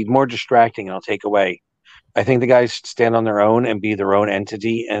 It'll be more distracting and it'll take away. I think the guys should stand on their own and be their own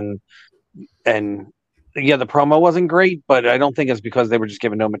entity. And yeah, the promo wasn't great, but I don't think it's because they were just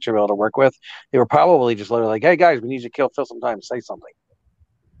given no material to work with. They were probably just literally like, hey guys, we need you to kill Phil sometime, say something.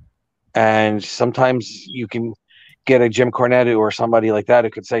 And sometimes you can get a Jim Cornette or somebody like that who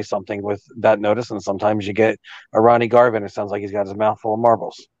could say something with that notice, and sometimes you get a Ronnie Garvin. It sounds like he's got his mouth full of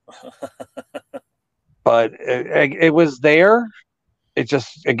marbles. But it was there.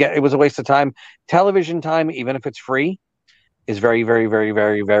 It was a waste of time. Television time, even if it's free, is very, very, very,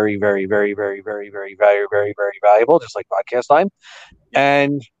 very, very, very, very, very, very, very, very, very, very valuable, just like podcast time.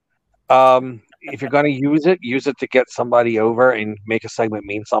 And if you're going to use it to get somebody over and make a segment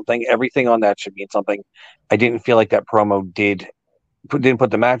mean something. Everything on that should mean something. I didn't feel like that promo didn't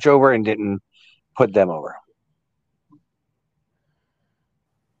put the match over and didn't put them over.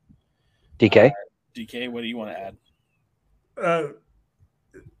 DK? DK, what do you want to add?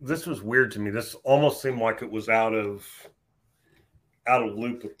 This was weird to me. This almost seemed like it was out of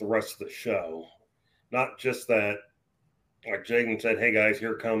loop with the rest of the show. Not just that, like Jaden said, hey guys,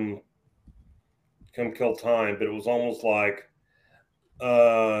 here come kill time, but it was almost like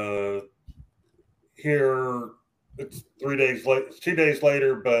here it's 3 days late, it's 2 days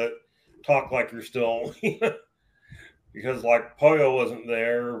later, but talk like you're still because like Poyo wasn't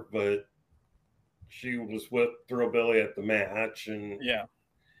there, but she was with Thrillbilly at the match, and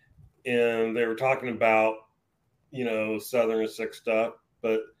they were talking about, Southern Six stuff,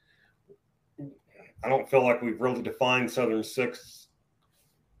 but I don't feel like we've really defined Southern Six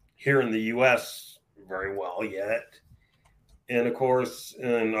here in the U.S. very well yet. And of course,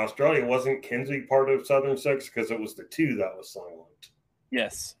 in Australia, wasn't Kinsey part of Southern Six because it was the two that was silent?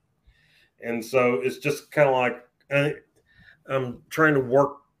 Yes. And so it's just kind of like I'm trying to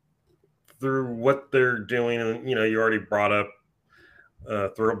work through what they're doing. And, you already brought up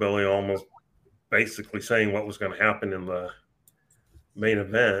Thrillbilly almost basically saying what was going to happen in the main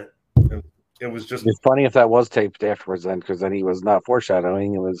event. And it was just... It's funny if that was taped afterwards then, because then he was not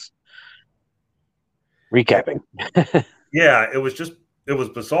foreshadowing. It was recapping. Yeah, it was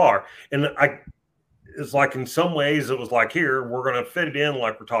bizarre. And it's like in some ways it was like, here, we're going to fit it in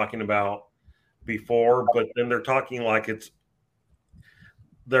like we're talking about before, but then they're talking like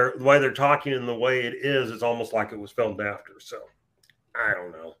the way they're talking and the way it is, it's almost like it was filmed after. So I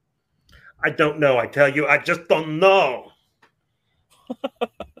don't know. I tell you, I just don't know.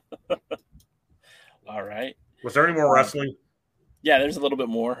 All right. Was there any more wrestling? Yeah, there's a little bit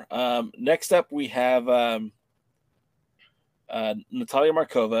more. Next up, we have Natalia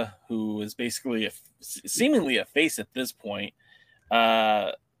Markova, who is basically seemingly a face at this point.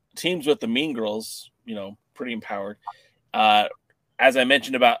 Teams with the Mean Girls, pretty empowered. As I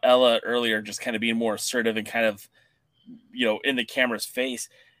mentioned about Ella earlier, just kind of being more assertive and kind of, in the camera's face.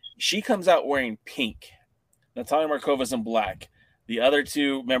 She comes out wearing pink. Natalia Markova's in black. The other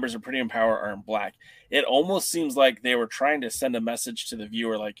two members of Pretty Empower are in black. It almost seems like they were trying to send a message to the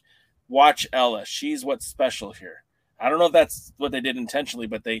viewer, like, watch Ella. She's what's special here. I don't know if that's what they did intentionally,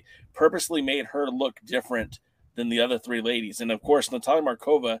 but they purposely made her look different than the other three ladies. And, of course, Natalia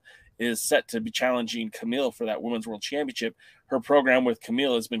Markova is set to be challenging Camille for that Women's World Championship. Her program with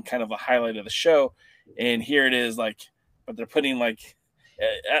Camille has been kind of a highlight of the show. And here it is, but they're putting,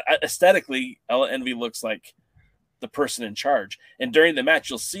 aesthetically, Ella Envy looks like the person in charge. And during the match,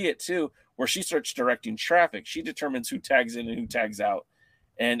 you'll see it, too, where she starts directing traffic. She determines who tags in and who tags out.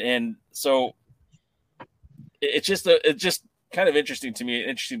 And so it's just kind of interesting to me, an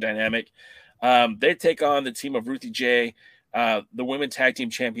interesting dynamic. They take on the team of Ruthie J, the women tag team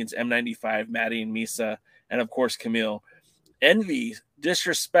champions M95, Maddie and Misa, and of course Camille. Envy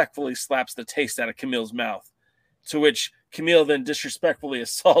disrespectfully slaps the taste out of Camille's mouth, to which Camille then disrespectfully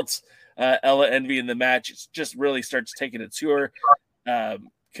assaults Ella Envy in the match. It just really starts taking it to her.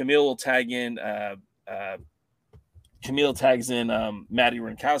 Camille will tag in. Camille tags in Maddie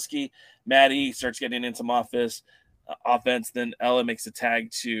Rinkowski. Maddie starts getting in some offense. Then Ella makes a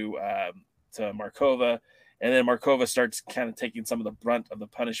tag to Markova. And then Markova starts kind of taking some of the brunt of the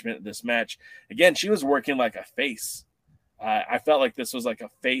punishment of this match. Again, she was working like a face. I felt like this was like a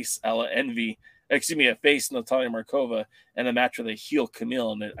face Ella Envy. A face Natalia Markova and a match where they heel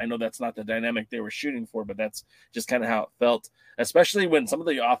Camille. And I know that's not the dynamic they were shooting for, but that's just kind of how it felt. Especially when some of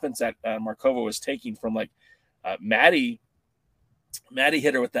the offense that Markova was taking from Maddie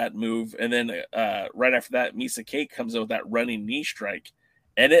hit her with that move. And then right after that, Misa Kate comes in with that running knee strike.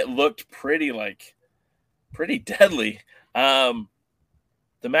 And it looked pretty deadly. The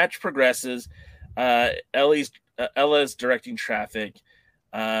match progresses. Ella's directing traffic.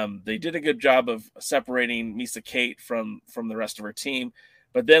 They did a good job of separating Misa Kate from the rest of her team,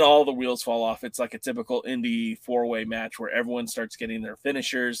 but then all the wheels fall off. It's like a typical indie four-way match where everyone starts getting their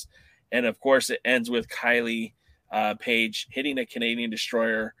finishers. And of course it ends with Kylie Page hitting a Canadian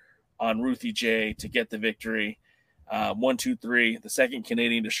Destroyer on Ruthie J to get the victory. 1, 2, 3, the second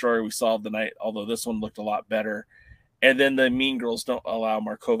Canadian Destroyer we saw of the night, although this one looked a lot better. And then the Mean Girls don't allow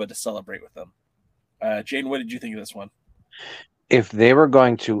Markova to celebrate with them. Jane, what did you think of this one? If they were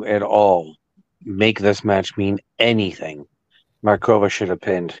going to at all make this match mean anything, Markova should have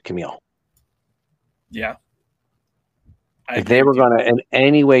pinned Camille. Yeah. If they were going to, in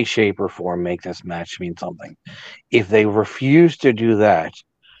any way, shape, or form, make this match mean something, if they refuse to do that,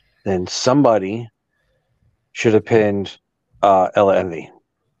 then somebody should have pinned Ella Envy,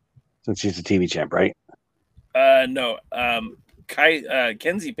 since she's the TV champ, right? No.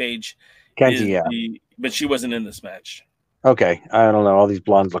 Kenzie Page. Kenzie, is yeah. But she wasn't in this match. Okay, I don't know. All these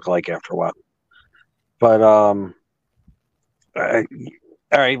blondes look alike after a while. But all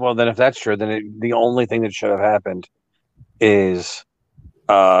right. Well, then if that's true, then the only thing that should have happened is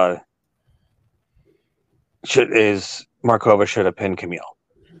Markova should have pinned Camille,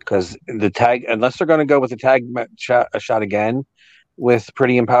 because the tag, unless they're going to go with the tag shot again with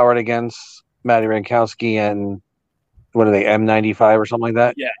Pretty Empowered against Maddie Rankowski and what are they, M95 or something like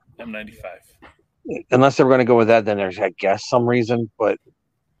that? Yeah, M95. Unless they were going to go with that, then there's, I guess, some reason, but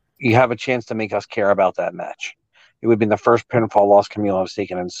you have a chance to make us care about that match. It would have been the first pinfall loss Camille has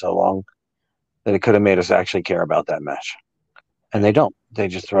taken in so long that it could have made us actually care about that match. And they don't. They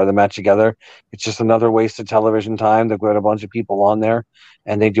just throw the match together. It's just another waste of television time. They've got a bunch of people on there,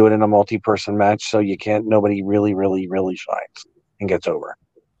 and they do it in a multi-person match, so nobody really, really, really shines and gets over.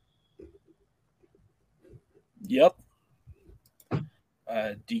 Yep.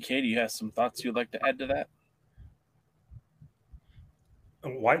 DK, do you have some thoughts you'd like to add to that?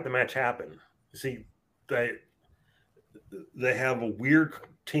 Why did the match happen? See, they have a weird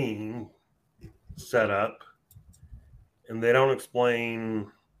team set up, and they don't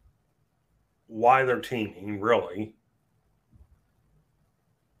explain why they're teaming, really.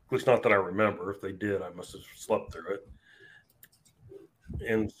 At least not that I remember. If they did, I must have slept through it.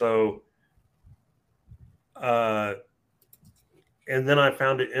 And so, and then I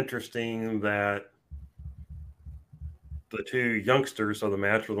found it interesting that the two youngsters of the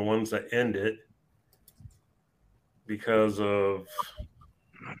match were the ones that ended because of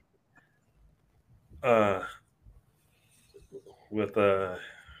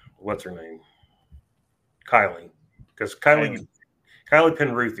what's her name? Kylie. Because Kylie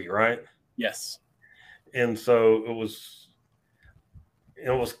pinned Ruthie, right? Yes. And so it was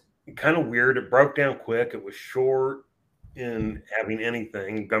kind of weird. It broke down quick. It was short in having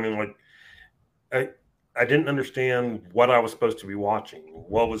anything. I mean, like, I didn't understand what I was supposed to be watching.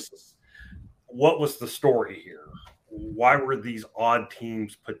 What was the story here? Why were these odd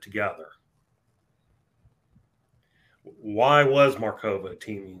teams put together? Why was Markova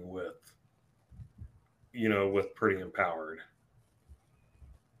teaming with Pretty Empowered?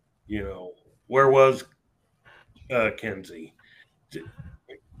 Where was Kenzie?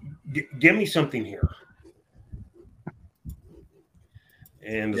 Give me something here.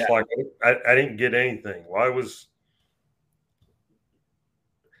 And it's like, I didn't get anything. Why was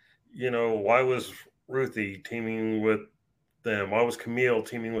Ruthie teaming with them? Why was Camille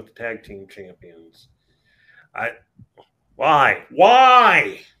teaming with the tag team champions? Why?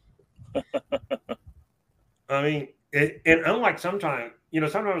 I mean, and unlike sometimes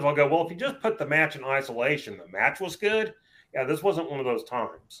I'll go, well, if you just put the match in isolation, the match was good. Yeah, this wasn't one of those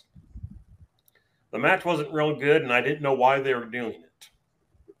times. The match wasn't real good, and I didn't know why they were doing it.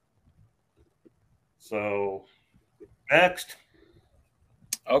 So, next.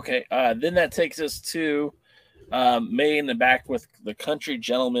 Okay, then that takes us to May in the back with the Country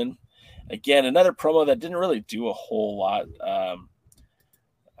Gentleman. Again, another promo that didn't really do a whole lot.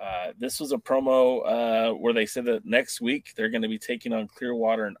 This was a promo where they said that next week they're going to be taking on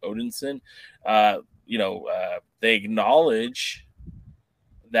Clearwater and Odinson. They acknowledge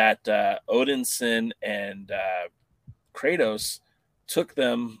that Odinson and Kratos took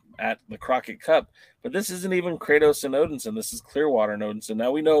them at the Crockett Cup, but this isn't even Kratos and Odinson. This is Clearwater and Odinson.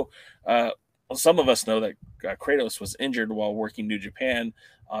 Now we know, some of us know that Kratos was injured while working New Japan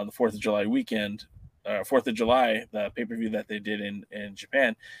on the 4th of July weekend, 4th of July, the pay-per-view that they did in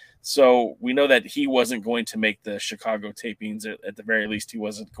Japan. So we know that he wasn't going to make the Chicago tapings. At the very least, he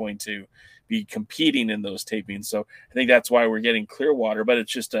wasn't going to be competing in those tapings. So I think that's why we're getting Clearwater, but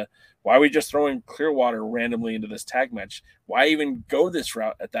it's just why are we just throwing Clearwater randomly into this tag match? Why even go this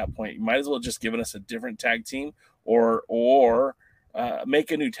route at that point? You might as well just given us a different tag team or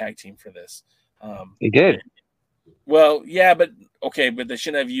make a new tag team for this. They did. Well, yeah, but they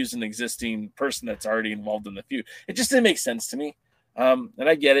shouldn't have used an existing person that's already involved in the feud. It just didn't make sense to me. And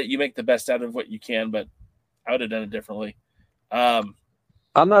I get it. You make the best out of what you can, but I would have done it differently. I'm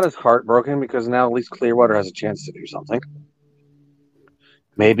not as heartbroken because now at least Clearwater has a chance to do something.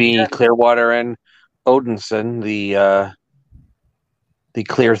 Maybe Clearwater and Odinson, the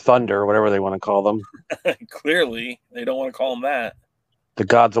Clear Thunder, whatever they want to call them. Clearly, they don't want to call them that. The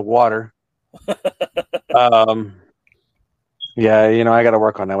gods of water. Yeah, I got to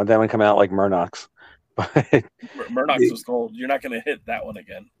work on that one. That one come out like Murdoch's. But Murdoch's was told you're not going to hit that one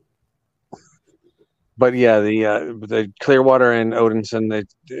again. But yeah, the Clearwater and Odinson,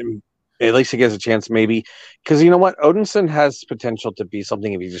 at least he gets a chance, maybe, because you know what, Odinson has potential to be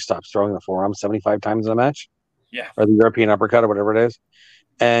something if he just stops throwing the forearm 75 times in a match. Yeah. Or the European uppercut or whatever it is.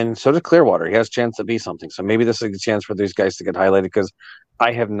 And so does Clearwater. He has a chance to be something. So maybe this is a chance for these guys to get highlighted because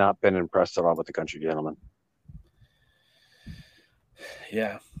I have not been impressed at all with the Country Gentlemen.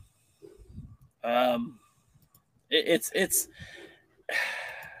 Yeah. It's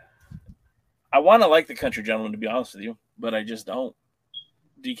I want to like the Country Gentlemen, to be honest with you, but I just don't.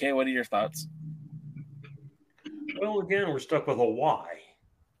 DK, what are your thoughts? Well, again, we're stuck with a why.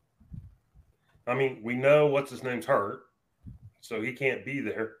 I mean, we know what's his name's hurt, so he can't be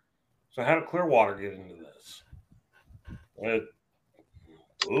there. So how did Clearwater get into this?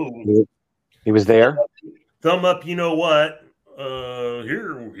 He was there. Thumb up, you know what?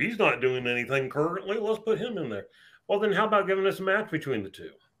 Here, he's not doing anything currently. Let's put him in there. Well, then how about giving us a match between the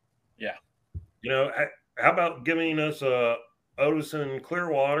two? Yeah. You know, how about giving us Odinson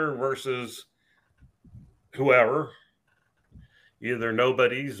Clearwater versus whoever, either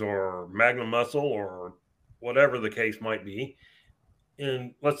Nobodies or Magnum Muscle or whatever the case might be.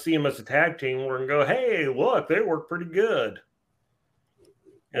 And let's see them as a tag team where and go, hey, look, they work pretty good.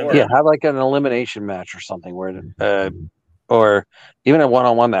 And yeah, have like an elimination match or something where, or even a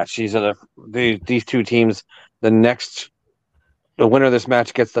one-on-one match. These two teams. The winner of this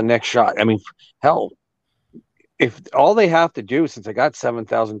match gets the next shot. I mean, hell, if all they have to do, since they got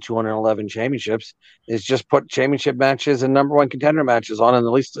 7,211 championships, is just put championship matches and number one contender matches on, and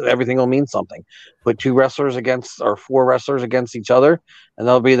at least everything will mean something. Put 4 wrestlers against each other, and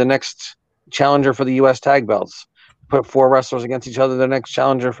they'll be the next challenger for the U.S. tag belts. Put 4 wrestlers against each other, the next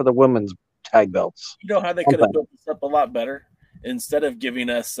challenger for the women's tag belts. You know how they could have built this up a lot better? Instead of giving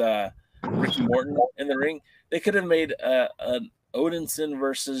us Ricky Morton in the ring, they could have made an Odinson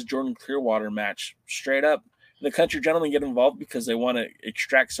versus Jordan Clearwater match straight up. The Country Gentlemen get involved because they want to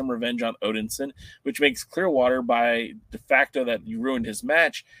extract some revenge on Odinson, which makes Clearwater by de facto that you ruined his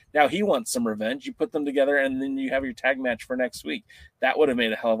match. Now he wants some revenge. You put them together, and then you have your tag match for next week. That would have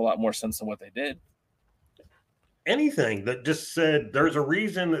made a hell of a lot more sense than what they did. Anything that just said there's a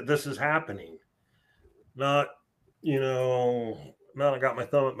reason that this is happening. Not, I got my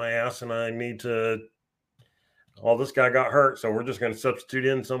thumb at my ass and I need to, this guy got hurt, so we're just going to substitute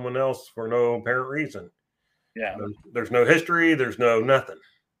in someone else for no apparent reason. Yeah. There's no history. There's no nothing.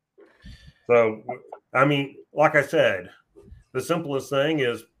 So, I mean, like I said, the simplest thing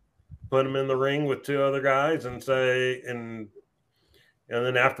is put him in the ring with 2 other guys and say, and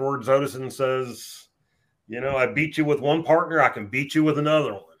then afterwards Odinson says, I beat you with one partner, I can beat you with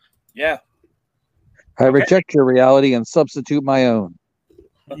another one. Yeah. I reject your reality and substitute my own.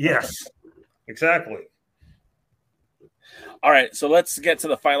 Yes, exactly. All right, so let's get to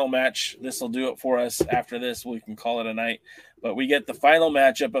the final match. This will do it for us. After this, we can call it a night. But we get the final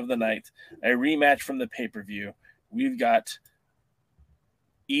matchup of the night, a rematch from the pay-per-view. We've got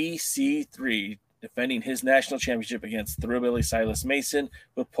EC3 defending his national championship against Thrillbilly Silas Mason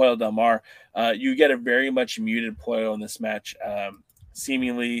with Pollo Del Mar. You get a very much muted Pollo in this match.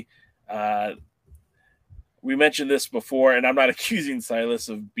 Seemingly, we mentioned this before, and I'm not accusing Silas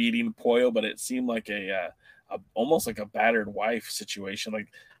of beating Pollo, but it seemed like almost like a battered wife situation. Like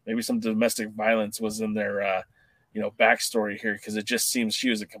maybe some domestic violence was in their, backstory here, because it just seems she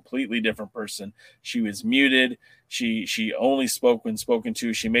was a completely different person. She was muted. She only spoke when spoken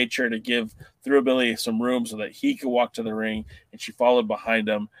to. She made sure to give Thrillbilly some room so that he could walk to the ring, and she followed behind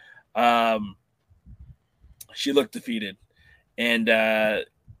him. She looked defeated. And,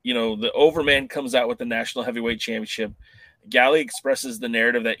 the Overman comes out with the National Heavyweight Championship. Galley expresses the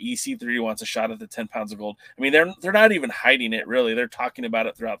narrative that EC3 wants a shot at the 10 pounds of gold. I mean, they're not even hiding it, really. They're talking about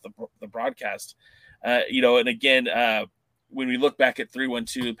it throughout the broadcast. And again, when we look back at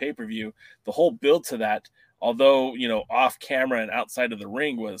 312 pay-per-view, the whole build to that, although, off camera and outside of the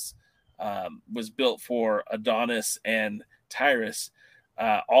ring was built for Adonis and Tyrus,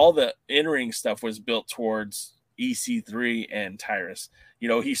 all the in-ring stuff was built towards EC3 and Tyrus.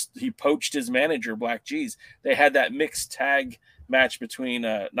 He poached his manager, Black G's. They had that mixed tag match between,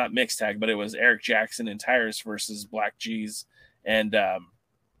 not mixed tag, but it was Eric Jackson and Tyrus versus Black G's and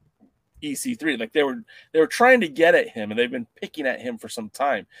EC3. Like they were trying to get at him, and they've been picking at him for some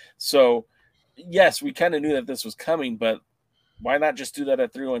time. So yes, we kind of knew that this was coming, but why not just do that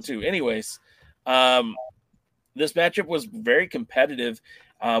at 312? Anyways, this matchup was very competitive.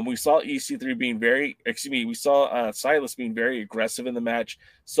 We saw EC3 we saw Silas being very aggressive in the match,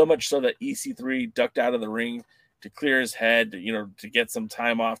 so much so that EC3 ducked out of the ring to clear his head, to get some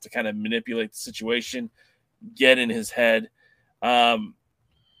time off to kind of manipulate the situation, get in his head.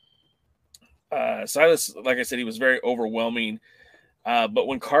 Silas, like I said, he was very overwhelming. But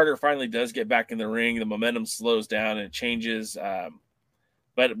when Carter finally does get back in the ring, the momentum slows down and it changes.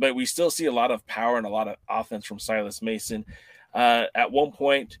 But we still see a lot of power and a lot of offense from Silas Mason. At one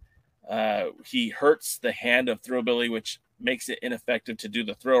point, he hurts the hand of Thrillbilly, which makes it ineffective to do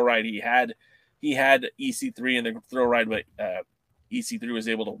the throw ride. He had EC3 in the throw ride, but EC3 was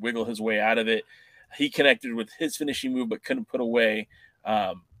able to wiggle his way out of it. He connected with his finishing move, but couldn't put away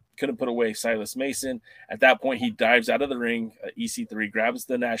Silas Mason. At that point, he dives out of the ring. EC3 grabs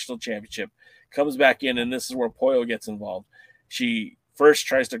the national championship, comes back in, and this is where Pollo gets involved. She first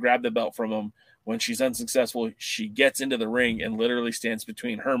tries to grab the belt from him. When she's unsuccessful, she gets into the ring and literally stands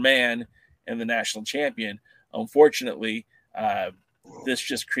between her man and the national champion. Unfortunately, this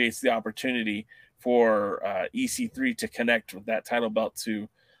just creates the opportunity for EC3 to connect with that title belt to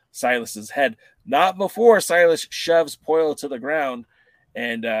Silas's head. Not before Silas shoves Pollo to the ground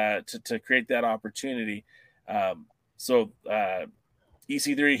and to create that opportunity. So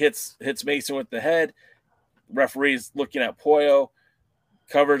EC3 hits Mason with the head. Referee's looking at Pollo,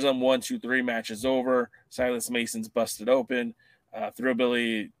 covers him. 1, 2, 3, match is over. Silas Mason's busted open.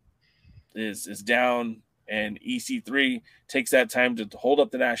 Thrillbilly is down, and EC3 takes that time to hold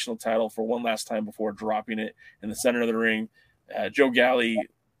up the national title for one last time before dropping it in the center of the ring. Joe Galley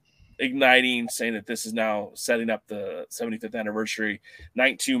igniting, saying that this is now setting up the 75th anniversary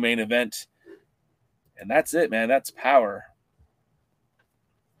Night 2 main event. And that's it, man. That's power.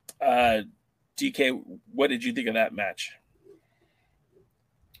 DK, what did you think of that match?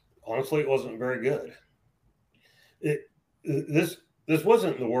 Honestly, it wasn't very good. This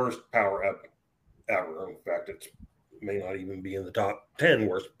wasn't the worst power ever. In fact, it may not even be in the top 10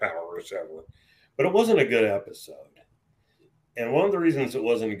 worst powers ever. But it wasn't a good episode. And one of the reasons it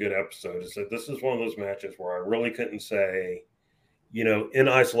wasn't a good episode is that this is one of those matches where I really couldn't say, in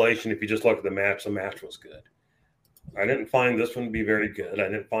isolation, if you just look at the match was good. I didn't find this one to be very good. I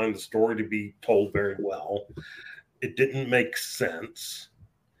didn't find the story to be told very well. It didn't make sense.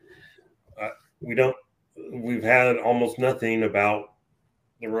 We've had almost nothing about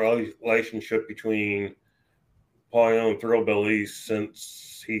the relationship between Pollo and Thrillbilly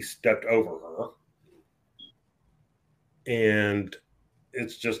since he stepped over her. And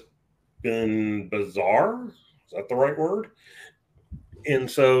it's just been bizarre. Is that the right word? And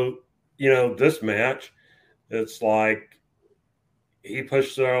so, this match, it's like he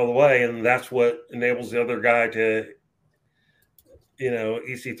pushed it out of the way, and that's what enables the other guy to,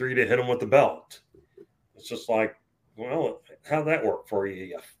 EC3 to hit him with the belt. It's just like, well, how'd that work for you,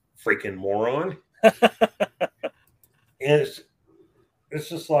 you freaking moron? And it's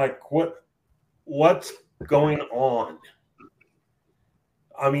just like, what's going on?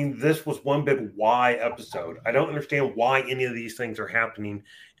 I mean, this was one big why episode. I don't understand why any of these things are happening,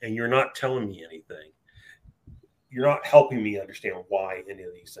 and you're not telling me anything. You're not helping me understand why any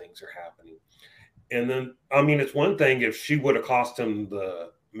of these things are happening. And then, I mean, it's one thing if she would have cost him the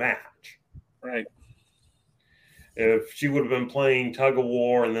match. Right. If she would have been playing tug of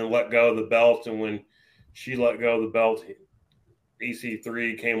war and then let go of the belt, and when she let go of the belt,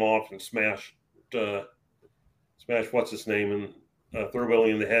 EC3 came off and smashed what's his name, and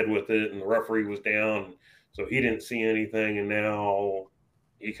Thrillbilly in the head with it, and the referee was down, so he didn't see anything, and now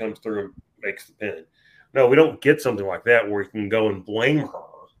he comes through and makes the pin. No, we don't get something like that where he can go and blame her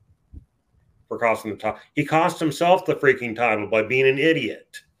for costing the title. He cost himself the freaking title by being an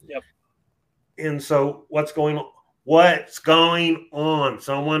idiot. Yep. And so what's going on? What's going on?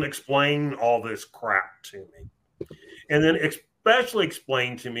 Someone explain all this crap to me. And then especially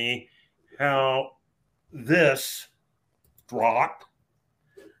explain to me how this drop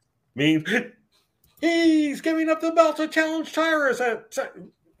means he's giving up the belt to challenge Tyrus.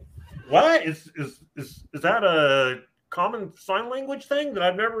 What? Is that a common sign language thing that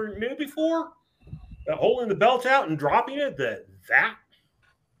I've never knew before? That holding the belt out and dropping it, that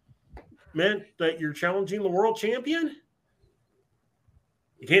meant that you're challenging the world champion?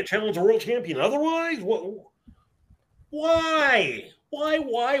 You can't challenge the world champion otherwise? What? Why?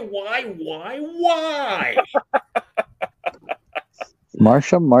 Marsha.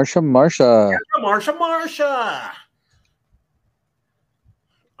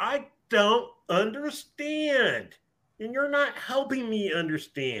 I don't understand. And you're not helping me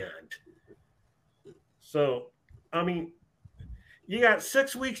understand. So, I mean, you got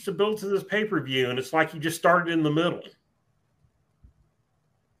 6 weeks to build to this pay-per-view, and it's like you just started in the middle.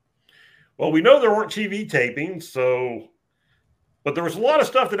 Well, we know there weren't TV tapings, but there was a lot of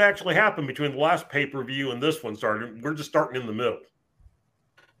stuff that actually happened between the last pay-per-view and this one started. We're just starting in the middle.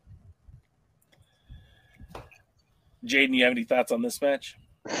 Jaden, you have any thoughts on this match?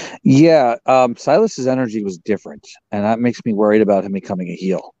 Yeah, Silas's energy was different, and that makes me worried about him becoming a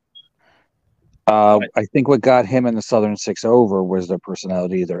heel. I think what got him and the Southern Six over was their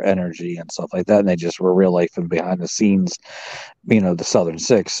personality, their energy, and stuff like that, and they just were real life and behind the scenes, the Southern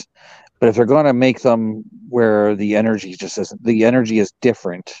Six. But if they're going to make them where the energy just isn't, the energy is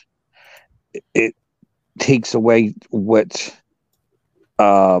different, it takes away what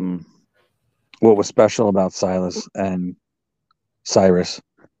was special about Silas. It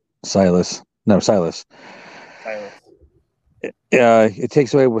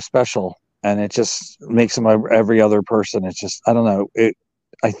takes away what's special, and it just makes him every other person. It's just, I don't know.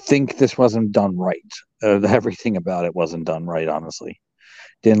 I think this wasn't done right. Everything about it wasn't done right, honestly.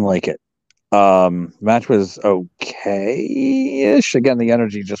 Didn't like it. Match was okay-ish. Again, the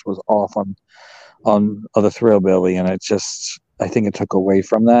energy just was off on the Thrillbilly, and I think it took away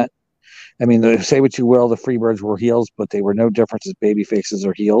from that. I mean, say what you will, the Freebirds were heels, but they were no different as baby faces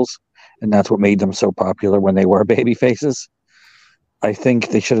or heels, and that's what made them so popular when they were baby faces. I think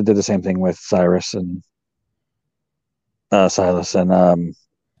they should have did the same thing with Cyrus and Silas and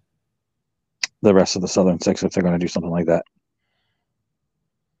the rest of the Southern Six if they're going to do something like that.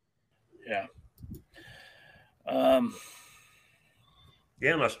 Yeah.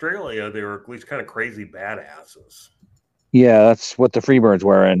 Yeah, in Australia, they were at least kind of crazy badasses. Yeah, that's what the Freebirds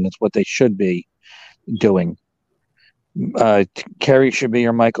were, and it's what they should be doing. Kerry should be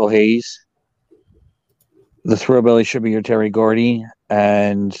your Michael Hayes. The Thrillbilly should be your Terry Gordy,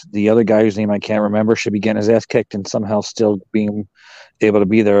 and the other guy whose name I can't remember should be getting his ass kicked and somehow still being able to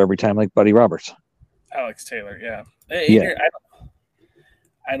be there every time, like Buddy Roberts. Alex Taylor, yeah. Yeah.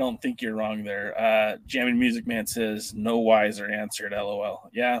 I don't think you're wrong there. Jamming Music Man says, no wiser answered, LOL.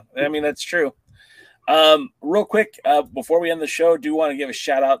 Yeah, I mean, that's true. Real quick, before we end the show, do want to give a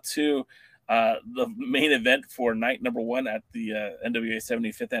shout out to the main event for night number 1 at the NWA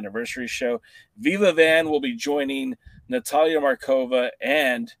 75th anniversary show. Viva Van will be joining Natalia Markova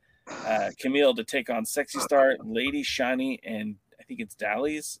and Camille to take on Sexy Star, Lady Shani, and I think it's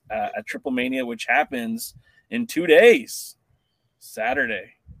Dally's at Triple Mania, which happens in 2 days.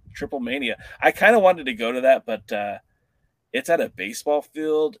 Saturday, Triple Mania. I kind of wanted to go to that, but it's at a baseball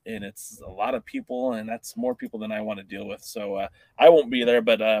field and it's a lot of people, and that's more people than I want to deal with. So I won't be there,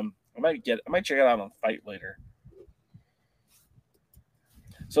 but I might check it out on Fight later.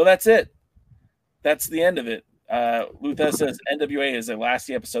 So that's it. That's the end of it. Luther says NWA is a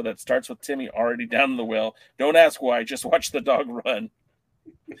lasty episode that starts with Timmy already down the well. Don't ask why. Just watch the dog run.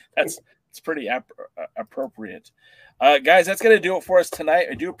 It's pretty appropriate. Guys, that's going to do it for us tonight.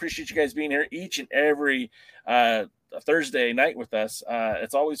 I do appreciate you guys being here each and every Thursday night with us.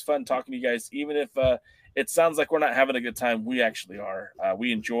 It's always fun talking to you guys, even if it sounds like we're not having a good time. We actually are.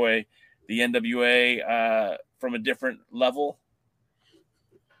 We enjoy the NWA from a different level.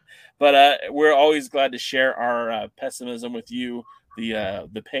 But we're always glad to share our pessimism with you,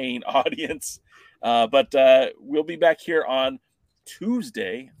 the paying audience. But we'll be back here on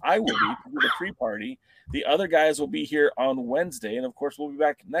Tuesday. I will be for the pre-party. The other guys will be here on Wednesday. And, of course, we'll be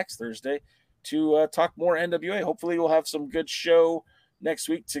back next Thursday to talk more NWA. Hopefully we'll have some good show next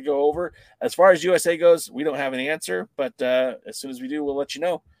week to go over. As far as USA goes, we don't have an answer. But as soon as we do, we'll let you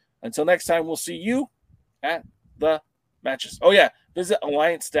know. Until next time, we'll see you at the matches. Oh, yeah. Visit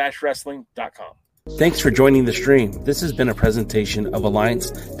alliance-wrestling.com. Thanks for joining the stream. This has been a presentation of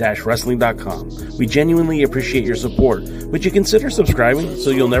alliance-wrestling.com. We genuinely appreciate your support. Would you consider subscribing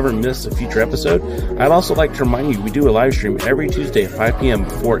so you'll never miss a future episode? I'd also like to remind you we do a live stream every Tuesday at 5 p.m.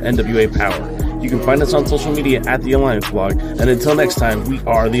 before NWA Power. You can find us on social media at The Alliance Blog. And until next time, we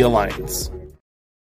are The Alliance.